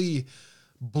metaphorically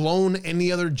blown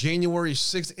any other January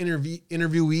 6th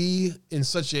interviewee in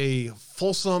such a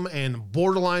fulsome and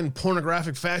borderline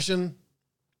pornographic fashion?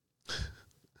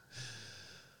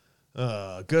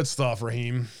 Good stuff,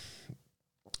 Raheem.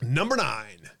 Number 9.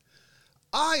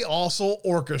 I also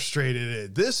orchestrated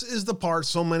it. This is the part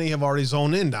so many have already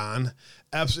zoned in on.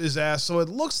 Epps is asked, so it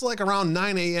looks like around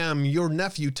 9 a.m. your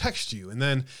nephew texts you, and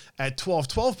then at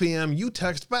 12 p.m. you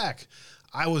text back.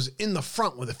 I was in the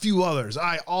front with a few others.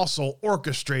 I also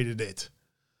orchestrated it.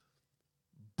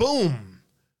 Boom.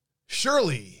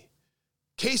 Shirley.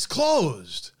 Case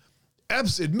closed.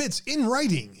 Epps admits in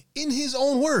writing, in his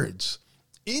own words,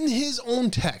 in his own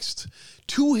text,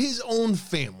 to his own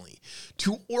family,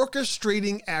 to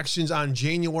orchestrating actions on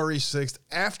January 6th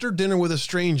after dinner with a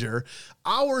stranger,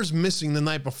 hours missing the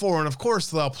night before, and of course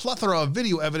the plethora of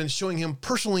video evidence showing him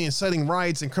personally inciting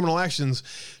riots and criminal actions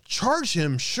charge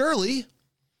him surely.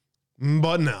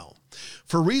 But no.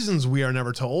 For reasons we are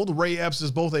never told, Ray Epps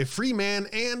is both a free man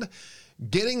and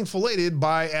getting filleted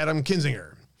by Adam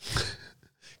Kinzinger.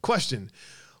 Question: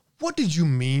 what did you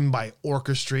mean by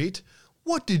orchestrate?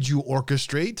 What did you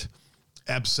orchestrate?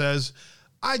 Epps says,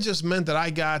 I just meant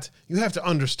that you have to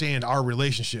understand our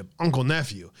relationship,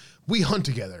 uncle-nephew. We hunt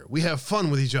together. We have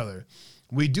fun with each other.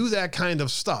 We do that kind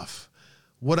of stuff.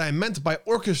 What I meant by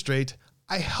orchestrate,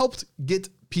 I helped get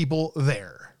people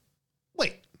there.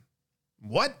 Wait,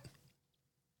 what?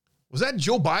 Was that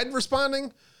Joe Biden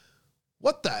responding?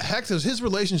 What the heck does his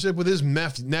relationship with his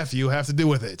nephew have to do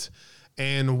with it?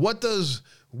 And what does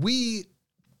we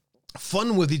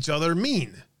fun with each other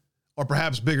mean? Or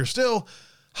perhaps bigger still,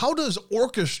 how does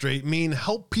orchestrate mean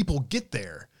help people get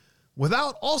there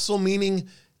without also meaning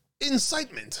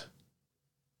incitement?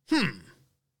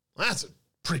 That's a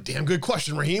pretty damn good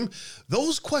question, Raheem.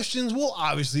 Those questions will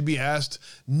obviously be asked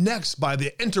next by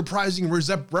the enterprising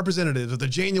representatives of the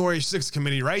January 6th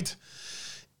committee, right?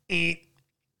 The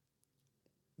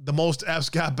most Epps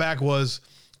got back was,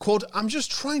 quote, I'm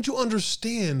just trying to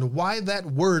understand why that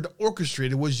word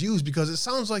orchestrated was used, because it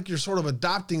sounds like you're sort of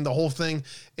adopting the whole thing,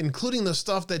 including the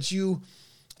stuff that you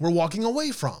were walking away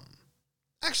from.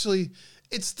 Actually,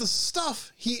 it's the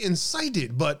stuff he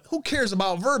incited, but who cares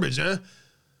about verbiage, eh?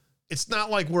 It's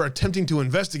not like we're attempting to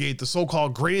investigate the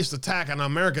so-called greatest attack on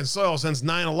American soil since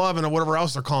 9/11 or whatever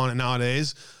else they're calling it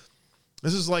nowadays.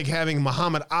 This is like having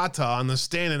Muhammad Atta on the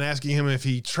stand and asking him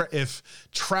if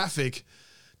traffic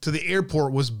to the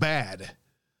airport was bad.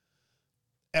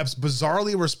 Epps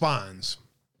bizarrely responds,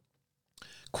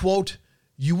 quote,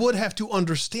 you would have to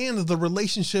understand the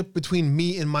relationship between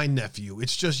me and my nephew.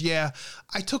 It's just, yeah,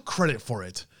 I took credit for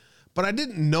it, but I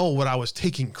didn't know what I was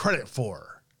taking credit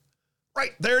for.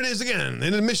 Right, there it is again,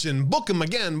 an admission, book him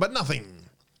again, but nothing.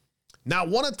 Not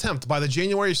one attempt by the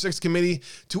January 6th committee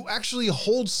to actually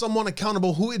hold someone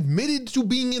accountable who admitted to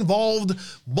being involved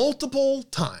multiple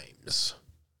times.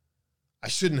 I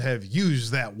shouldn't have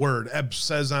used that word, Epps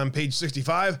says on page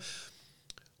 65.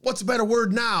 What's a better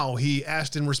word now? He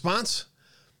asked in response.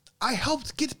 I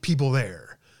helped get people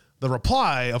there. The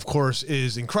reply, of course,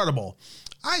 is incredible.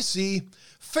 I see.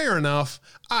 Fair enough.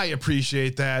 I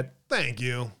appreciate that. Thank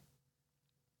you.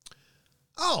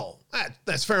 Oh,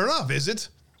 that's fair enough, is it?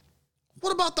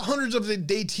 What about the hundreds of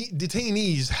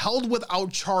detainees held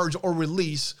without charge or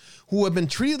release who have been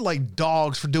treated like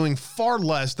dogs for doing far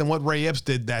less than what Ray Epps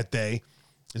did that day?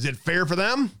 Is it fair for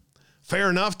them?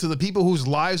 Fair enough to the people whose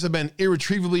lives have been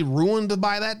irretrievably ruined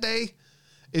by that day?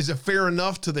 Is it fair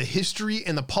enough to the history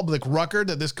and the public record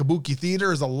that this kabuki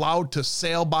theater is allowed to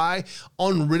sail by,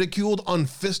 unridiculed,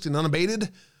 unfisted, and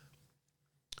unabated?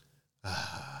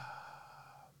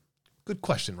 Good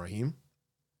question, Raheem.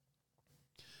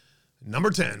 Number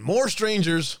 10, more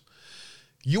strangers.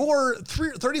 You're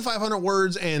 3,500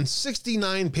 words and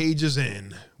 69 pages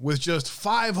in with just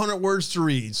 500 words to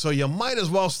read, so you might as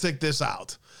well stick this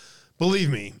out. Believe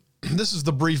me, this is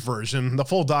the brief version. The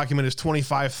full document is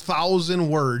 25,000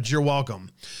 words. You're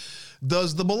welcome.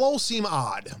 Does the below seem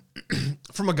odd?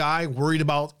 From a guy worried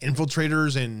about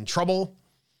infiltrators and trouble?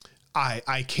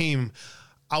 I came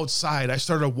outside. I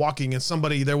started walking and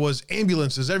there was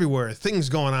ambulances everywhere, things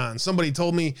going on. Somebody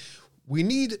told me you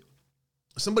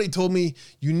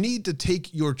need to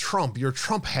take your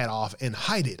Trump hat off and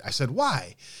hide it. I said,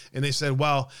 why? And they said,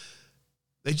 well,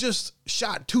 they just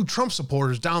shot 2 Trump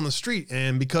supporters down the street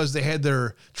and because they had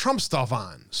their Trump stuff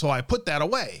on. So I put that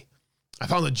away. I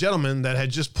found a gentleman that had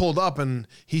just pulled up and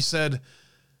he said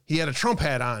he had a Trump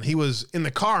hat on. He was in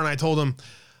the car and I told him,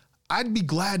 I'd be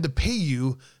glad to pay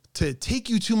you to take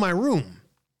you to my room.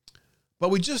 But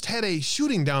we just had a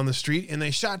shooting down the street and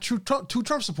they shot 2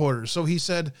 Trump supporters. So he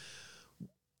said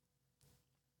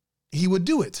he would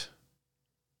do it.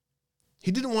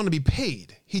 He didn't want to be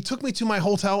paid. He took me to my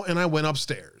hotel and I went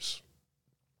upstairs.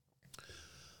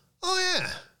 Oh yeah.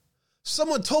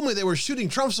 Someone told me they were shooting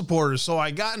Trump supporters, so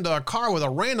I got into a car with a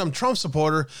random Trump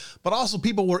supporter, but also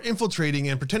people were infiltrating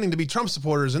and pretending to be Trump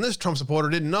supporters, and this Trump supporter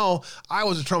didn't know I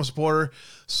was a Trump supporter,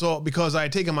 so because I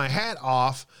had taken my hat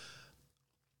off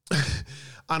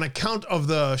on account of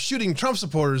the shooting Trump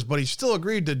supporters, but he still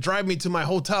agreed to drive me to my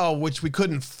hotel, which we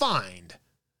couldn't find.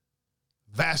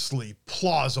 Vastly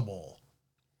plausible.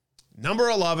 Number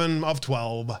 11 of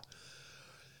 12.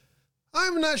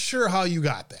 I'm not sure how you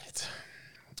got that.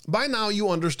 By now, you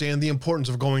understand the importance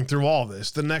of going through all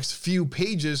this. The next few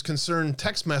pages concern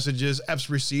text messages Epps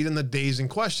received in the days in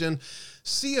question.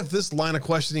 See if this line of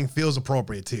questioning feels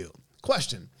appropriate to you.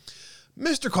 Question.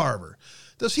 Mr. Carver,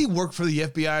 does he work for the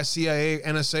FBI, CIA,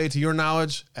 NSA to your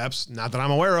knowledge? Epps, not that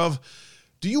I'm aware of.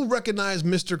 Do you recognize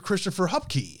Mr. Christopher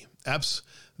Hupke? Epps,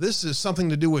 this is something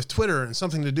to do with Twitter and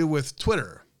something to do with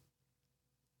Twitter.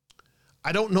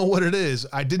 I don't know what it is.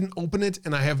 I didn't open it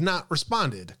and I have not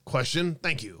responded. Question.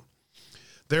 Thank you.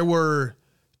 There were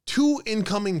 2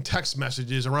 incoming text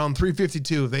messages around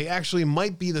 3:52. They actually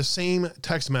might be the same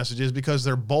text messages because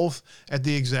they're both at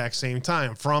the exact same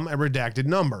time from a redacted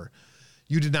number.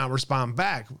 You did not respond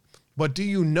back, but do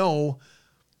you know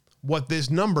what this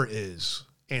number is?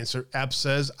 Answer. Epps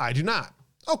says, I do not.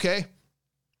 Okay.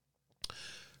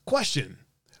 Question.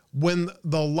 When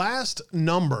the last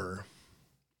number...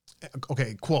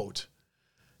 Okay, quote,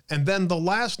 and then the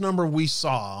last number we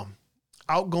saw,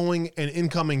 outgoing and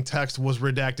incoming text was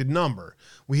redacted number.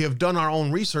 We have done our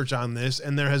own research on this,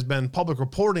 and there has been public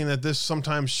reporting that this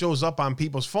sometimes shows up on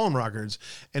people's phone records,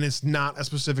 and it's not a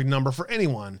specific number for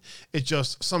anyone. It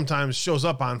just sometimes shows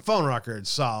up on phone records.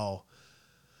 So,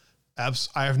 Epps,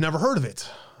 I have never heard of it.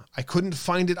 I couldn't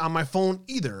find it on my phone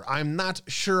either. I'm not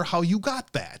sure how you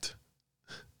got that.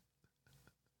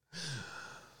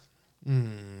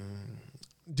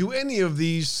 Do any of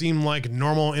these seem like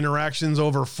normal interactions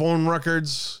over phone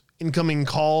records, incoming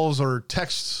calls, or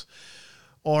texts?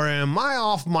 Or am I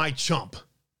off my chump?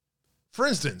 For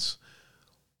instance,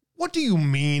 what do you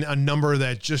mean a number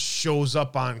that just shows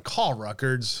up on call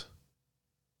records?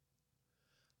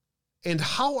 And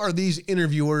how are these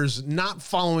interviewers not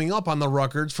following up on the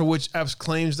records for which Epps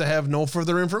claims to have no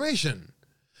further information?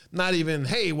 Not even,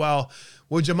 hey, well,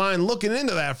 would you mind looking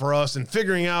into that for us and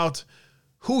figuring out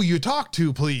who you talk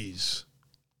to, please?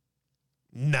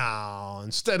 No,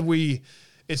 instead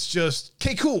it's just,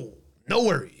 okay, cool, no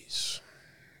worries.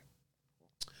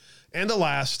 And the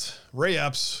last, Ray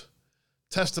Epps,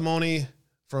 testimony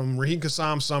from Raheem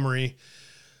Kassam's summary.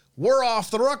 We're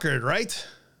off the record, right?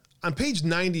 On page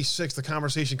 96, the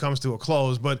conversation comes to a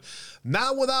close, but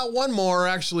not without one more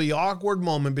actually awkward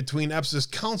moment between Epps'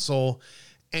 counsel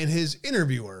and his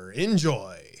interviewer.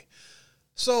 Enjoy.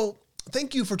 So,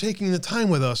 thank you for taking the time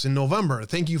with us in November.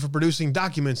 Thank you for producing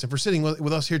documents and for sitting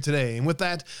with us here today. And with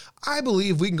that, I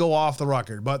believe we can go off the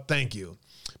record, but thank you.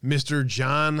 Mr.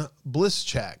 John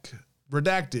Bliszczak.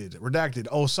 Redacted.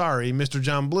 Oh, sorry, Mr.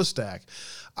 John Bliszczak.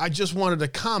 I just wanted to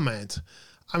comment.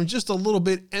 I'm just a little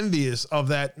bit envious of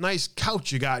that nice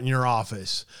couch you got in your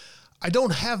office. I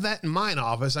don't have that in mine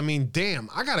office. I mean, damn,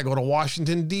 I got to go to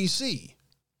Washington, D.C.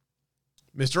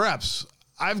 Mr. Epps,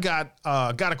 I've got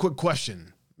a quick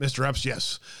question. Mr. Epps,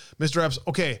 yes. Mr. Epps,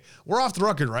 okay, we're off the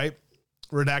record, right?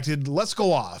 Redacted, let's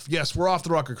go off. Yes, we're off the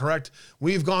record, correct?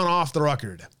 We've gone off the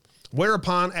record.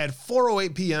 Whereupon, at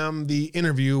 4:08 p.m., the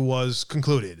interview was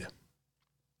concluded.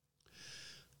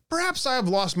 Perhaps I have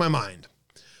lost my mind,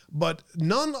 but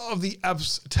none of the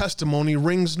Epps testimony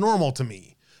rings normal to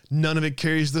me. None of it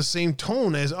carries the same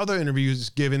tone as other interviews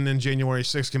given in January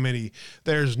 6th committee.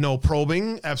 There's no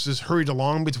probing. Epps is hurried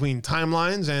along between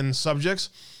timelines and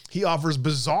subjects. He offers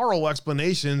bizarro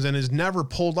explanations and is never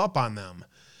pulled up on them.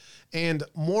 And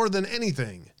more than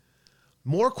anything,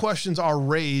 more questions are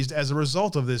raised as a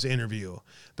result of this interview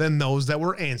than those that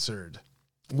were answered.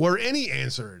 Were any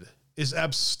answered? Is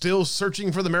Epps still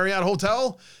searching for the Marriott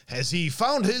Hotel? Has he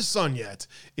found his son yet?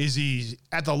 Is he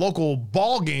at the local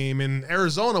ball game in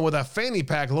Arizona with a fanny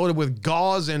pack loaded with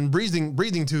gauze and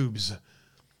breathing tubes?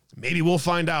 Maybe we'll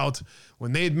find out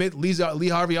when they admit Lee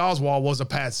Harvey Oswald was a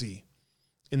patsy.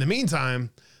 In the meantime,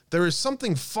 there is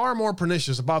something far more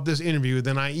pernicious about this interview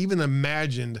than I even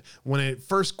imagined when it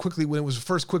was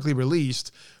first quickly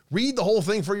released. Read the whole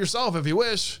thing for yourself if you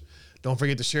wish. Don't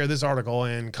forget to share this article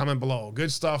and comment below.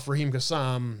 Good stuff, Raheem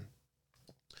Kassam,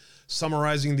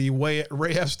 summarizing the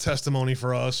Ray Epps testimony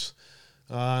for us.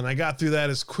 And I got through that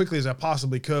as quickly as I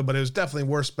possibly could, but it was definitely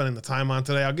worth spending the time on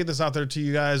today. I'll get this out there to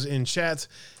you guys in chat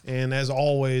and as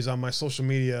always on my social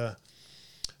media.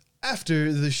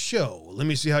 after the show. Let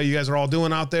me see how you guys are all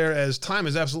doing out there, as time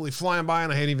is absolutely flying by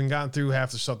and I hadn't even gotten through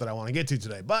half the stuff that I want to get to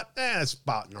today. But it's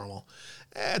about normal.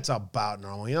 It's about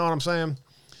normal. You know what I'm saying?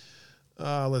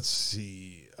 Let's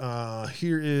see.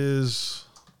 Here is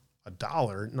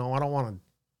 $1. No, I don't want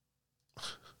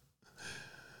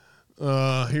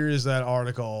to. Here is that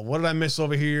article. What did I miss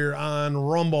over here on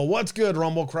Rumble? What's good,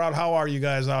 Rumble crowd? How are you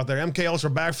guys out there? MK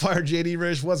Ultra Backfire, JD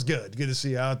Rich, what's good? Good to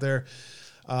see you out there.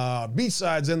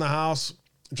 Beachside's in the house,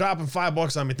 dropping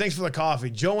 $5 on me. Thanks for the coffee.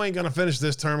 Joe ain't going to finish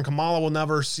this term. Kamala will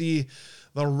never see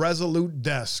the Resolute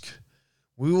desk.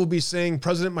 We will be saying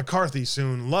President McCarthy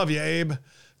soon. Love you, Abe.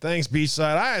 Thanks,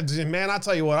 Beachside. Man, I'll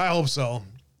tell you what, I hope so.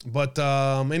 But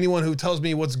anyone who tells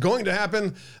me what's going to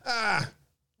happen,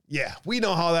 yeah, we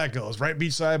know how that goes, right,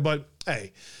 Beachside? But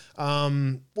hey,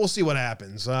 we'll see what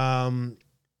happens.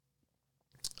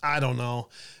 I don't know.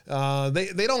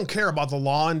 They don't care about the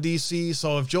law in D.C.,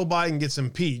 so if Joe Biden gets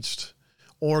impeached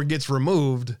or gets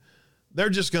removed, they're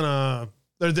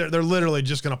literally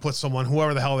just gonna put someone,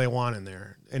 whoever the hell they want, in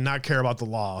there and not care about the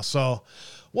law. So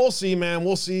we'll see, man.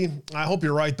 We'll see. I hope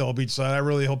you're right, though, Beachside. I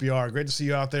really hope you are. Great to see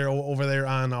you out there over there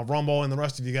on Rumble, and the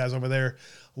rest of you guys over there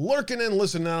lurking and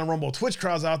listening on Rumble. Twitch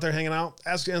crowds out there hanging out.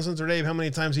 Ask Uncensored Abe how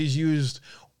many times he's used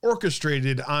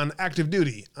orchestrated on active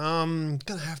duty. Gonna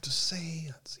have to say,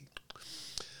 let's see.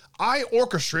 I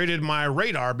orchestrated my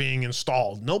radar being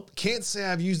installed. Nope, can't say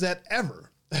I've used that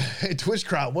ever. Hey, Twitch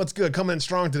crowd, what's good? Coming in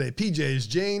strong today. PJs,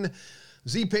 Jane,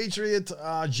 Z Patriot,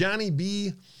 Johnny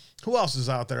B. Who else is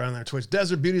out there on their Twitch?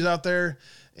 Desert Beauty's out there.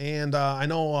 And I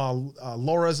know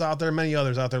Laura's out there, many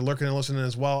others out there lurking and listening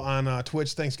as well on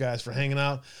Twitch. Thanks, guys, for hanging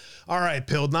out. All right,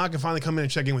 Pilled. Now I can finally come in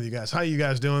and check in with you guys. How you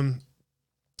guys doing?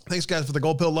 Thanks, guys, for the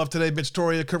Gold Pill love today.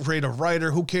 Bitchtoria, Creative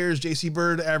Writer, Who Cares, JC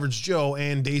Bird, Average Joe,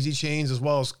 and Daisy Chains, as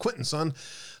well as Quentin Son.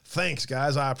 Thanks,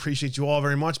 guys. I appreciate you all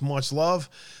very much. Much love.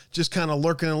 Just kind of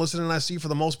lurking and listening, I see, for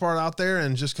the most part out there,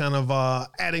 and just kind of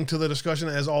adding to the discussion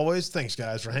as always. Thanks,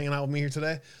 guys, for hanging out with me here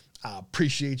today. I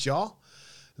appreciate y'all.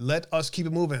 Let us keep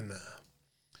it moving.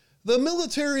 The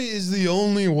military is the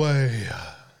only way.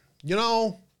 You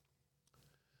know,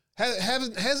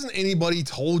 hasn't anybody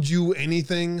told you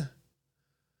anything?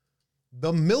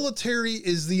 The military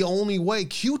is the only way.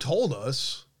 Q told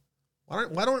us. Why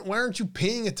aren't you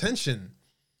paying attention?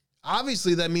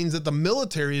 Obviously, that means that the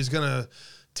military is going to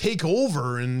take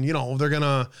over and, you know, they're going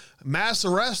to mass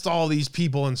arrest all these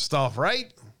people and stuff,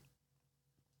 right?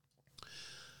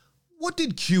 What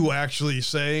did Q actually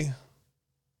say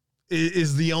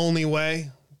is the only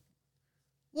way?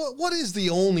 What is the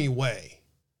only way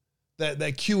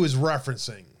that Q is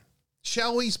referencing?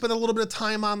 Shall we spend a little bit of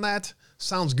time on that?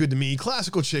 Sounds good to me.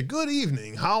 Classical Chick, good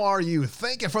evening. How are you?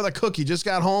 Thank you for the cookie. Just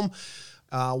got home.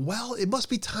 Well, it must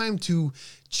be time to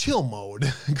chill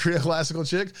mode. Classical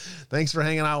Chick, thanks for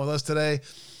hanging out with us today.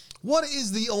 What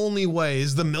is the only way?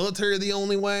 Is the military the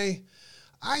only way?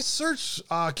 I searched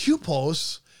Q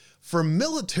posts for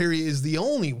military is the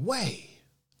only way.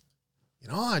 You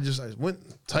know, I went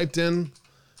and typed in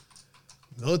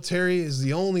military is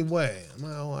the only way.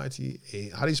 M-I-L-I-T-A.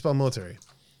 How do you spell military?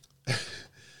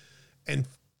 And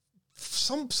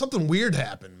something weird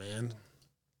happened, man.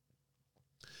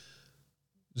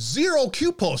 0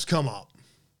 Q posts come up.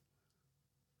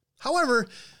 However,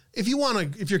 if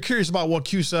you're curious about what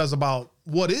Q says about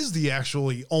what is the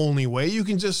actually only way, you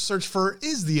can just search for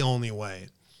is the only way.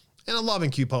 And 11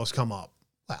 Q posts come up.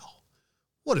 Well,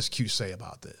 what does Q say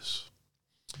about this?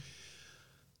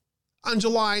 On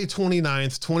July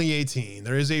 29th, 2018,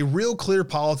 there is a Real Clear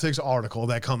Politics article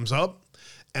that comes up.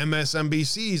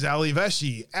 MSNBC's Ali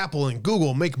Vesci, Apple and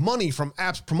Google make money from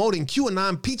apps promoting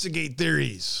QAnon Pizzagate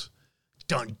theories.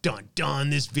 Dun, dun, dun.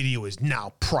 This video is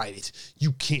now private.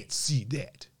 You can't see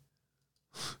that.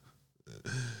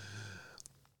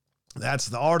 That's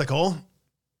the article.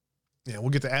 Yeah, we'll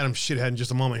get to Adam Shithead in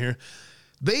just a moment here.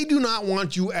 They do not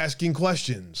want you asking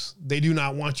questions. They do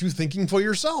not want you thinking for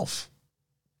yourself.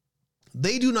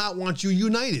 They do not want you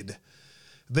united.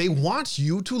 They want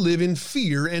you to live in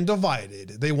fear and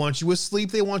divided. They want you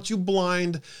asleep. They want you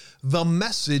blind. The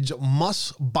message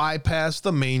must bypass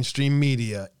the mainstream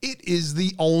media. It is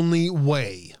the only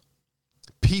way.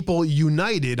 People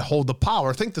united hold the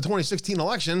power. Think the 2016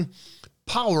 election.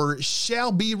 Power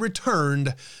shall be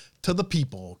returned to the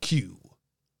people. Q.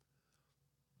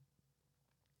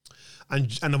 On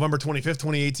November 25th,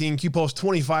 2018, Q Post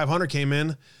 2500 came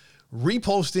in,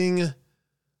 reposting,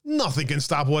 nothing can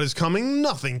stop what is coming.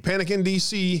 Nothing. Panic in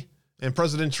D.C. And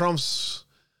President Trump's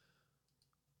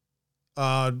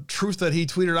truth that he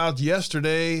tweeted out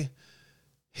yesterday,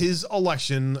 his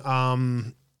election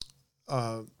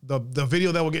the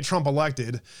video that will get Trump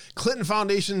elected. Clinton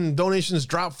Foundation donations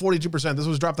dropped 42%. This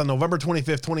was dropped on November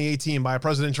 25th, 2018 by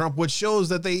President Trump, which shows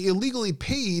that they illegally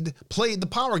played the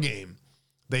power game.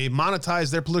 They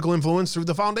monetized their political influence through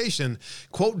the foundation.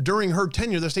 Quote, during her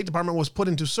tenure, the State Department was put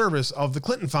into service of the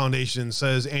Clinton Foundation,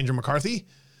 says Andrew McCarthy.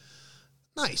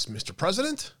 Nice, Mr.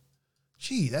 President.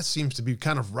 Gee, that seems to be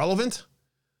kind of relevant.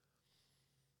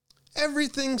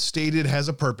 Everything stated has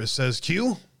a purpose, says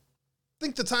Q.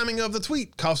 Think the timing of the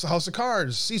tweet. House of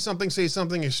Cards. See something, say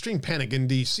something. Extreme panic in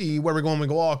D.C. Where we going, we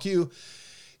go all Q.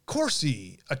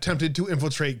 Corsi attempted to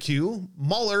infiltrate Q.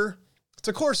 Mueller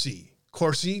to Corsi.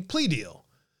 Corsi plea deal.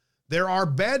 There are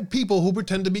bad people who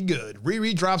pretend to be good.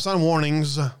 Riri drops on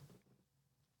warnings.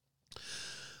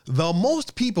 The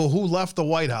most people who left the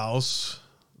White House,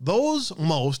 those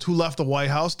most who left the White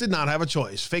House did not have a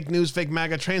choice. Fake news, fake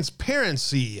MAGA,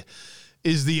 transparency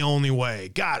is the only way.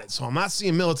 Got it. So I'm not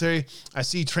seeing military. I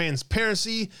see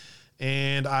transparency,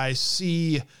 and I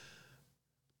see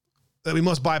that we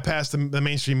must bypass the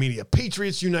mainstream media.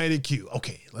 Patriots United Q.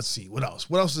 Okay, let's see. What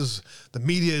else? What else is the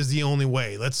media is the only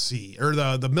way? Let's see. Or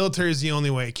the military is the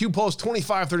only way. Q Post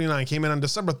 2539 came in on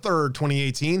December 3rd,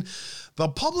 2018. The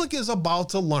public is about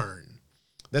to learn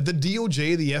that the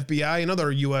DOJ, the FBI, and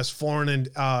other U.S. foreign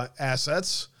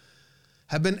assets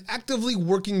have been actively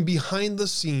working behind the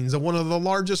scenes of one of the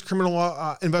largest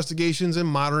criminal investigations in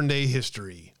modern day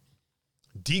history.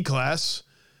 D-Class,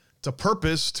 to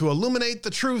purpose to illuminate the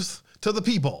truth to the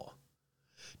people.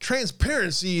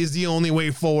 Transparency is the only way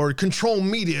forward. Control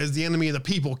media is the enemy of the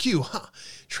people. Q,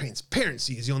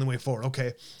 transparency is the only way forward.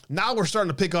 Okay, now we're starting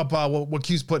to pick up what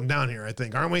Q's putting down here, I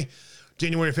think, aren't we?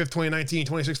 January 5th, 2019,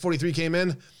 2643 came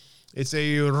in. It's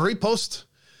a repost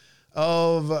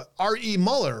of R.E.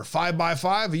 Mueller,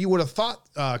 5x5. You would have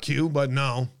thought Q, but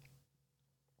no.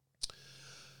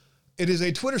 It is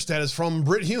a Twitter status from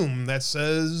Brit Hume that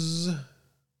says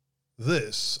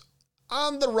this.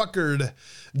 On the record,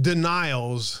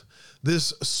 denials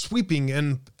this sweeping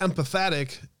and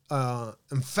emphatic, on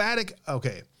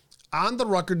the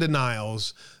record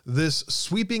denials this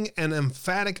sweeping and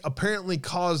emphatic apparently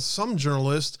caused some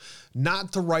journalists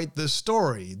not to write this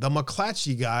story. The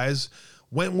McClatchy guys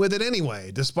went with it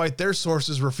anyway, despite their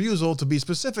sources' refusal to be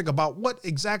specific about what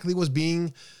exactly was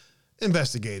being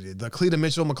investigated. The Cleta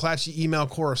Mitchell McClatchy email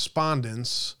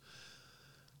correspondence,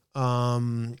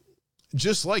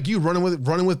 just like you running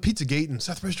with Pizzagate and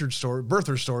Seth Richards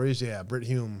birther stories. Yeah, Brit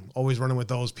Hume always running with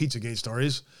those Pizzagate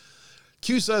stories.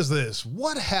 Q says this: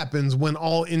 what happens when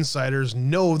all insiders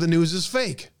know the news is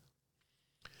fake?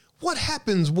 What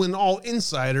happens when all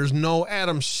insiders know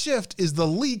Adam Schiff is the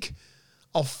leak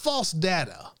of false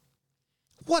data?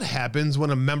 What happens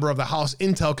when a member of the House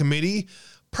Intel Committee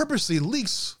purposely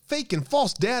leaks fake and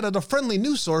false data to friendly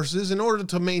news sources in order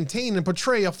to maintain and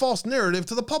portray a false narrative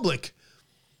to the public?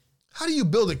 How do you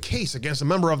build a case against a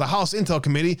member of the House Intel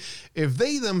Committee if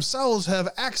they themselves have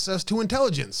access to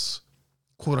intelligence?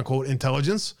 Quote unquote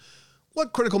intelligence.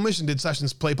 What critical mission did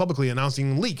Sessions play publicly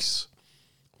announcing leaks?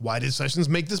 Why did Sessions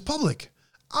make this public?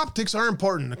 Optics are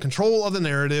important. The control of the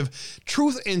narrative.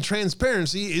 Truth and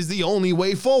transparency is the only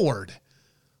way forward.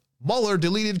 Mueller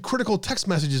deleted critical text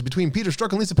messages between Peter Strzok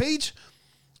and Lisa Page.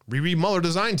 Reread Mueller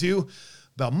designed to.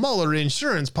 The Mueller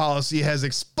insurance policy has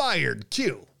expired.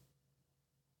 Q.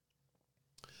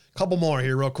 Couple more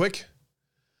here real quick.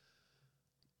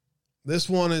 This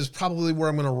one is probably where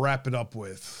I'm going to wrap it up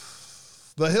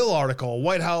with. The Hill article,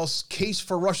 White House case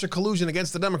for Russia collusion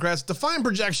against the Democrats. Define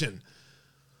projection.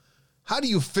 How do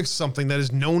you fix something that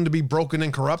is known to be broken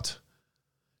and corrupt?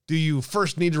 Do you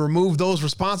first need to remove those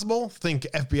responsible? Think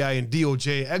FBI and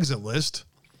DOJ exit list.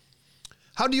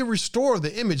 How do you restore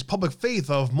the image, public faith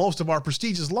of most of our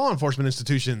prestigious law enforcement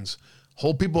institutions?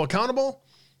 Hold people accountable?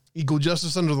 Equal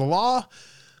justice under the law?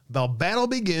 The battle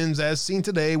begins, as seen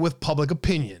today, with public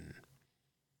opinion.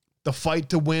 The fight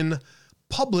to win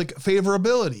public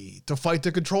favorability, to fight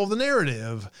to control the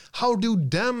narrative. How do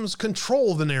Dems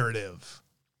control the narrative?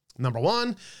 Number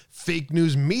one, fake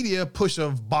news media push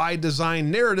of by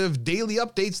design narrative daily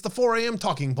updates the 4 a.m.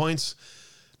 talking points.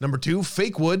 Number two,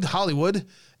 fake wood, Hollywood,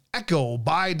 echo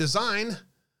by design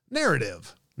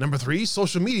narrative. Number three,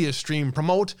 social media stream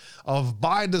promote of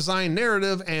by design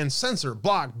narrative and censor,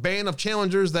 block, ban of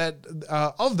challengers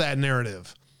of that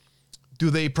narrative. Do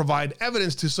they provide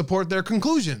evidence to support their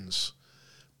conclusions?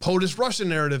 POTUS Russian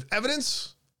narrative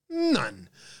evidence? None.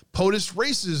 POTUS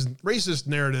racist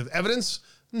narrative evidence?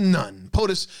 None.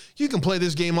 POTUS, you can play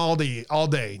this game all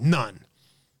day. None.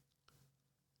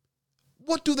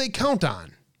 What do they count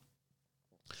on?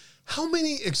 How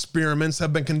many experiments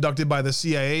have been conducted by the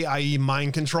CIA, i.e.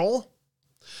 mind control?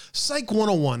 Psych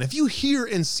 101, if you hear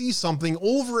and see something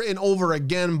over and over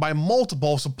again by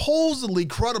multiple supposedly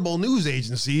credible news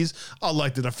agencies,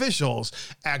 elected officials,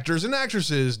 actors and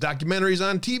actresses, documentaries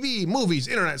on TV, movies,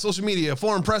 internet, social media,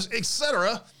 foreign press,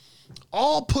 etc.,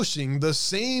 all pushing the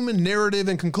same narrative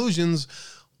and conclusions,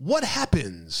 what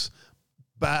happens?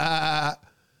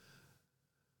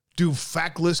 Do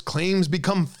factless claims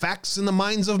become facts in the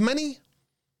minds of many?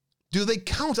 Do they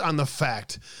count on the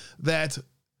fact that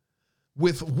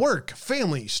with work,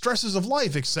 family, stresses of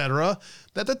life, etc.,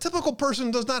 that the typical person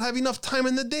does not have enough time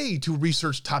in the day to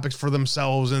research topics for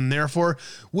themselves and therefore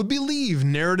would believe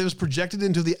narratives projected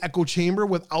into the echo chamber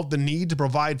without the need to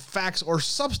provide facts or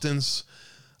substance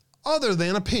other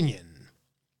than opinion?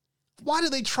 Why do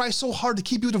they try so hard to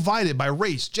keep you divided by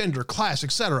race, gender, class,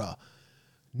 etc.?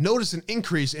 Notice an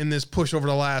increase in this push over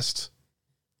the last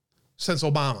since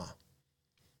Obama.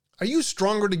 Are you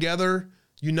stronger together,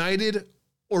 united,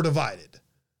 or divided?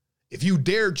 If you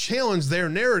dare challenge their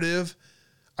narrative,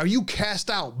 are you cast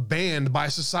out, banned by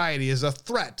society as a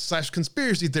threat /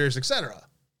 conspiracy theorist, etc.?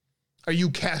 Are you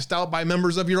cast out by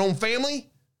members of your own family?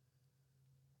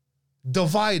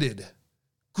 Divided.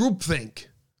 Groupthink.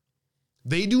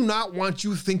 They do not want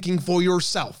you thinking for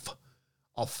yourself.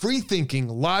 A free-thinking,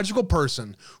 logical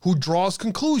person who draws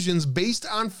conclusions based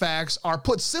on facts are,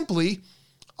 put simply,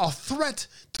 a threat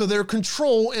to their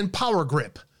control and power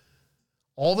grip.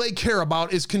 All they care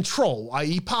about is control,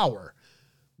 i.e. power.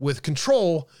 With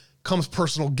control comes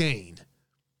personal gain.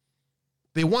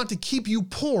 They want to keep you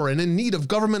poor and in need of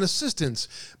government assistance.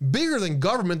 Bigger than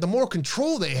government, the more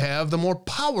control they have, the more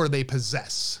power they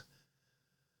possess.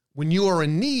 When you are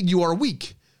in need, you are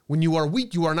weak. When you are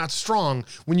weak, you are not strong.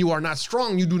 When you are not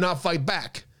strong, you do not fight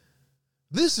back.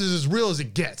 This is as real as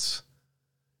it gets.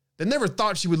 They never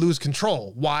thought she would lose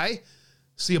control. Why?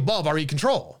 See above, re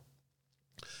control.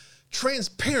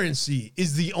 Transparency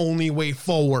is the only way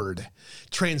forward.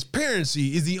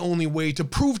 Transparency is the only way to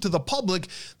prove to the public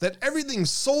that everything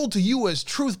sold to you as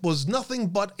truth was nothing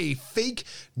but a fake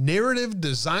narrative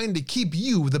designed to keep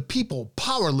you, the people,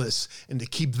 powerless and to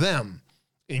keep them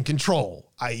in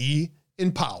control, i.e.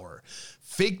 in power.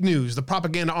 Fake news, the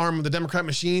propaganda arm of the Democrat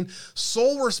machine,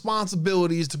 sole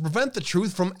responsibility is to prevent the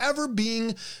truth from ever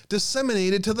being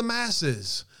disseminated to the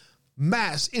masses.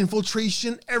 Mass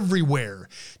infiltration everywhere.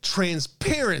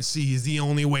 Transparency is the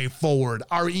only way forward,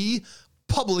 i.e.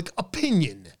 public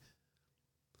opinion.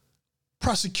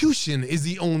 Prosecution is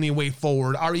the only way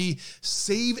forward, i.e.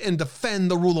 save and defend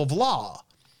the rule of law.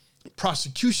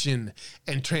 Prosecution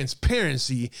and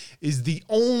transparency is the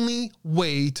only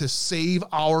way to save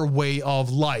our way of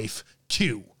life.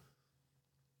 Q.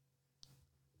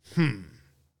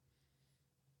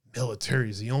 Military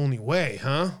is the only way,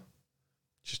 huh?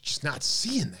 Just not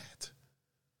seeing that.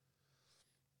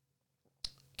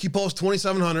 Key Post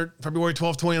 2700, February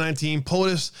 12, 2019.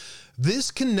 POTUS,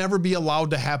 this can never be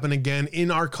allowed to happen again in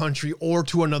our country or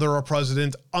to another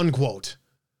president, unquote.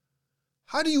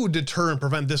 How do you deter and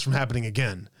prevent this from happening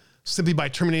again? Simply by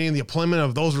terminating the employment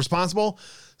of those responsible?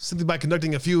 Simply by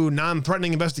conducting a few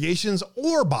non-threatening investigations?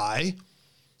 Or by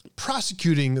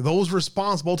prosecuting those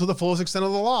responsible to the fullest extent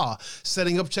of the law,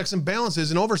 setting up checks and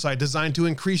balances and oversight designed to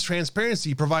increase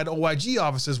transparency, provide OIG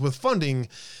offices with funding,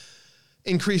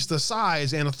 increase the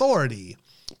size and authority,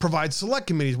 provide select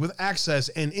committees with access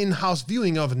and in-house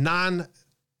viewing of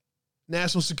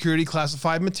non-national security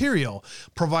classified material,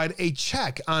 provide a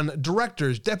check on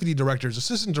directors, deputy directors,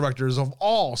 assistant directors of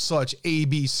all such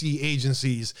ABC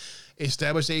agencies,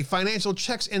 establish a financial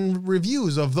checks and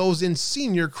reviews of those in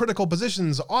senior critical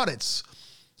positions, audits,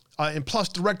 and plus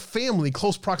direct family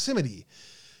close proximity.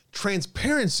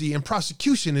 Transparency and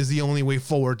prosecution is the only way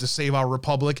forward to save our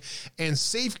republic and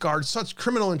safeguard such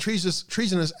criminal and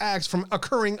treasonous acts from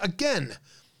occurring again.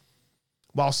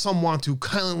 While some want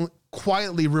to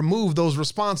quietly remove those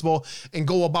responsible and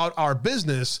go about our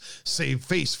business, save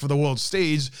face for the world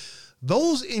stage,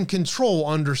 those in control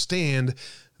understand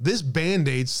this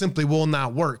Band-Aid simply will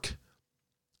not work.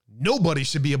 Nobody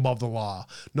should be above the law,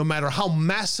 no matter how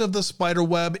massive the spider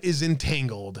web is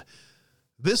entangled.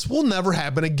 This will never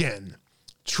happen again.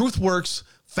 Truth works,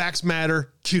 facts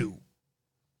matter, Q.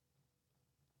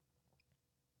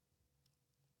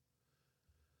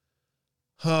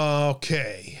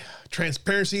 Okay.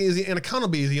 Transparency and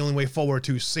accountability is the only way forward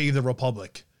to save the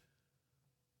republic.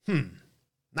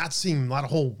 Not seeing a lot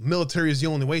of whole military is the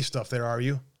only way stuff there, are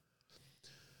you?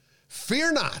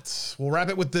 Fear not. We'll wrap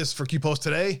it with this for Q-Post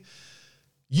today.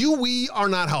 We are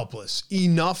not helpless.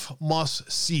 Enough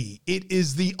must see. It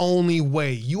is the only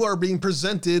way. You are being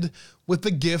presented with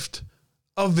the gift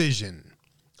of vision,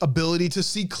 ability to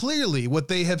see clearly what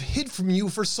they have hid from you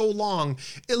for so long,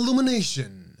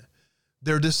 illumination.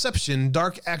 Their deception,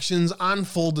 dark actions on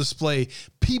full display.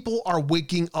 People are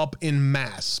waking up in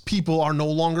mass. People are no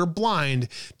longer blind.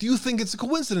 Do you think it's a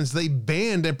coincidence they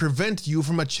banned and prevent you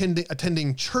from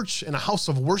attending church in a house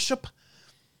of worship?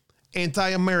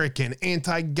 Anti-American,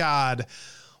 anti-God.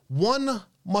 One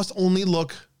must only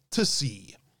look to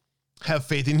see. Have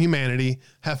faith in humanity.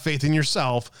 Have faith in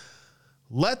yourself.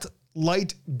 Let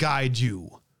light guide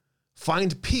you.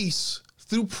 Find peace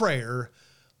through prayer.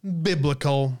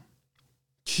 Biblical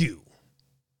Q.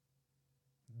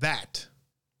 That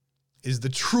is the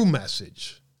true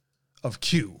message of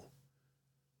Q.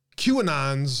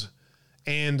 QAnons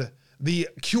and the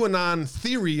QAnon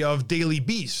theory of Daily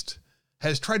Beast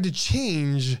has tried to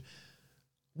change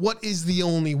what is the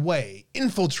only way.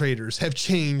 Infiltrators have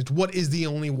changed what is the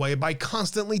only way by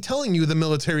constantly telling you the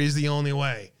military is the only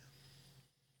way.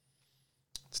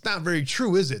 It's not very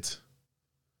true, is it?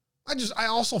 I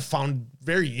also found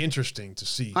very interesting to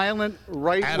see violent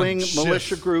right-wing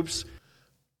militia groups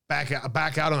back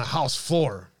out on the House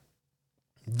floor.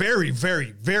 Very,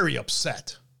 very, very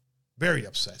upset. Very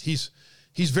upset. He's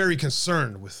very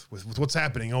concerned with what's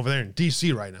happening over there in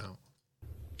D.C. right now.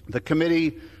 The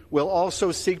committee will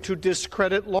also seek to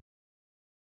discredit law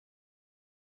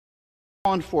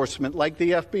enforcement like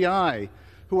the FBI,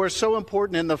 who are so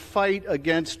important in the fight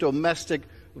against domestic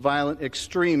violent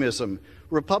extremism.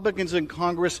 Republicans in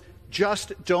Congress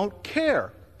just don't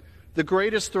care. The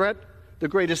greatest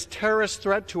terrorist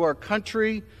threat to our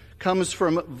country comes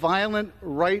from violent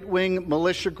right-wing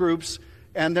militia groups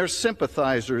and their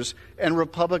sympathizers, and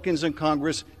Republicans in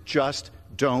Congress just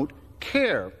don't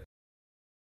care.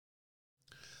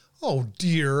 Oh,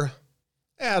 dear.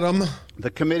 Adam. The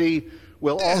committee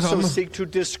will also seek to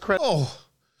discredit... Oh.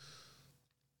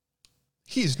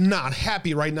 He's not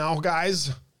happy right now,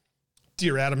 guys.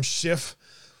 Dear Adam Schiff.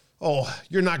 Oh,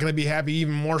 you're not going to be happy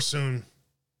even more soon.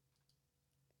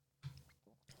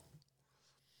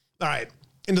 All right,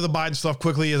 into the Biden stuff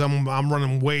quickly as I'm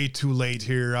running way too late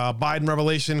here. Biden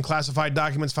revelation, classified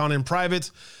documents found in private.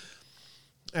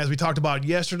 As we talked about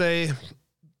yesterday,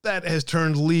 that has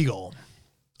turned legal.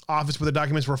 Office where the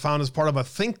documents were found as part of a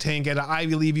think tank at an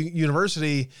Ivy League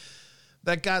university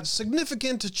that got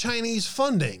significant Chinese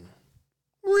funding.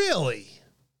 Really?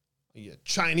 A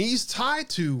Chinese tie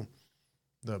to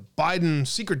the Biden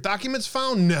secret documents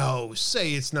found? No,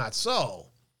 say it's not so.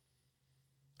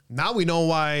 Now we know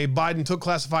why Biden took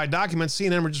classified documents.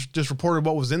 CNN just reported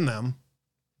what was in them.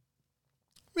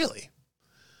 Really?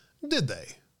 Did they?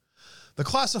 The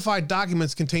classified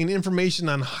documents contain information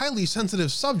on highly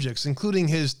sensitive subjects, including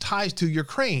his ties to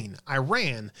Ukraine,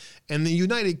 Iran, and the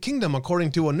United Kingdom,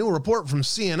 according to a new report from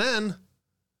CNN.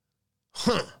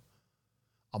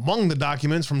 Among the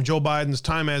documents from Joe Biden's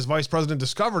time as vice president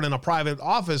discovered in a private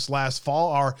office last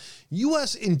fall are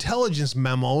U.S. intelligence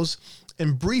memos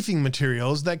and briefing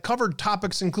materials that covered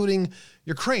topics including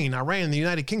Ukraine, Iran, and the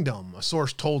United Kingdom, a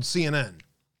source told CNN.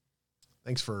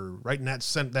 Thanks for writing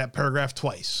that paragraph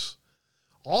twice.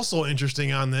 Also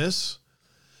interesting on this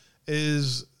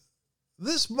is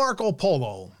this Marco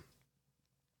Polo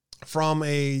from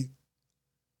a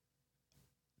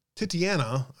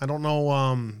Titiana, I don't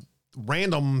know,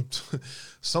 random,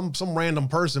 some random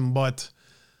person, but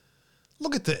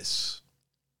look at this.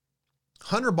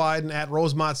 Hunter Biden at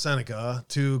Rosemont Seneca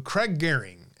to Craig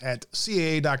Gehring at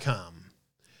CAA.com.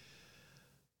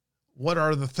 What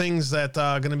are the things that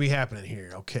are going to be happening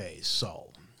here? Okay,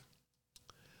 so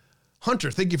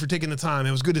Hunter, thank you for taking the time.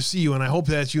 It was good to see you, and I hope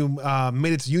that you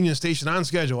made it to Union Station on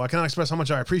schedule. I cannot express how much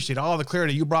I appreciate all the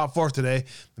clarity you brought forth today.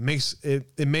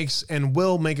 It makes and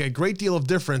will make a great deal of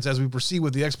difference as we proceed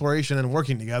with the exploration and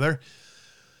working together.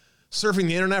 Surfing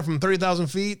the internet from 30,000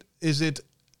 feet, is it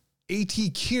A.T.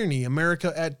 Kearney,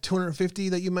 America at 250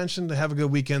 that you mentioned? Have a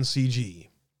good weekend, CG.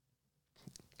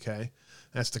 Okay,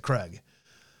 that's to Craig.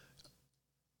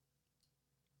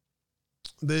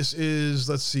 This is,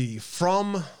 let's see,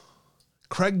 from...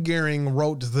 Craig Gehring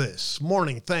wrote this.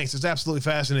 Morning, thanks. It's absolutely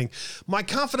fascinating. My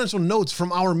confidential notes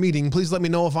from our meeting. Please let me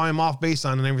know if I am off base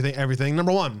on everything.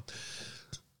 Number one,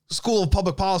 School of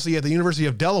Public Policy at the University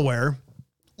of Delaware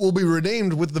will be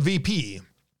renamed with the VP.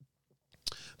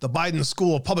 The Biden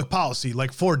School of Public Policy,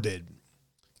 like Ford did.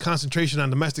 Concentration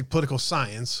on domestic political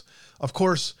science. Of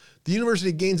course, the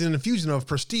university gains an infusion of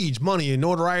prestige, money, and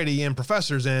notoriety, and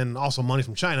professors, and also money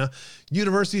from China.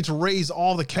 University to raise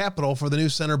all the capital for the new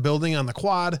center building on the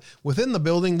quad. Within the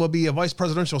building will be a vice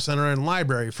presidential center and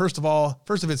library. First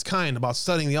of its kind about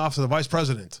studying the office of the vice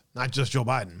president, not just Joe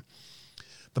Biden.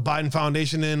 The Biden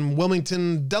Foundation in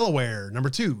Wilmington, Delaware.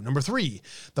 Number two. Number three,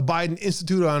 the Biden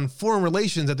Institute on Foreign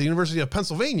Relations at the University of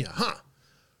Pennsylvania.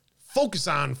 Focus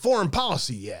on foreign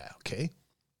policy. Yeah, okay.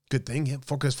 Good thing. Yeah,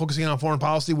 focusing on foreign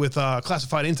policy with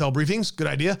classified intel briefings. Good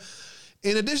idea.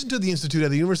 In addition to the institute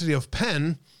at the University of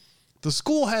Penn, the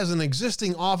school has an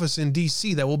existing office in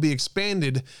D.C. that will be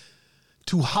expanded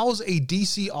to house a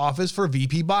D.C. office for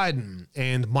VP Biden.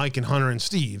 And Mike and Hunter and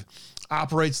Steve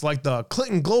operates like the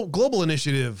Clinton Global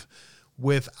Initiative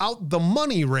without the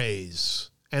money raise.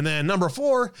 And then number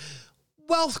 4,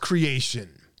 wealth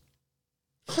creation.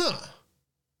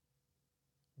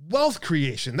 Wealth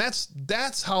creation.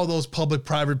 That's how those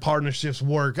public-private partnerships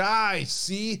work. I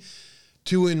see.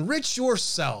 To enrich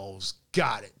yourselves.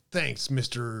 Got it. Thanks,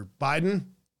 Mr. Biden.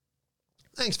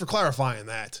 Thanks for clarifying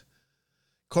that.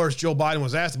 Of course, Joe Biden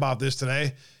was asked about this today.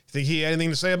 You think he had anything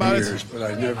to say about it? But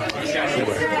I never.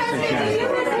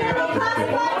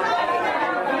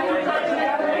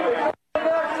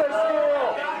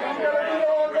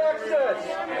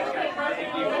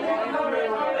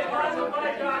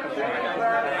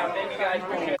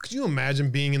 Could you imagine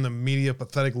being in the media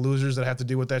pathetic losers that have to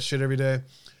deal with that shit every day?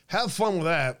 Have fun with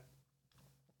that.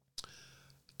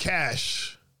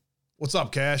 Cash. What's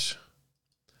up, Cash?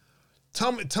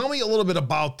 Tell me a little bit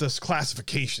about this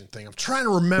classification thing. I'm trying to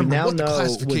remember what the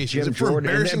classification is. It for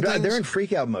embarrassing things? They're in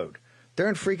freak out mode.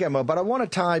 But I want to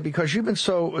tie, because you've been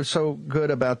so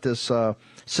good about this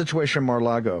situation in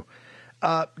Mar-a-Lago.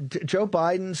 Joe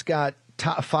Biden's got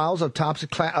files of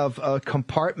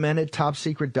compartmented top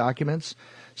secret documents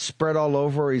spread all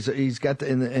over. He's got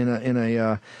in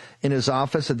his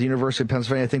office at the University of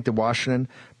Pennsylvania, I think the Washington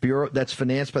Bureau that's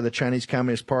financed by the Chinese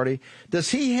Communist Party.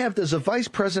 Does the vice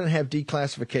president have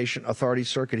declassification authority,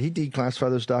 sir? Could he declassify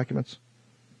those documents?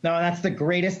 No, that's the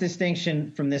greatest distinction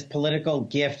from this political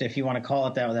gift, if you want to call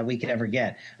it that we could ever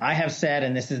get. I have said,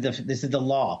 and this is the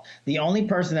law, the only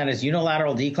person that has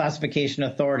unilateral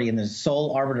declassification authority and the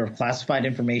sole arbiter of classified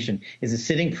information is the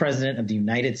sitting president of the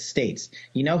United States.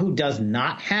 You know who does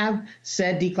not have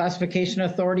said declassification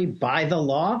authority by the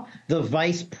law? The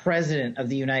vice president of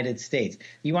the United States.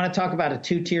 You want to talk about a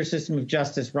two-tier system of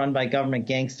justice run by government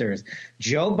gangsters.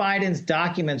 Joe Biden's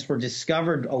documents were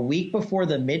discovered a week before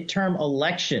the midterm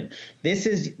election. This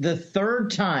is the third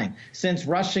time since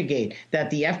Russiagate that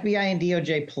the FBI and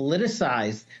DOJ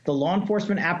politicized the law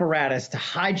enforcement apparatus to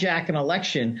hijack an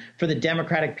election for the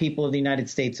democratic people of the United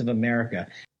States of America.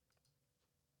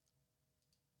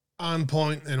 On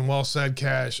point and well said,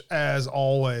 Cash, as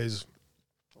always.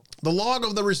 The log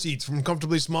of the receipts from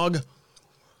Comfortably Smug.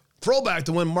 Throwback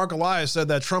to when Mark Elias said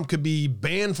that Trump could be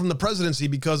banned from the presidency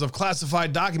because of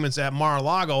classified documents at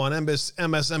Mar-a-Lago, and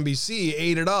MSNBC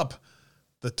ate it up.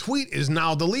 The tweet is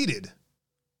now deleted.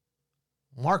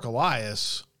 Mark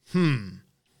Elias, helping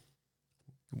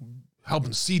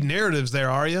seed narratives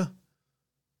there, are you?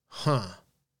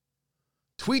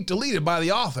 Tweet deleted by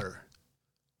the author.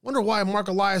 Wonder why Mark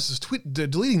Elias is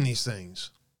deleting these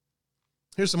things.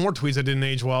 Here's some more tweets that didn't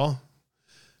age well.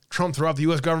 Trump throughout the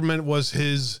U.S. government was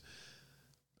his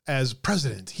as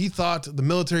president. He thought the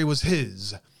military was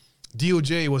his.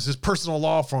 DOJ was his personal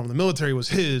law firm. The military was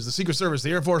his. The Secret Service,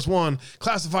 the Air Force One,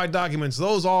 classified documents,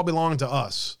 those all belong to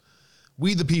us.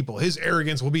 We the people. His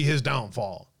arrogance will be his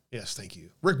downfall. Yes, thank you.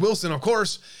 Rick Wilson, of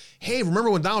course. Hey, remember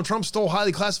when Donald Trump stole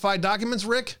highly classified documents,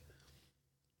 Rick?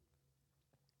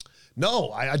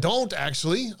 No, I don't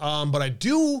actually. But I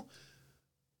do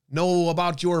know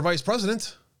about your vice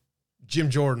president, Jim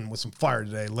Jordan, with some fire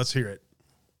today. Let's hear it.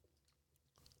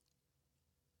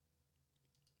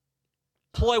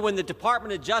 Ploy when the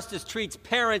Department of Justice treats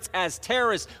parents as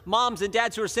terrorists, moms and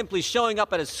dads who are simply showing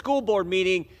up at a school board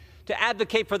meeting to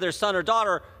advocate for their son or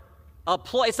daughter.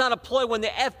 It's not a ploy when the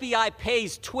FBI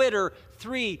pays Twitter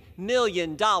 $3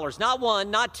 million, not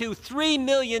one, not two, $3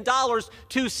 million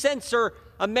to censor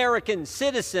American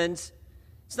citizens.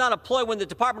 It's not a ploy when the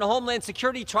Department of Homeland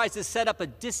Security tries to set up a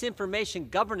disinformation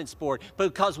governance board,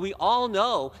 because we all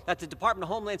know that the Department of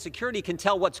Homeland Security can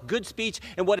tell what's good speech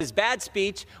and what is bad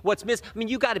speech, what's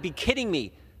you got to be kidding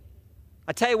me.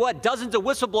 I tell you what, dozens of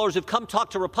whistleblowers who've come talk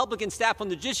to Republican staff on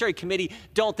the Judiciary Committee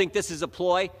don't think this is a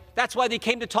ploy. That's why they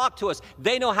came to talk to us.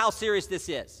 They know how serious this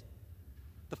is.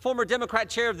 The former Democrat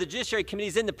chair of the Judiciary Committee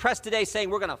is in the press today saying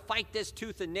we're going to fight this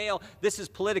tooth and nail. This is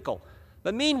political.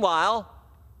 But meanwhile,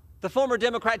 the former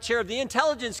Democrat chair of the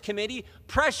Intelligence Committee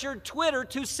pressured Twitter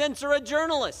to censor a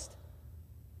journalist.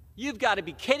 You've got to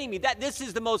be kidding me. This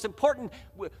is the most important.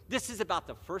 This is about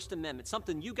the First Amendment,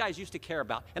 something you guys used to care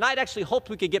about. And I'd actually hoped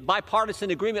we could get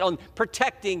bipartisan agreement on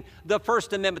protecting the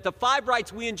First Amendment, the 5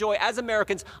 rights we enjoy as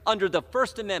Americans under the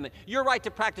First Amendment. Your right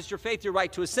to practice your faith, your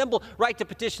right to assemble, right to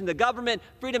petition the government,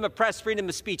 freedom of press, freedom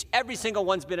of speech. Every single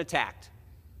one's been attacked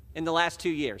in the last 2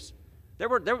 years.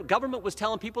 Government was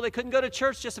telling people they couldn't go to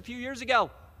church just a few years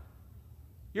ago.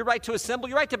 Your right to assemble,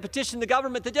 your right to petition the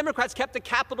government. The Democrats kept the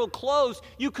Capitol closed.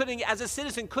 You couldn't, as a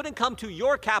citizen, couldn't come to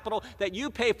your Capitol that you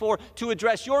pay for to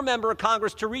address your member of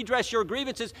Congress, to redress your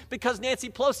grievances because Nancy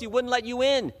Pelosi wouldn't let you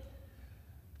in.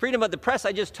 Freedom of the press,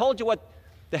 I just told you what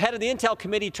the head of the Intel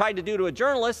Committee tried to do to a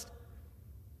journalist.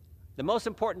 The most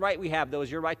important right we have, though, is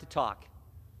your right to talk.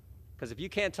 Because if you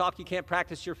can't talk, you can't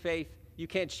practice your faith, you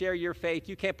can't share your faith,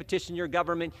 you can't petition your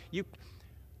government.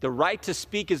 The right to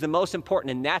speak is the most important,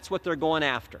 and that's what they're going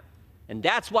after. And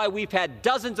that's why we've had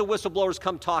dozens of whistleblowers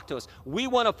come talk to us. We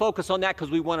want to focus on that because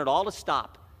we want it all to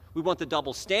stop. We want the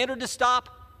double standard to stop.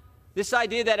 This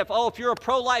idea that if you're a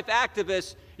pro-life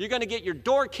activist, you're going to get your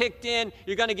door kicked in,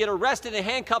 you're going to get arrested and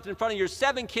handcuffed in front of your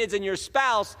 7 kids and your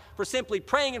spouse for simply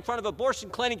praying in front of an abortion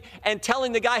clinic and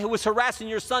telling the guy who was harassing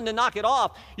your son to knock it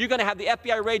off. You're going to have the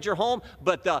FBI raid your home.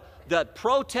 But the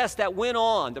protest that went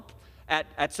on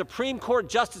at Supreme Court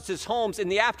justices' homes in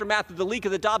the aftermath of the leak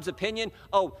of the Dobbs opinion,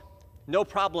 no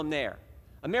problem there.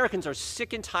 Americans are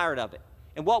sick and tired of it.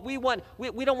 And what we want,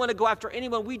 we don't want to go after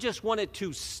anyone. We just want it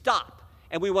to stop.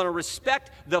 And we want to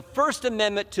respect the First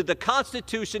Amendment to the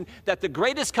Constitution that the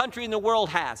greatest country in the world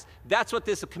has. That's what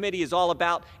this committee is all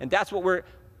about, and that's what we're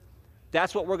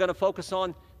going to focus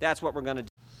on. That's what we're going to do.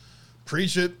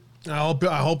 Preach it. I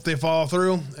hope they follow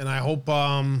through, and I hope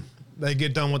they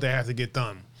get done what they have to get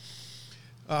done.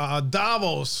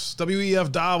 Davos,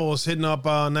 WEF Davos, hitting up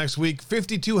next week.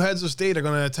 52 heads of state are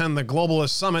going to attend the Globalist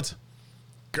Summit.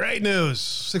 Great news.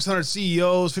 600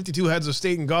 CEOs, 52 heads of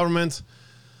state and government.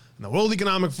 The World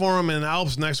Economic Forum in the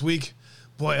Alps next week.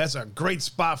 Boy, that's a great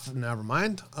spot for... Never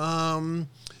mind.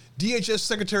 DHS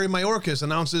Secretary Mayorkas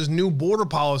announces new border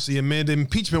policy amid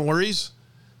impeachment worries.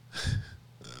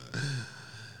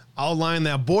 Outlined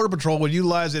that Border Patrol would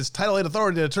utilize its Title 8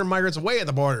 authority to turn migrants away at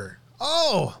the border.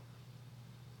 Oh!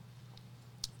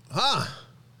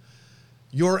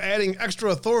 You're adding extra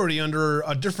authority under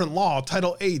a different law,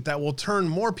 Title 8, that will turn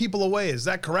more people away. Is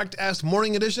that correct? Asked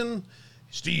Morning Edition.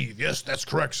 Steve, yes, that's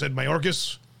correct, said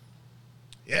Mayorkas.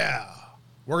 Yeah,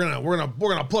 we're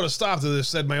gonna put a stop to this,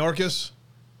 said Mayorkas.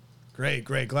 Great,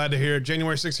 glad to hear it.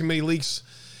 January 6th committee leaks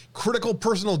critical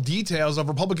personal details of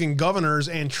Republican governors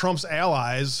and Trump's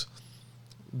allies.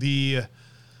 The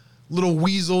little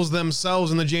weasels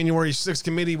themselves in the January 6th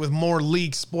committee with more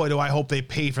leaks. Boy, do I hope they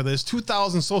pay for this.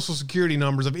 2,000 Social Security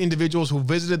numbers of individuals who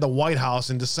visited the White House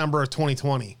in December of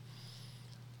 2020.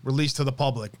 Released to the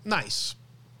public. Nice.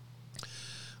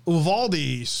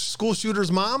 Uvalde, school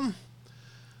shooter's mom,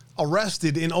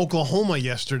 arrested in Oklahoma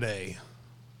yesterday.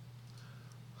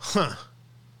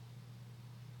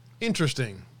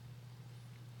 Interesting.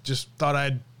 Just thought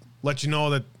I'd let you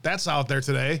know that that's out there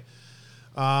today.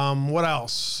 What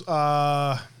else?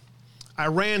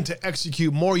 Iran to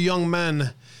execute more young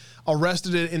men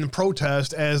arrested in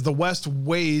protest as the West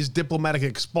weighs diplomatic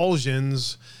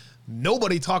expulsions.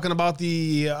 Nobody talking about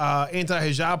the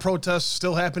anti-hijab protests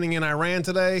still happening in Iran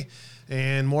today,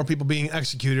 and more people being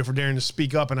executed for daring to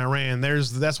speak up in Iran.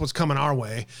 That's what's coming our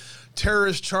way.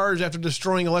 Terrorist charged after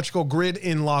destroying electrical grid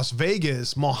in Las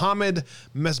Vegas. Mohammed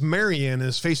Mesmerian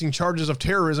is facing charges of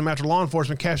terrorism after law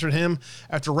enforcement captured him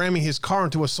after ramming his car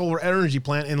into a solar energy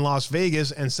plant in Las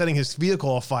Vegas and setting his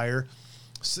vehicle afire,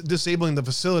 disabling the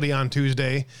facility on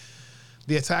Tuesday.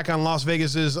 The attack on Las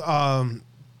Vegas's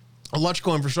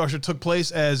electrical infrastructure took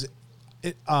place as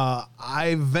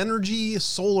Ivenergy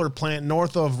solar plant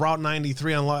north of Route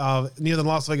 93 near the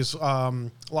Las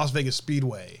Vegas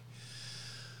Speedway.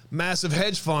 Massive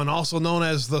hedge fund, also known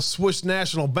as the Swiss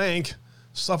National Bank,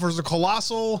 suffers a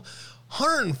colossal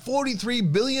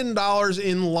 $143 billion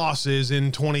in losses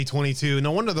in 2022.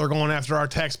 No wonder they're going after our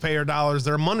taxpayer dollars.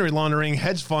 Their money laundering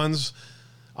hedge funds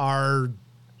are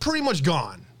pretty much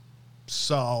gone.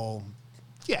 So,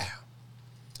 yeah.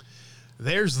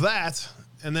 There's that.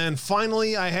 And then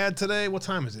finally I had today, what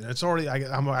time is it? It's already,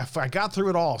 I got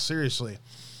through it all, seriously.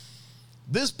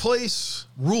 This Place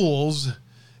Rules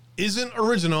isn't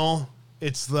original.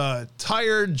 It's the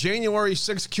tired January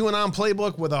 6th QAnon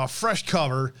playbook with a fresh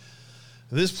cover.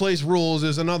 This Place Rules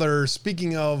is another,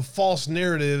 speaking of false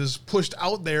narratives pushed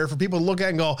out there for people to look at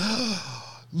and go,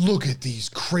 look at these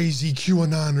crazy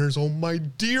QAnoners. Oh my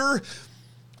dear.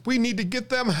 We need to get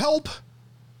them help.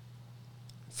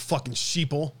 Fucking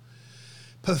sheeple.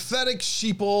 Pathetic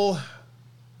sheeple.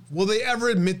 Will they ever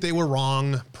admit they were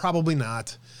wrong? Probably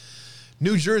not.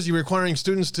 New Jersey requiring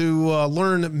students to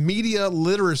learn media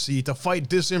literacy to fight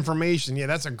disinformation. Yeah,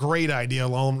 that's a great idea,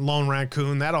 Lone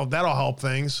Raccoon. That'll help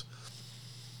things.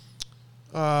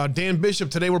 Dan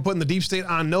Bishop, today we're putting the deep state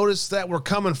on notice that we're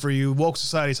coming for you. Woke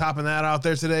Society's hopping that out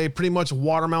there today. Pretty much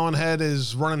Watermelon Head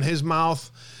is running his mouth.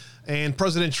 And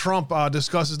President Trump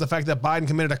discusses the fact that Biden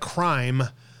committed a crime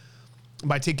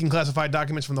by taking classified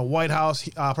documents from the White House.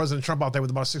 President Trump out there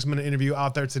with about a 6-minute interview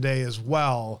out there today as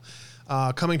well.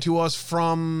 Coming to us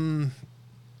from,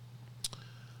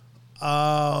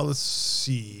 let's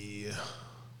see,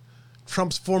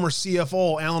 Trump's former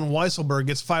CFO, Alan Weisselberg,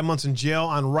 gets 5 months in jail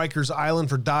on Rikers Island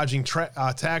for dodging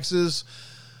taxes.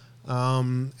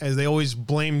 As they always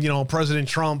blame, President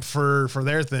Trump for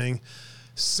their thing.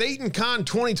 SatanCon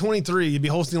 2023, you'll be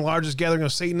hosting the largest gathering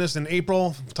of Satanists in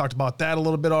April. We've talked about that a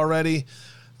little bit already.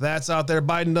 That's out there.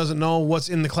 Biden doesn't know what's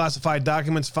in the classified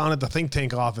documents found at the think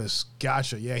tank office.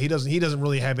 Gotcha. Yeah, he doesn't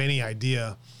really have any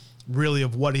idea really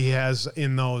of what he has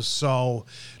in those. So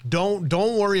don't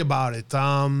worry about it.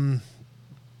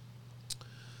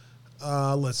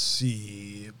 Let's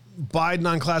see. Biden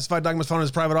on classified documents found in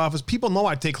his private office. People know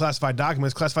I take classified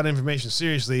documents, classified information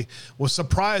seriously. Was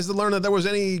surprised to learn that there was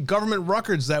any government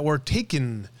records that were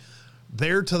taken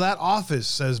there to that office,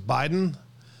 says Biden.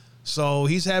 So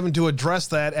he's having to address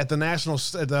that at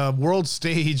the world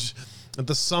stage at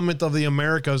the Summit of the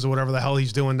Americas or whatever the hell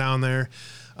he's doing down there.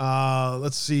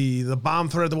 Let's see. The bomb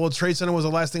threat at the World Trade Center was the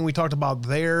last thing we talked about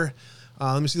there.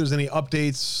 Let me see if there's any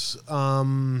updates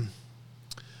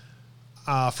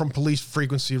from police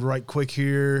frequency right quick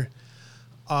here.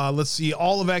 Let's see.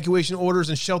 All evacuation orders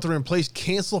and shelter in place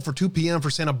canceled for 2 p.m.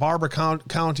 for Santa Barbara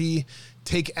County.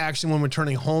 Take action when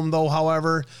returning home, though,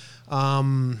 however.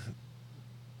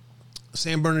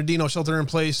 San Bernardino shelter in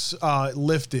place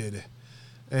lifted.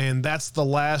 And that's the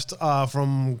last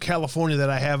from California that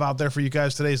I have out there for you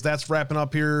guys today. So that's wrapping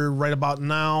up here right about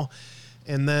now.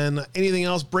 And then anything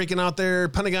else breaking out there?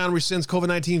 Pentagon rescinds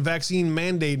COVID-19 vaccine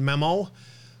mandate memo.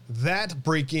 That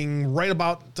breaking right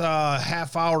about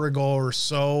half hour ago or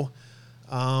so.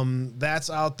 That's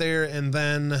out there. And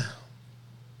then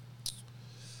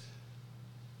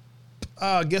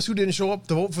guess who didn't show up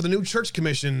to vote for the new church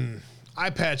commission? Eye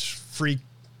patch freak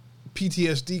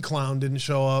PTSD clown didn't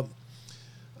show up.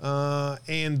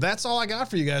 And that's all I got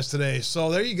for you guys today.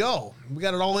 So there you go. We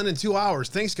got it all in 2 hours.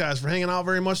 Thanks, guys, for hanging out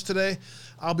very much today.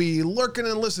 I'll be lurking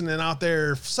and listening out there.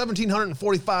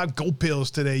 1,745 gold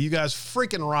pills today. You guys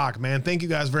freaking rock, man. Thank you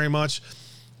guys very much.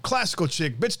 Classical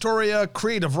Chick, Bitchtoria,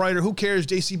 Creative Writer, Who Cares,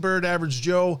 JC Bird, Average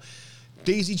Joe,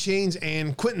 Daisy Chains,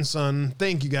 and Quentin Son.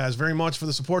 Thank you guys very much for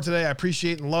the support today. I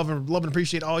appreciate and love and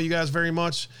appreciate all you guys very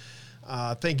much.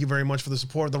 Thank you very much for the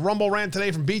support. The Rumble rant today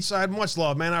from Beachside. Much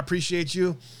love, man. I appreciate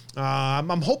you.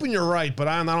 I'm hoping you're right, but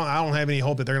I don't have any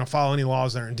hope that they're going to follow any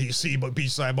laws there in D.C., but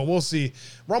Beachside. But we'll see.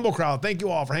 Rumble crowd, thank you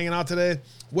all for hanging out today.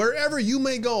 Wherever you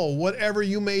may go, whatever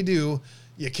you may do,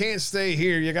 you can't stay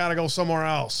here. You got to go somewhere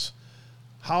else.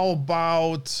 How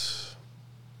about,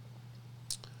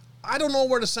 I don't know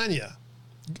where to send you.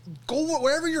 Go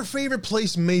wherever your favorite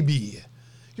place may be.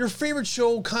 Your favorite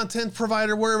show, content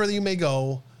provider, wherever you may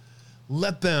go.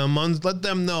 Let them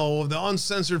know the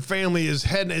Uncensored family is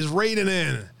raiding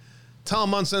in. Tell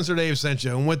them Uncensored Abe sent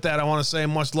you. And with that, I want to say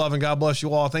much love and God bless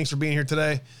you all. Thanks for being here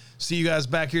today. See you guys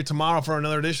back here tomorrow for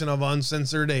another edition of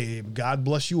Uncensored Abe. God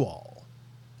bless you all.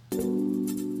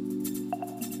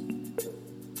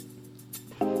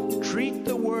 Treat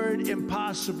the word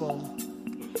impossible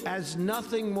as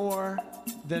nothing more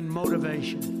than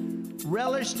motivation.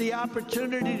 Relish the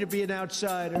opportunity to be an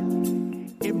outsider.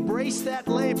 Embrace that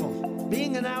label.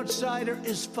 Being an outsider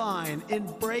is fine.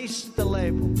 Embrace the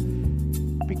label.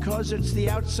 Because it's the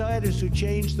outsiders who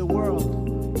change the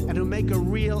world and who make a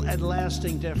real and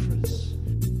lasting difference.